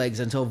bootlegs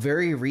until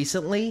very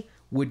recently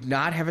would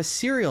not have a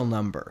serial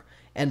number.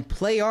 And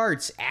Play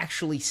Arts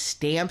actually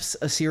stamps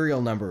a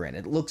serial number in.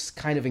 It looks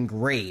kind of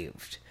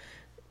engraved.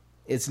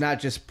 It's not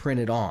just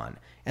printed on.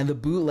 And the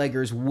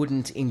bootleggers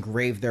wouldn't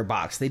engrave their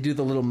box. They do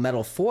the little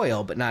metal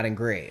foil, but not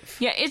engrave.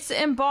 Yeah, it's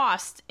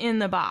embossed in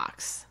the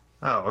box.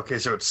 Oh, okay,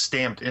 so it's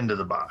stamped into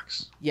the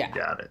box. Yeah.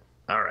 Got it.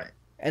 All right.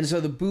 And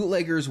so the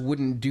bootleggers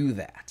wouldn't do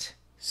that.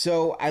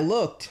 So I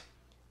looked.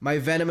 My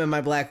Venom and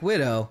my Black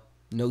Widow,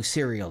 no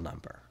serial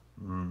number.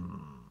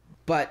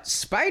 But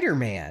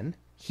Spider-Man,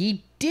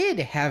 he did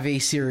have a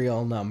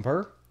serial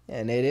number,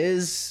 and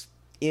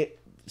it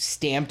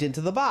stamped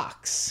into the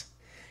box.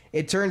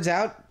 It turns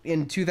out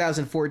in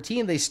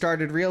 2014 they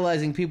started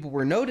realizing people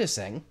were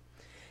noticing,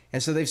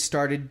 And so they've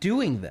started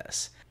doing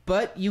this.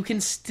 But you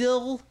can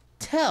still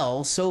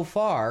tell so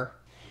far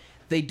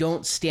they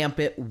don't stamp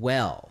it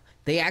well.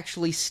 They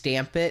actually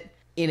stamp it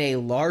in a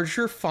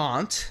larger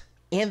font,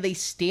 and they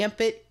stamp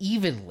it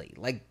evenly.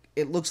 Like,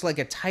 it looks like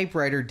a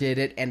typewriter did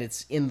it, and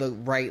it's in the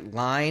right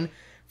line.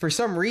 For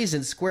some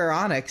reason, Square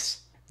Enix,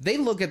 they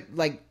look at,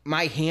 like,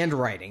 my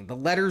handwriting. The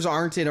letters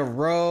aren't in a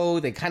row.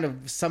 They kind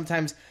of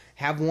sometimes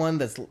have one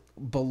that's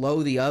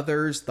below the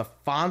others. The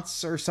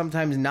fonts are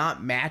sometimes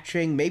not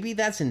matching. Maybe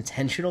that's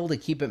intentional to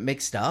keep it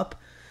mixed up,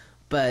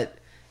 but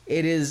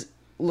it is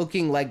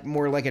looking like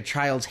more like a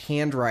child's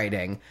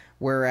handwriting,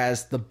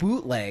 whereas the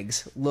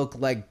bootlegs look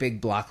like big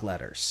block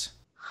letters.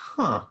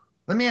 Huh.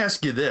 Let me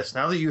ask you this.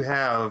 Now that you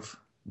have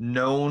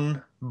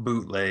known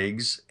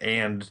bootlegs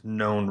and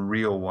known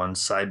real ones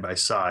side by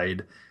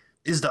side,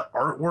 is the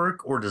artwork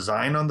or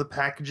design on the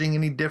packaging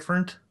any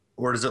different?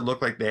 Or does it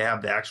look like they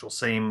have the actual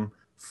same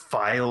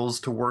files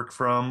to work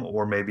from?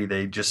 Or maybe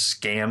they just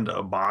scanned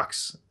a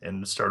box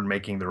and started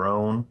making their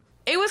own?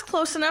 It was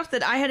close enough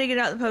that I had to get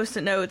out the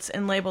Post-it notes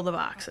and label the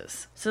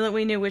boxes so that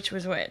we knew which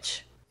was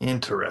which.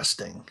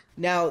 Interesting.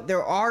 Now,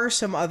 there are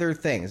some other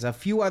things. A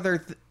few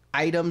other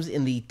items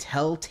in the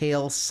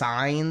Telltale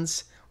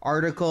Signs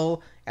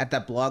article at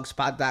that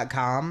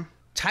blogspot.com.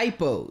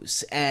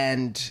 Typos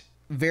and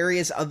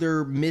various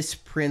other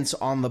misprints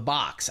on the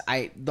box.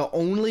 The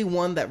only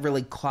one that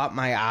really caught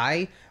my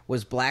eye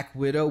was Black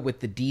Widow with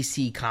the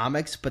DC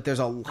Comics, but there's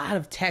a lot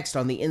of text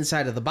on the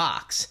inside of the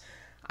box.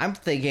 I'm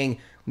thinking,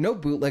 no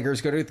bootlegger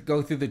is going to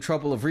go through the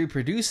trouble of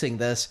reproducing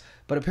this,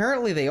 but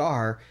apparently they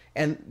are,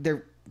 and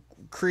they're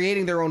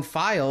creating their own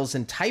files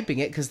and typing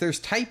it because there's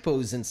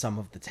typos in some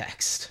of the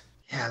text.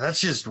 Yeah, that's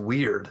just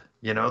weird.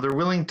 You know, they're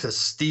willing to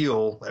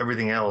steal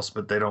everything else,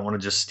 but they don't want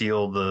to just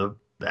steal the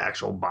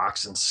actual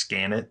box and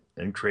scan it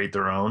and create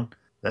their own.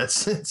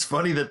 It's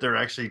funny that they're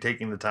actually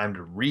taking the time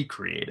to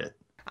recreate it.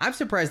 I'm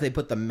surprised they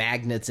put the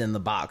magnets in the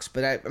box,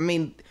 but I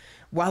mean,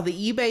 while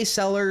the eBay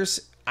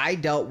sellers I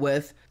dealt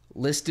with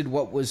listed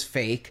what was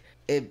fake,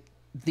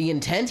 the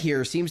intent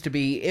here seems to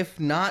be, if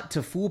not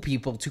to fool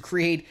people, to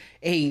create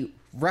a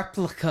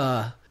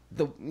replica,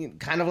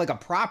 kind of like a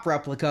prop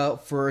replica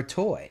for a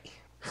toy.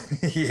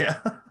 Yeah.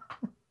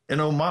 An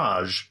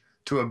homage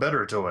to a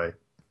better toy.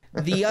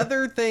 The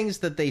other things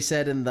that they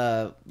said in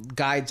the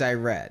guides I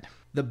read,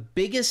 the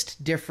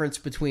biggest difference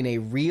between a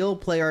real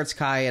PlayArts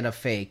Kai and a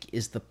fake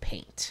is the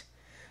paint.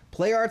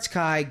 PlayArts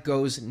Kai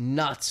goes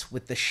nuts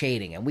with the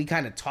shading, and we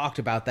kind of talked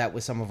about that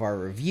with some of our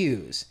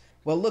reviews.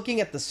 Well,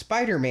 looking at the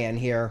Spider-Man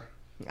here,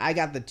 I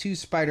got the two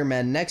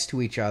Spider-Men next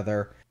to each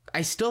other.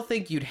 I still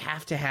think you'd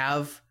have to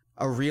have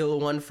a real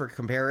one for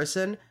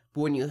comparison,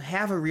 but when you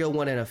have a real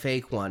one and a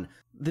fake one,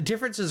 the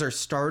differences are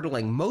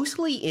startling,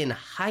 mostly in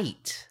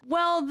height.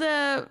 Well,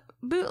 the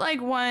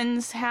bootleg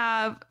ones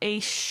have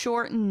a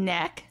short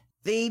neck.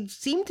 They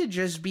seem to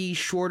just be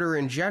shorter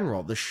in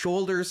general. The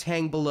shoulders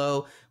hang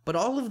below, but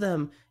all of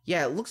them,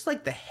 yeah, it looks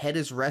like the head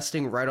is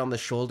resting right on the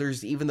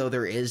shoulders, even though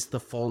there is the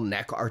full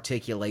neck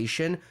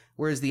articulation,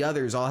 whereas the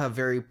others all have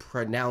very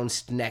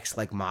pronounced necks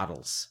like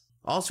models.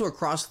 Also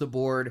across the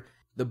board,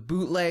 the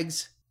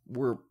bootlegs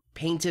were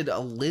painted a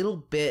little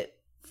bit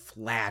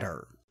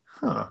flatter.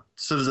 Huh.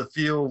 So does it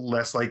feel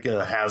less like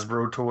a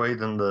Hasbro toy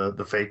than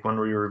the fake one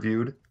we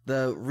reviewed?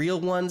 The real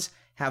ones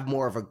have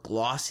more of a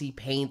glossy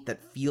paint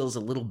that feels a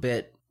little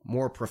bit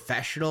more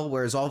professional,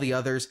 whereas all the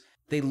others,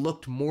 they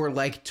looked more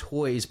like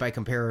toys by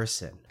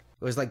comparison.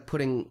 It was like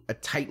putting a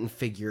Titan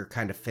figure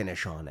kind of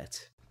finish on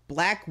it.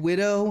 Black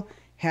Widow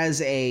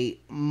has a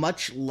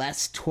much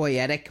less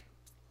toyetic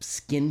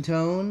skin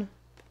tone,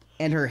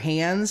 and her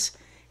hands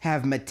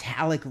have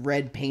metallic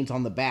red paint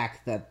on the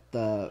back that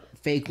the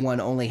fake one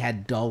only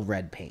had dull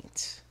red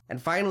paint.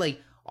 And finally,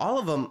 all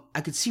of them,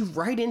 I could see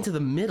right into the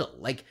middle,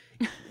 like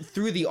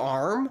through the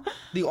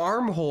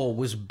armhole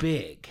was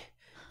big.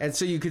 And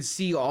so you could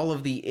see all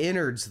of the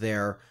innards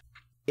there.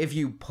 If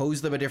you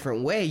pose them a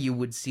different way, you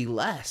would see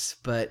less.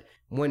 But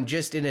when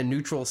just in a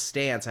neutral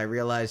stance, I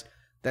realized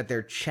that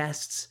their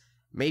chests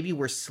maybe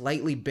were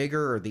slightly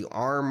bigger, or the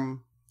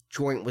arm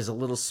joint was a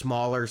little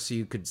smaller so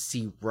you could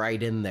see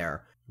right in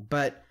there.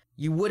 But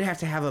you would have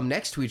to have them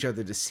next to each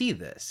other to see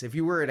this. If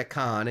you were at a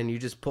con and you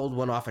just pulled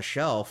one off a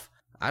shelf,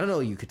 I don't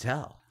know, you could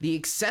tell. The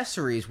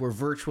accessories were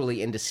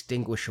virtually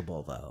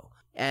indistinguishable, though.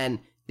 And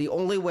the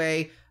only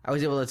way I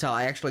was able to tell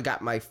I actually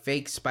got my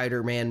fake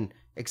Spider-Man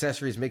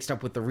accessories mixed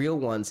up with the real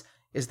ones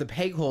is the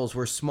peg holes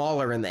were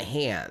smaller in the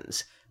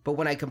hands. But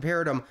when I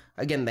compared them,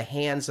 again, the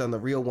hands on the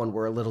real one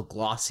were a little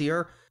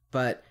glossier.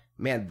 But,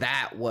 man,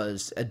 that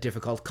was a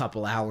difficult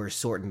couple hours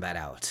sorting that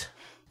out.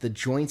 The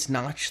joints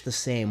notched the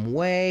same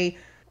way.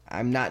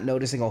 I'm not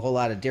noticing a whole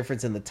lot of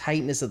difference in the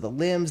tightness of the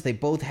limbs. They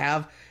both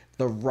have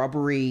the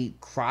rubbery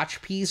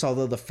crotch piece,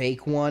 although the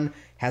fake one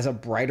has a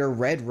brighter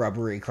red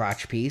rubbery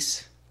crotch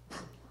piece.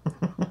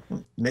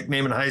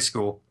 Nickname in high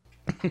school.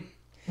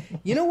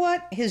 You know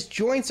what? His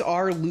joints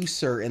are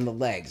looser in the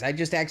legs. I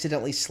just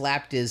accidentally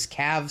slapped his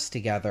calves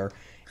together,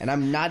 and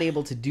I'm not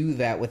able to do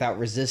that without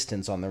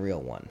resistance on the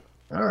real one.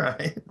 All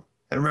right.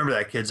 And remember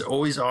that, kids.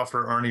 Always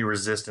offer Arnie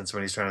resistance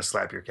when he's trying to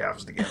slap your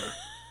calves together.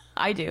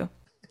 I do.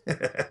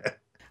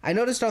 I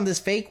noticed on this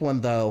fake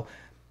one, though,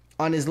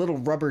 on his little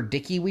rubber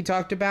dicky we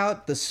talked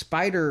about, the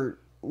spider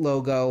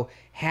logo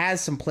has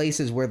some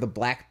places where the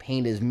black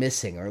paint is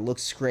missing or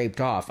looks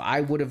scraped off.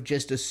 I would have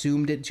just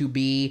assumed it to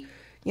be,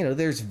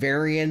 there's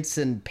variants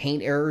and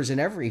paint errors in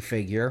every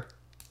figure,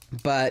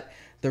 but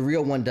the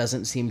real one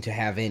doesn't seem to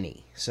have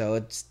any. So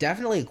it's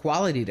definitely a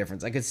quality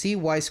difference. I could see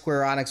why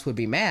Square Enix would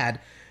be mad,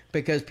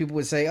 because people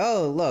would say,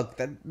 oh, look,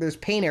 there's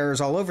paint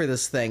errors all over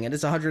this thing, and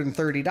it's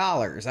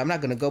 $130. I'm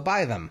not going to go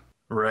buy them.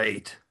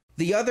 Right.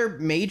 The other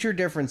major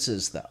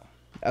differences, though,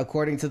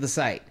 according to the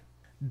site,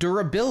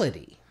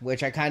 durability,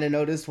 which I kind of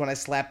noticed when I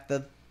slapped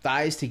the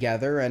thighs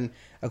together, and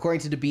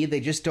according to DeBee,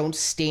 they just don't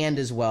stand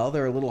as well.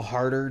 They're a little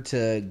harder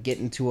to get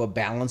into a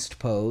balanced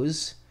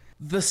pose.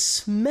 The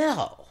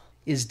smell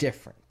is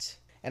different,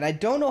 and I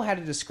don't know how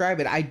to describe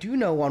it. I do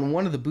know on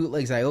one of the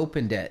bootlegs I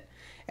opened it,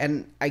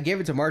 and I gave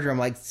it to Marjorie. I'm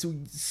like,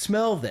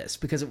 smell this,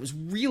 because it was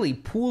really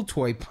pool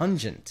toy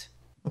pungent.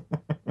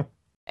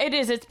 It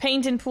is. It's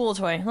paint and pool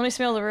toy. Let me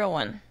smell the real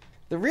one.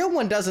 The real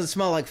one doesn't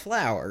smell like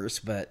flowers,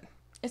 but...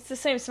 It's the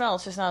same smell.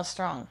 It's just not as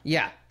strong.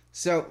 Yeah.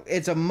 So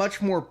it's a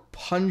much more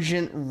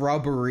pungent,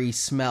 rubbery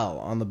smell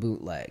on the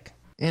bootleg.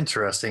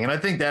 Interesting. And I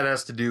think that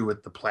has to do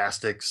with the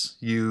plastics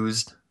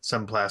used.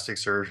 Some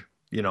plastics are,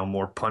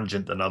 more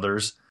pungent than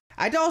others.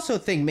 I'd also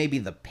think maybe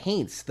the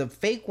paints. The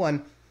fake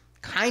one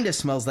kind of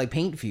smells like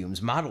paint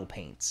fumes, model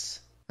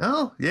paints.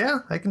 Oh, yeah,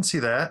 I can see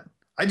that.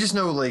 I just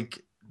know,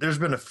 there's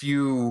been a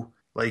few...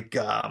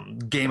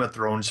 Game of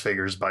Thrones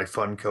figures by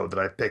Funko that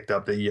I picked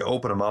up that you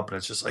open them up and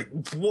it's just like,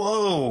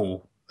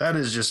 whoa, that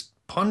is just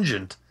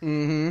pungent.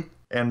 Mm-hmm.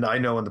 And I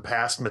know in the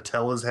past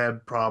Mattel has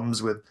had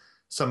problems with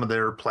some of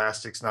their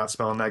plastics not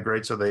smelling that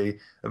great, so they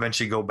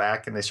eventually go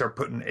back and they start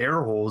putting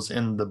air holes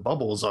in the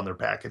bubbles on their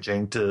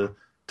packaging to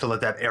let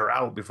that air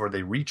out before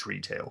they reach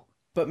retail.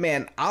 But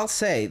man, I'll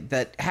say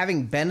that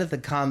having been at the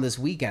con this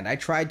weekend, I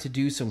tried to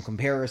do some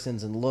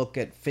comparisons and look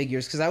at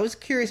figures because I was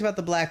curious about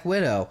the Black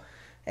Widow.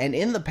 And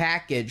in the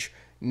package,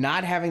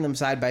 not having them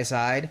side by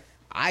side,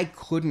 I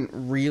couldn't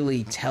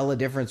really tell a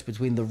difference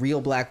between the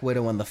real Black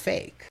Widow and the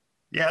fake.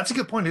 Yeah, that's a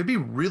good point. It'd be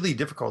really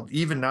difficult,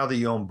 even now that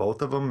you own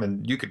both of them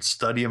and you could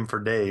study them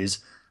for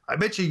days. I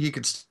bet you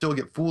could still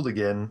get fooled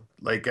again,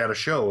 like at a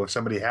show if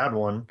somebody had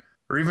one,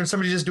 or even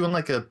somebody just doing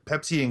like a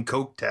Pepsi and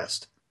Coke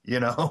test.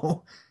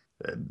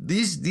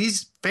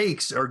 These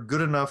fakes are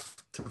good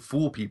enough to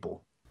fool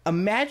people.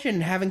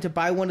 Imagine having to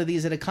buy one of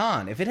these at a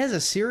con. If it has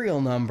a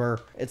serial number,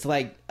 it's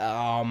like,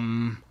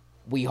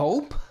 we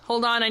hope?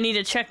 Hold on, I need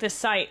to check this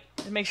site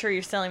to make sure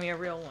you're selling me a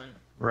real one.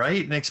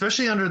 Right, and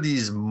especially under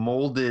these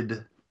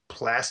molded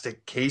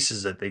plastic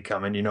cases that they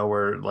come in,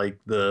 where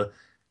the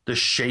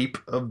shape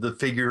of the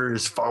figure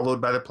is followed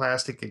by the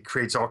plastic. It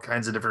creates all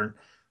kinds of different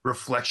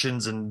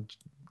reflections and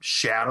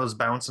shadows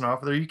bouncing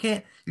off of there. You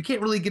can't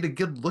really get a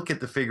good look at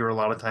the figure a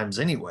lot of times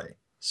anyway.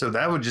 So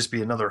that would just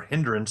be another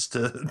hindrance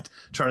to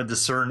trying to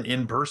discern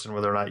in person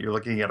whether or not you're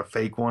looking at a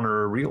fake one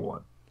or a real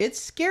one. It's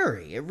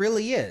scary. It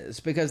really is,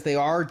 because they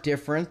are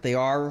different. They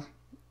are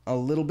a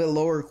little bit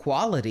lower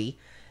quality.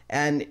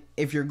 And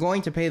if you're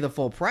going to pay the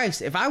full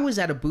price, if I was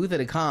at a booth at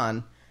a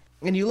con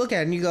and you look at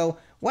it and you go,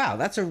 wow,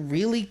 that's a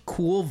really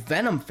cool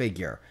Venom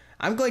figure.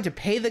 I'm going to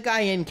pay the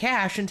guy in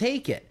cash and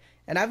take it.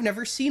 And I've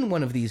never seen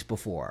one of these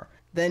before.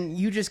 Then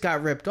you just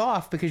got ripped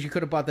off because you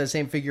could have bought that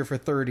same figure for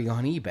 $30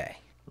 on eBay.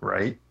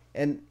 Right.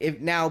 And if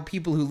now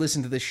people who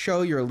listen to the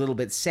show, you're a little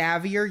bit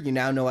savvier. You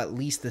now know at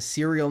least the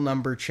serial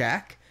number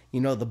check. You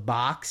know the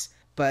box.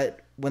 But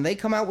when they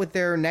come out with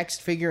their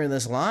next figure in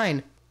this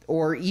line,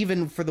 or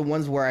even for the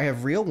ones where I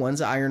have real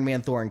ones, Iron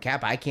Man, Thor, and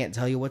Cap, I can't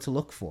tell you what to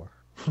look for.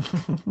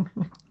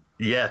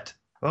 Yet.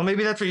 Well,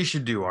 maybe that's what you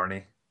should do,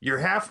 Arnie. You're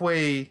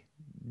halfway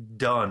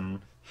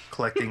done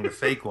collecting the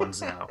fake ones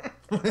now.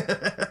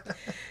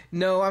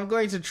 No, I'm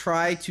going to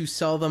try to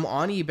sell them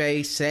on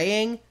eBay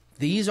saying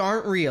these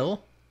aren't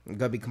real. I'm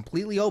going to be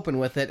completely open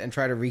with it and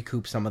try to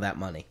recoup some of that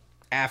money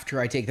after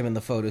I take them in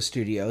the photo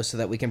studio so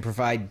that we can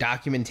provide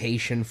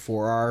documentation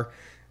for our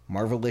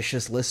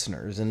Marvelicious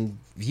listeners and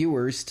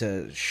viewers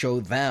to show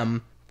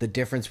them the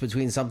difference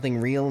between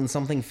something real and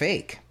something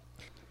fake.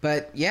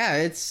 But yeah,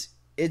 it's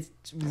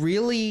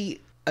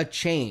really a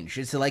change.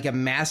 It's like a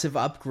massive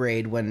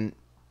upgrade when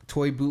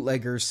toy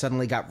bootleggers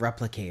suddenly got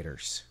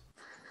replicators.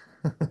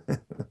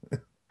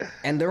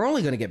 And they're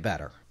only going to get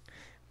better.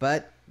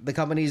 But the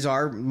companies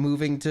are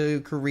moving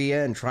to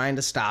Korea and trying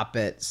to stop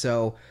it.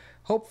 So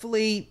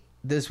hopefully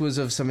this was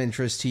of some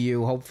interest to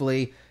you.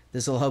 Hopefully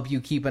this will help you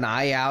keep an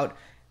eye out.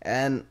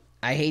 And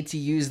I hate to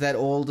use that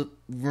old,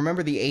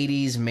 remember the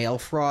 80s mail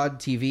fraud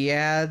TV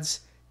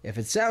ads? If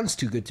it sounds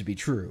too good to be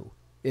true,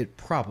 it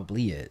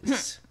probably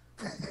is.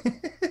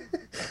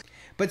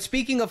 But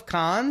speaking of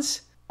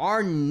cons,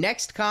 our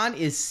next con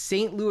is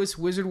St. Louis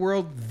Wizard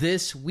World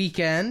this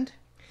weekend.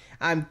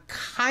 I'm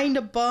kind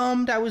of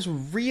bummed. I was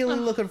really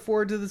looking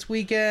forward to this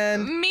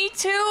weekend. Me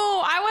too.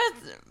 I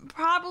was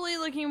probably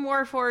looking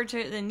more forward to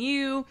it than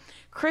you.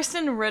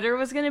 Kristen Ritter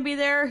was going to be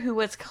there, who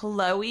was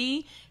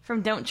Chloe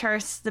from Don't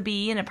Trust the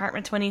Bee in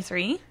Apartment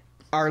 23.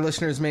 Our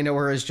listeners may know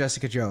her as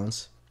Jessica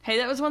Jones. Hey,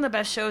 that was one of the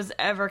best shows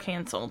ever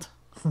canceled.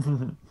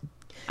 I'm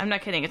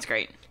not kidding. It's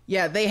great.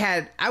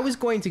 Yeah, I was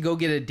going to go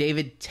get a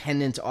David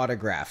Tennant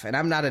autograph, and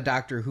I'm not a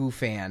Doctor Who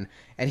fan,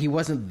 and he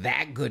wasn't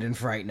that good in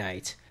Fright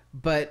Night.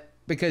 But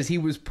because he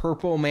was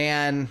Purple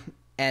Man,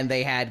 and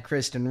they had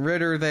Kristen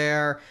Ritter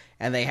there,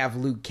 and they have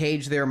Luke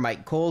Cage there,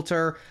 Mike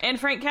Coulter. And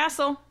Frank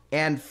Castle.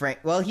 And Frank,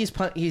 well,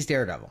 he's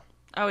Daredevil.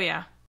 Oh,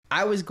 yeah.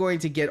 I was going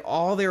to get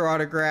all their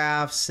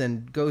autographs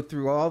and go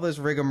through all this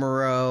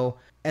rigmarole,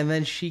 and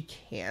then she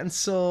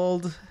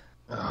canceled.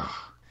 Ugh.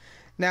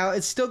 Now,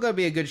 it's still going to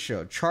be a good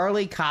show.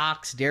 Charlie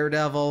Cox,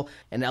 Daredevil,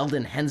 and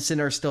Eldon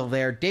Henson are still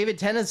there. David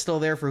Tennant's still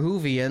there for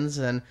Whovians,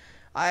 and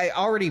I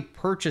already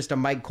purchased a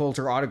Mike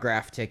Coulter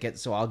autograph ticket,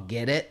 so I'll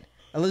get it.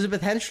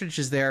 Elizabeth Henstridge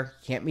is there.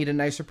 Can't meet a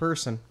nicer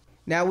person.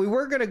 Now, we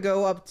were going to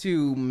go up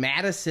to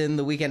Madison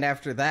the weekend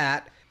after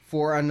that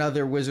for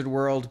another Wizard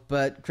World,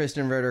 but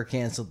Kristen Ritter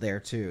canceled there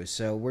too,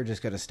 so we're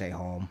just going to stay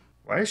home.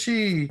 Why is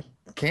she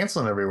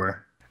canceling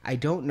everywhere? I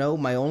don't know.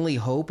 My only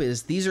hope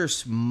is these are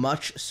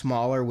much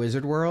smaller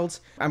Wizard Worlds.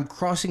 I'm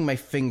crossing my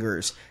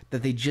fingers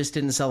that they just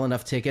didn't sell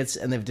enough tickets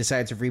and they've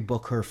decided to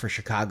rebook her for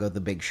Chicago, the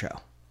big show.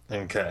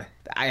 Okay.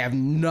 I have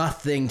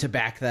nothing to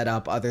back that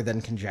up other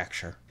than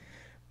conjecture.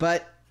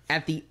 But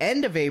at the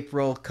end of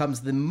April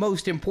comes the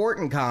most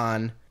important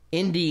con,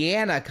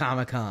 Indiana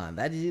Comic-Con.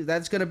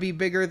 That's going to be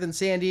bigger than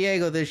San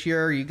Diego this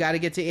year. You got to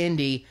get to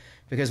Indy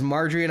because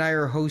Marjorie and I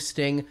are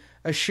hosting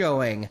a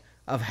showing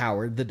of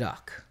Howard the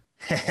Duck.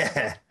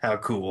 How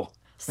cool.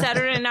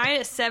 Saturday night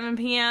at 7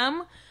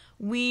 p.m.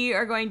 We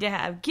are going to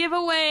have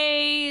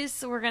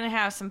giveaways. We're going to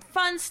have some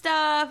fun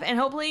stuff. And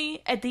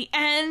hopefully at the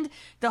end,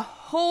 the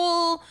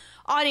whole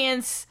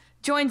audience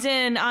joins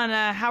in on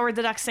a Howard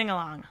the Duck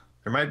sing-along.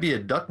 There might be a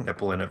duck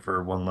nipple in it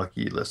for one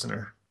lucky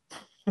listener.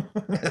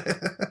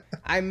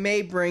 I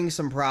may bring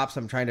some props.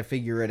 I'm trying to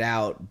figure it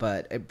out,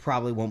 but it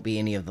probably won't be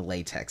any of the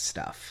latex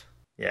stuff.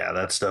 Yeah,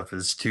 that stuff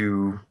is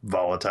too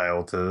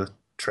volatile to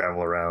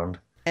travel around.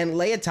 And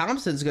Leia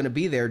Thompson's going to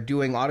be there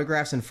doing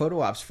autographs and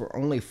photo ops for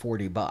only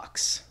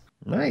 $40.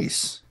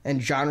 Nice. And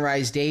John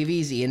Rhys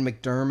Davies, Ian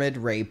McDermott,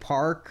 Ray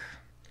Park.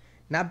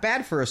 Not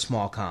bad for a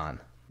small con.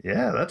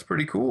 Yeah, that's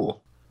pretty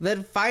cool.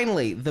 Then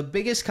finally, the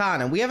biggest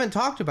con, and we haven't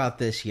talked about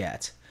this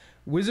yet.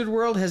 Wizard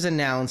World has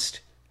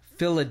announced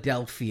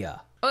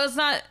Philadelphia. Well, it's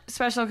not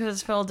special because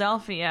it's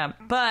Philadelphia,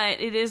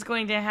 but it is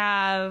going to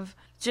have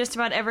just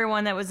about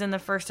everyone that was in the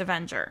first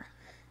Avenger.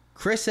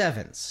 Chris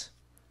Evans.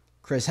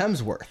 Chris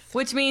Hemsworth.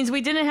 Which means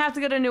we didn't have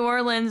to go to New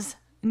Orleans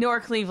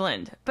nor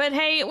Cleveland. But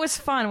hey, it was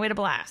fun. Way to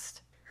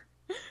blast.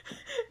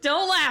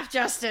 Don't laugh,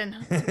 Justin.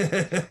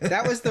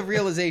 That was the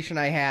realization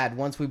I had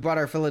once we bought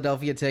our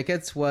Philadelphia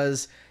tickets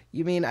was,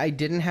 you mean I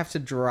didn't have to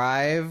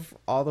drive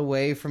all the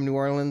way from New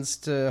Orleans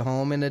to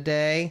home in a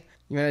day?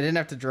 You mean I didn't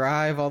have to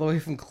drive all the way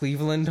from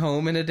Cleveland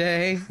home in a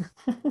day?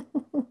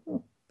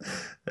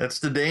 That's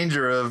the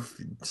danger of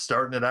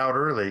starting it out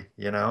early,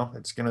 you know?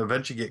 It's going to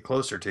eventually get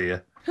closer to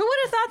you. Who would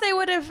have thought they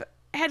would have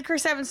had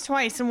Chris Evans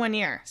twice in 1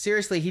 year?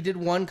 Seriously, he did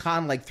one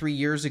con like 3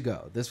 years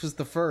ago. This was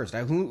the first.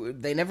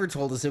 They never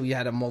told us that we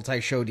had a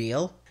multi-show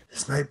deal.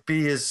 This might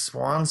be his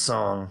swan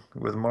song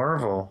with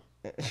Marvel.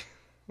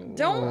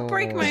 Don't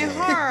break my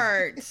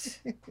heart.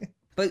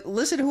 But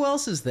listen, who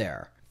else is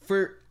there?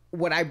 For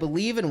what I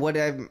believe and what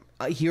I'm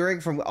hearing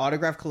from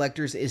autograph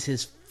collectors is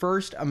his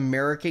first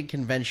American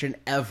convention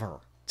ever.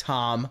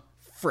 Tom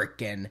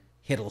frickin'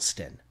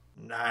 Hiddleston.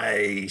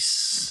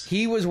 Nice.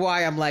 He was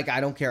why I'm like,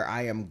 I don't care.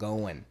 I am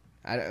going.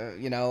 I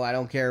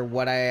don't care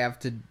what I have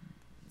to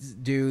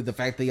do. The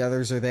fact the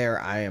others are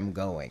there, I am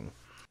going.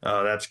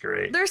 Oh, that's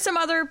great. There's some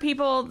other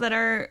people that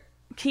are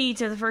key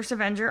to the first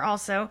Avenger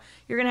also.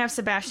 You're going to have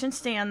Sebastian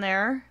Stan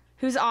there,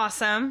 who's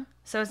awesome.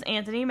 So is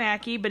Anthony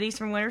Mackie, but he's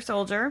from Winter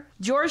Soldier.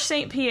 George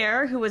St.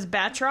 Pierre, who was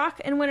Batroc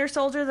in Winter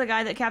Soldier, the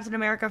guy that Captain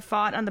America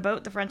fought on the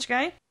boat, the French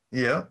guy.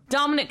 Yeah.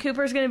 Dominic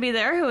Cooper's going to be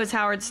there, who is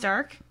Howard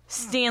Stark.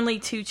 Stanley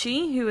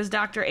Tucci, who is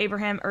Dr.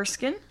 Abraham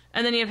Erskine.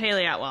 And then you have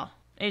Haley Atwell,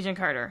 Agent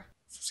Carter.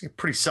 It's a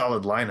pretty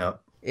solid lineup.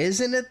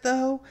 Isn't it,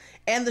 though?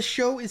 And the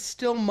show is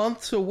still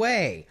months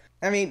away.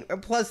 I mean,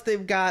 plus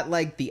they've got,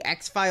 like, the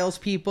X-Files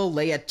people.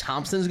 Leia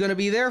Thompson's going to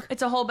be there.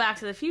 It's a whole Back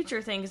to the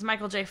Future thing, because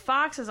Michael J.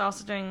 Fox is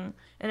also doing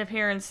an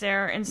appearance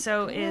there, and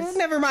so is...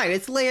 Never mind.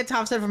 It's Leia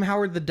Thompson from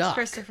Howard the Duck.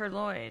 Christopher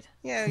Lloyd.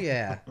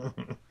 Yeah.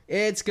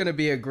 It's going to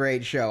be a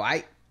great show.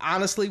 I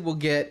honestly will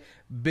get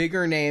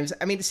bigger names.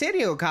 I mean, San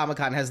Diego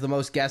Comic-Con has the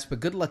most guests, but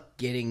good luck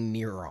getting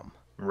near them.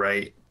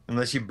 Right.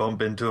 Unless you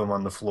bump into them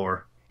on the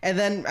floor. And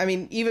then, I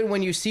mean, even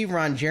when you see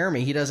Ron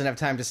Jeremy, he doesn't have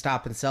time to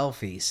stop and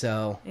selfie,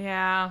 so...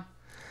 Yeah.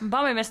 I'm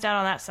bummed I missed out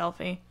on that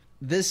selfie.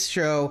 This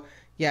show,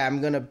 yeah,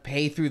 I'm going to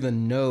pay through the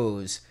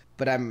nose,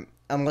 but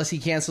unless he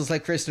cancels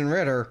like Kristen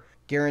Ritter,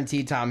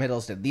 guaranteed Tom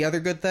Hiddleston. The other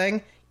good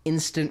thing,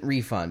 instant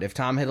refund. If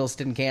Tom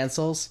Hiddleston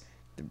cancels,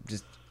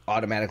 just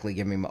automatically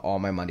give me all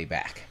my money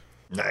back.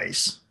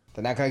 Nice.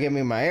 They're not going to give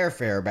me my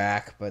airfare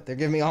back, but they're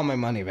giving me all my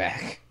money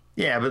back.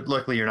 Yeah, but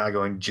luckily you're not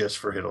going just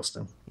for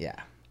Hiddleston. Yeah.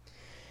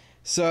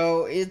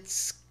 So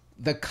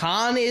the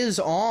con is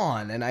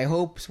on, and I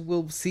hope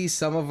we'll see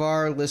some of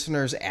our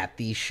listeners at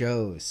these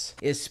shows,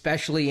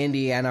 especially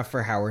Indiana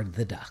for Howard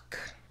the Duck.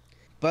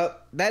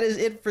 But that is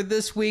it for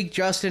this week.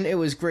 Justin, it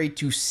was great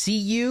to see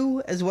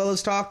you as well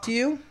as talk to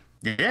you.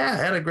 Yeah, I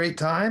had a great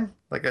time.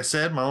 Like I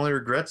said, my only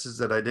regrets is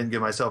that I didn't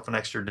give myself an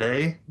extra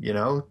day,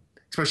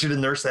 especially to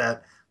nurse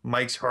that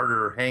Mike's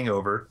Harder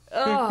hangover.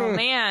 Oh,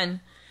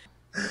 man.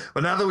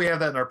 But now that we have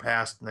that in our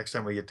past, next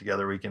time we get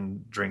together, we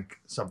can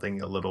drink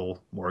something a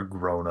little more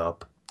grown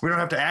up. We don't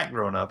have to act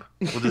grown up.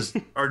 We'll just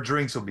our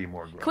drinks will be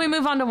more grown up. Can we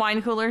move on to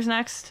wine coolers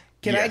next?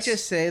 Can I Yes.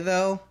 just say,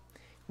 though,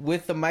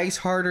 with the Mike's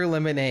Harder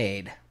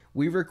Lemonade,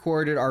 we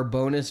recorded our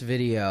bonus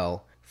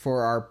video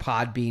for our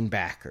Podbean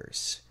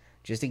backers.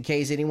 Just in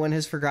case anyone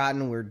has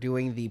forgotten, we're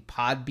doing the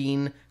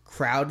Podbean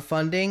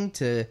crowdfunding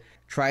to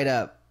try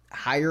to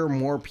hire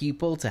more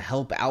people to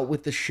help out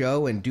with the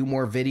show and do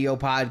more video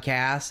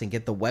podcasts and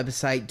get the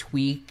website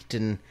tweaked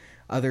and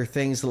other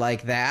things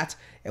like that.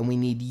 And we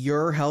need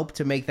your help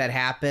to make that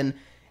happen.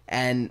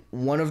 And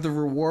one of the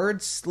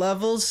rewards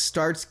levels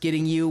starts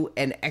getting you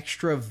an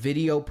extra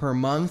video per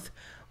month.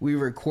 We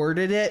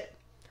recorded it.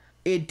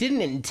 It didn't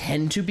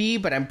intend to be,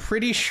 but I'm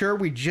pretty sure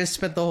we just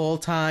spent the whole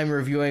time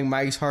reviewing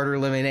Mike's Harder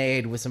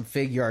Lemonade with some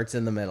fig arts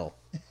in the middle.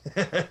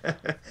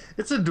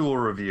 It's a dual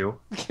review.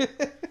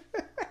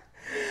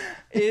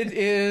 It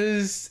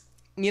is,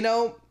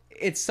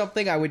 it's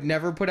something I would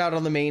never put out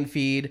on the main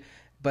feed,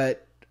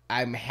 but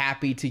I'm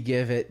happy to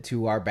give it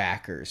to our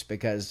backers,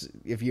 because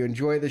if you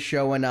enjoy the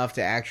show enough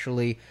to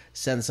actually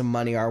send some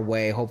money our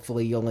way,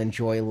 hopefully you'll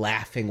enjoy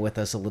laughing with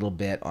us a little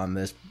bit on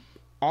this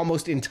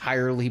almost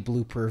entirely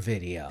blooper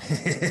video.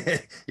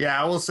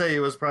 Yeah, I will say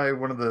it was probably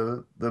one of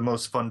the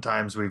most fun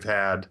times we've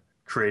had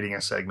creating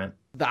a segment.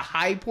 The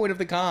high point of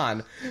the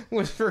con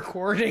was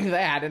recording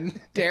that, and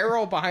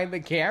Daryl behind the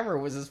camera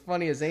was as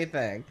funny as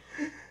anything.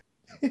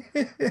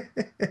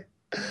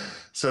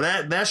 So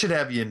that should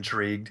have you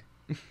intrigued.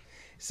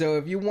 So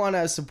if you want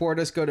to support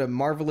us, go to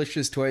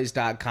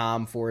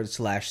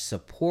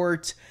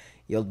marvelicioustoys.com/support.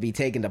 You'll be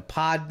taken to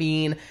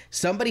Podbean.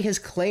 Somebody has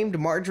claimed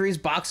Marjorie's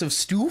box of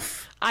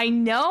stoof. I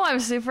know. I'm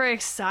super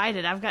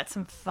excited. I've got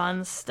some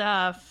fun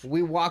stuff.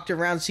 We walked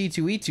around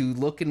C2E2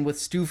 looking with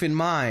stoof in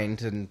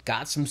mind and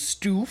got some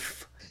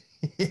stoof.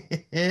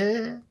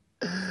 I'm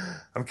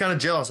kind of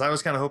jealous. I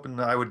was kind of hoping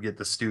I would get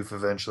the stoof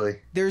eventually.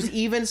 There's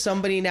even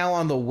somebody now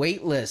on the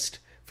wait list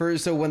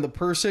so when the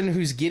person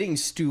who's getting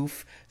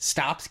stoof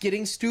stops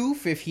getting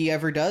stoof, if he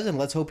ever does, and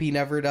let's hope he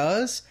never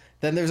does,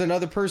 then there's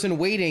another person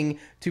waiting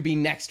to be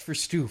next for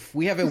stoof.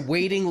 We have a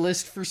waiting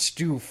list for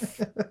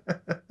stoof.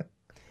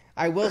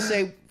 I will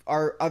say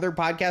our other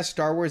podcast,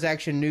 Star Wars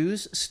Action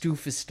News,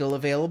 stoof is still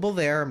available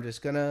there. I'm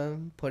just going to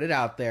put it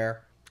out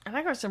there. I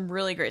think there's some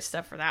really great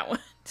stuff for that one,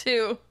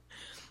 too.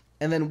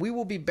 And then we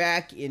will be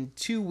back in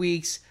 2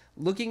 weeks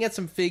looking at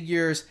some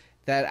figures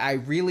that I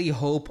really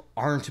hope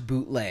aren't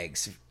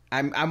bootlegs.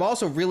 I'm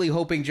also really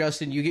hoping,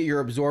 Justin, you get your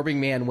Absorbing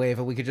Man wave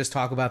and we could just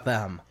talk about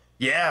them.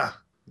 Yeah.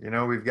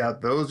 We've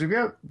got those. We've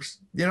got,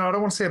 I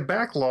don't want to say a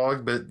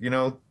backlog, but,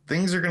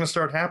 things are going to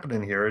start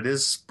happening here. It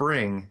is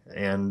spring,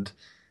 and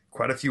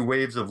quite a few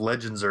waves of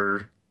Legends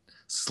are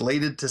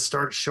slated to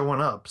start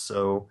showing up.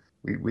 So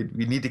we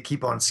need to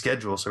keep on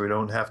schedule so we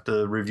don't have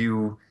to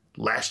review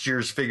last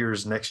year's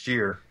figures next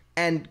year.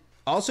 And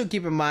also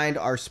keep in mind,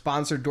 our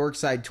sponsor,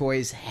 Dorkside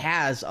Toys,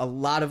 has a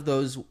lot of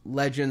those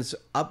Legends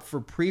up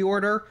for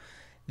pre-order.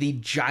 The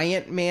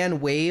Giant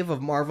Man wave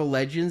of Marvel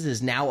Legends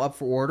is now up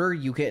for order.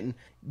 You can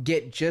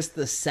get just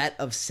the set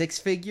of 6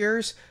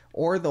 figures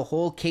or the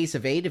whole case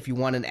of 8 if you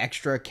want an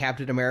extra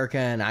Captain America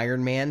and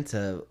Iron Man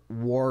to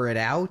war it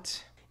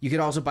out. You can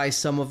also buy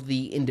some of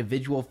the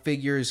individual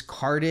figures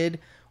carded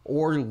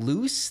or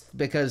loose,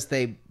 because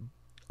they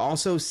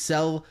also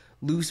sell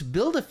loose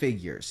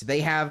Build-A-Figures. They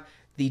have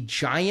the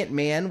Giant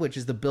Man, which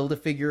is the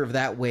Build-A-Figure of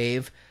that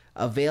wave,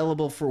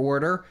 available for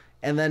order.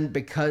 And then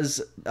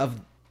because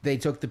of they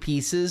took the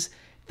pieces,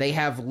 they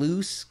have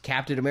loose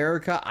Captain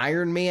America,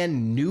 Iron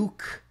Man,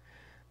 Nuke,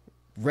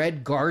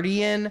 Red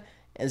Guardian.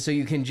 And so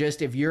you can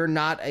just, if you're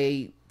not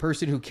a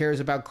person who cares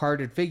about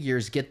carded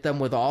figures, get them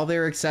with all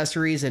their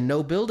accessories and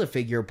no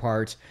Build-A-Figure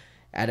parts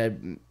at a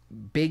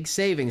big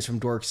savings from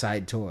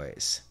Dorkside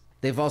Toys.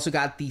 They've also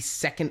got the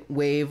second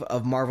wave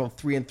of Marvel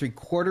 3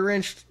 3/4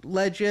 inch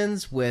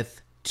Legends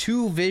with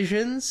 2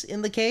 Visions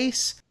in the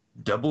case.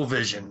 Double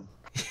Vision.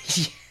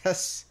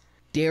 Yes.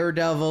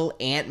 Daredevil,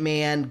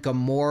 Ant-Man,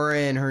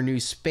 Gamora in her new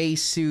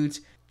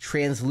spacesuit,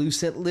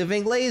 translucent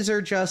living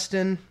laser,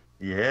 Justin.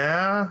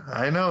 Yeah,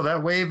 I know.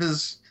 That wave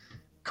is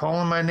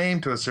calling my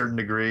name to a certain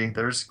degree.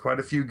 There's quite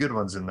a few good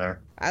ones in there.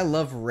 I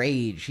love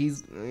Rage.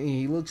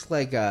 He looks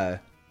like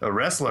a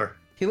wrestler.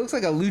 He looks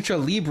like a lucha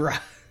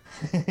libre.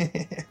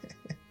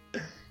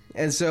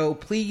 And so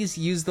please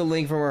use the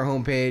link from our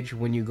homepage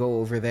when you go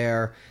over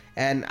there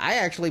And I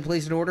actually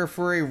placed an order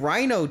for a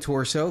rhino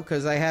torso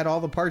because I had all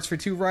the parts for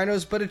 2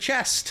 rhinos but a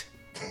chest.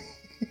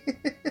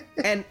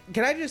 And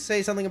can I just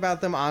say something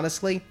about them,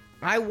 honestly?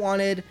 I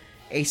wanted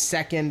a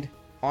second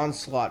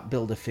Onslaught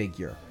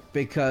Build-A-Figure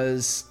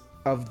because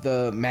of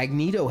the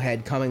Magneto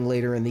head coming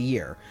later in the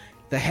year.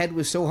 The head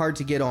was so hard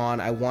to get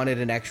on, I wanted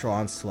an extra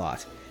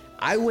Onslaught.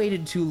 I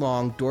waited too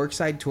long,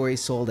 Dorkside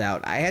Toys sold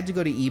out. I had to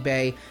go to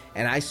eBay,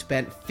 and I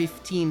spent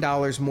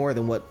 $15 more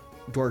than what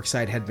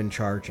Dorkside had been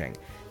charging.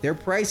 Their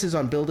prices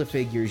on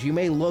Build-A-Figures, you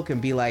may look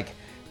and be like,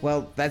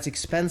 well, that's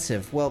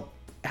expensive. Well,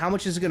 how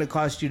much is it going to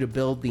cost you to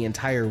build the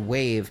entire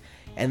wave?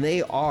 And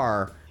they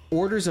are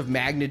orders of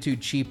magnitude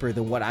cheaper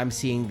than what I'm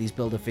seeing these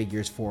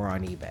Build-A-Figures for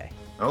on eBay.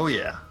 Oh,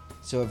 yeah.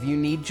 So if you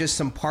need just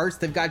some parts,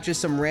 they've got just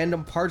some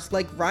random parts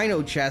like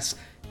Rhino Chest.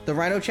 The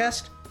Rhino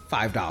Chest,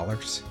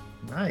 $5.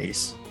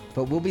 Nice.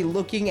 But we'll be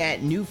looking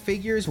at new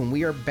figures when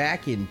we are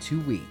back in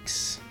 2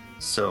 weeks.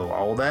 So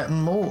all that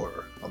and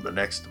more on the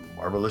next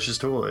Marvelicious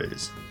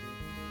Toys.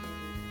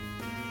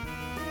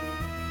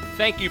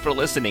 Thank you for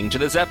listening to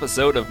this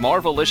episode of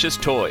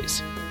Marvelicious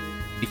Toys.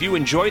 If you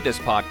enjoyed this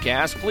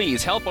podcast,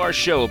 please help our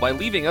show by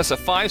leaving us a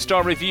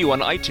 5-star review on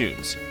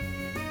iTunes.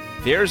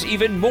 There's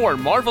even more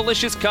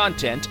Marvelicious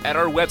content at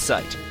our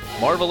website,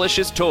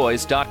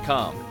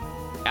 marvelicioustoys.com.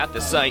 At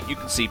the site, you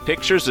can see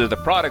pictures of the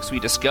products we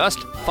discussed,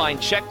 find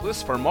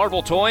checklists for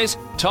Marvel toys,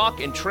 talk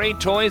and trade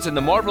toys in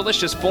the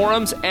Marvelicious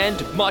forums,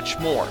 and much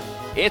more.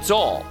 It's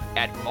all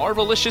at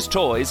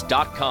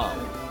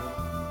marvelicioustoys.com.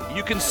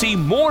 You can see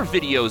more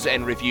videos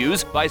and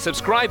reviews by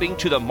subscribing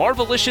to the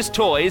Marvelicious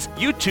Toys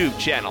YouTube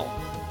channel.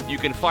 You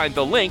can find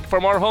the link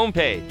from our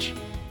homepage.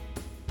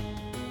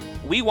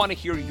 We want to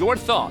hear your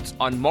thoughts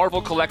on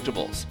Marvel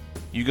collectibles.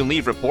 You can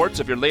leave reports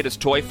of your latest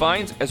toy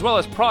finds as well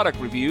as product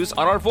reviews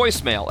on our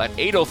voicemail at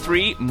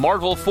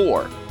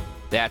 803-MARVEL4.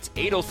 That's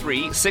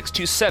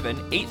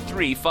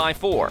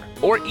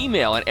 803-627-8354. Or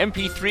email an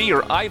MP3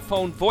 or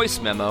iPhone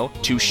voice memo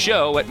to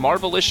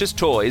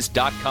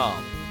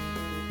show@marvelicioustoys.com.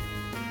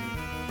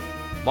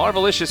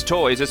 Marvelicious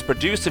Toys is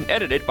produced and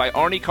edited by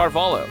Arnie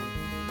Carvalho.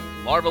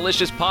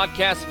 Marvelicious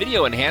podcast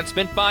video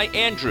enhancement by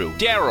Andrew,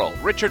 Daryl,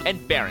 Richard,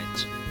 and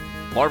Barrett.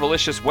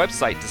 Marvelicious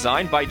website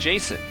design by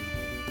Jason.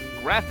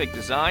 Graphic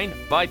design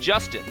by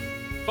Justin.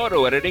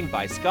 Photo editing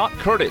by Scott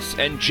Curtis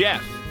and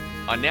Jeff.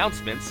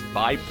 Announcements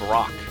by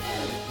Brock.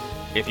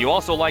 If you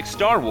also like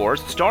Star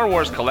Wars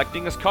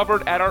collecting is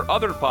covered at our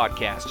other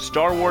podcast,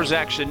 Star Wars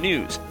Action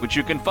News, which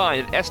you can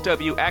find at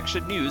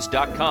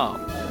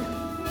swactionnews.com.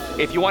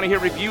 If you want to hear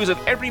reviews of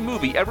every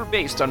movie ever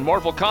based on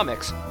Marvel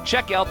Comics,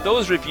 check out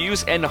those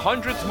reviews and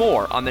hundreds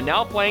more on the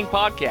Now Playing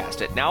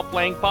Podcast at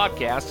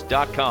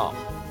nowplayingpodcast.com.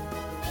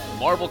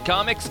 Marvel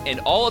Comics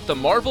and all that the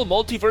Marvel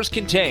Multiverse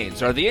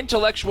contains are the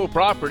intellectual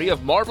property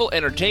of Marvel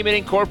Entertainment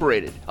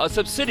Incorporated, a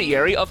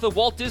subsidiary of the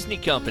Walt Disney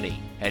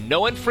Company, and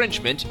no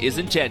infringement is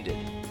intended.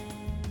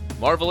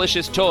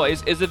 Marvelicious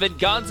Toys is a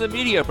Venganza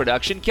Media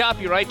production,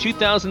 copyright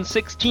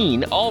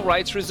 2016, all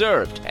rights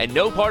reserved, and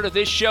no part of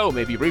this show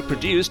may be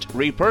reproduced,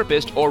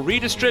 repurposed, or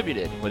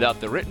redistributed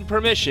without the written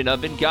permission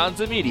of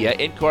Venganza Media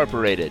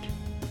Incorporated.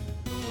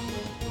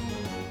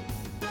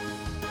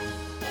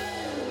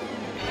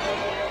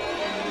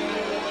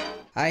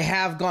 I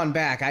have gone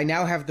back. I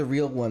now have the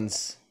real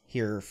ones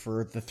here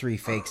for the 3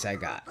 fakes I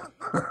got.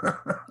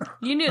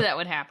 You knew that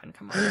would happen.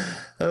 Come on.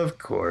 Of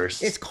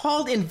course. It's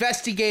called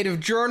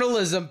investigative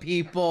journalism,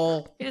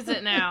 people. Is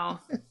it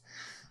now?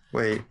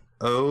 Wait.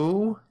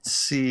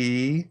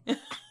 O-C...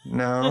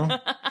 No.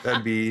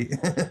 That'd be...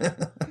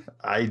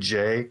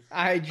 IJ.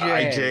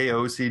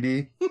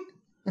 OCD.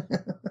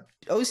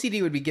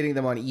 OCD would be getting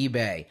them on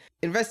eBay.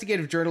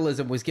 Investigative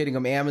journalism was getting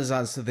them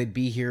Amazon so they'd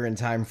be here in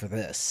time for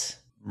this.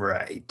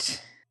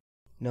 Right.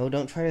 No,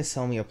 don't try to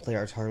sell me a Play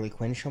Arts Harley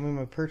Quinn. Show me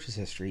my purchase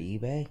history,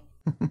 eBay.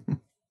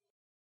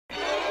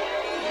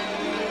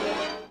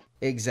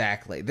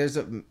 Exactly. There's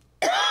a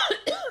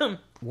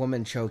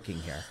woman choking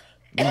here.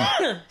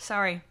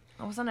 Sorry.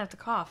 I was gonna have to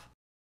cough.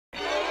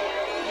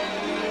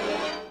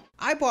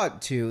 I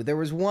bought 2. There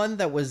was one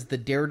that was the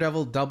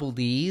Daredevil Double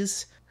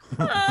D's.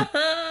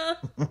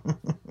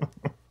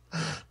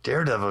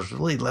 Daredevil's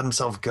really let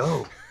himself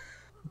go.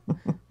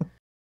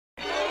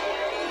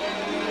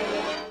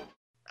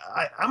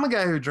 I'm a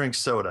guy who drinks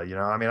soda, you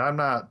know? I mean, I'm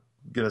not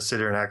going to sit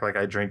here and act like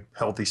I drink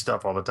healthy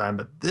stuff all the time,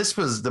 but this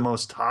was the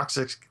most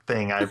toxic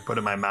thing I've put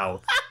in my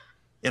mouth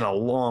in a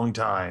long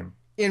time.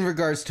 In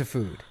regards to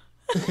food.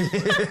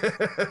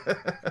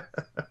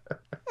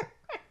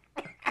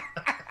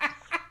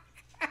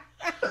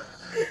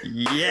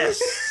 Yes.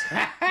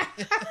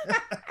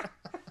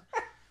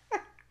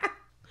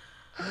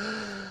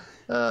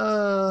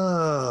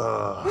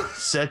 Oh,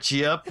 set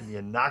you up and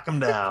you knock them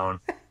down.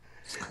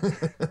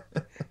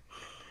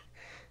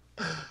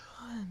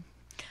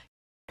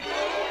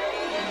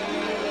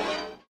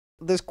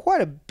 There's quite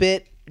a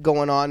bit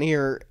going on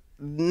here.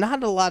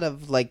 Not a lot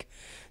of, like,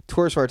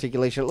 torso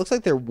articulation. It looks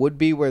like there would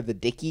be where the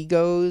dicky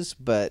goes,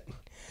 but...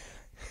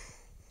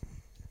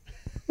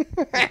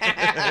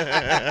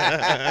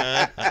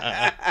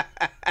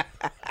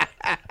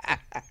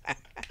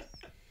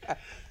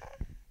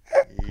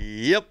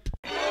 Yep.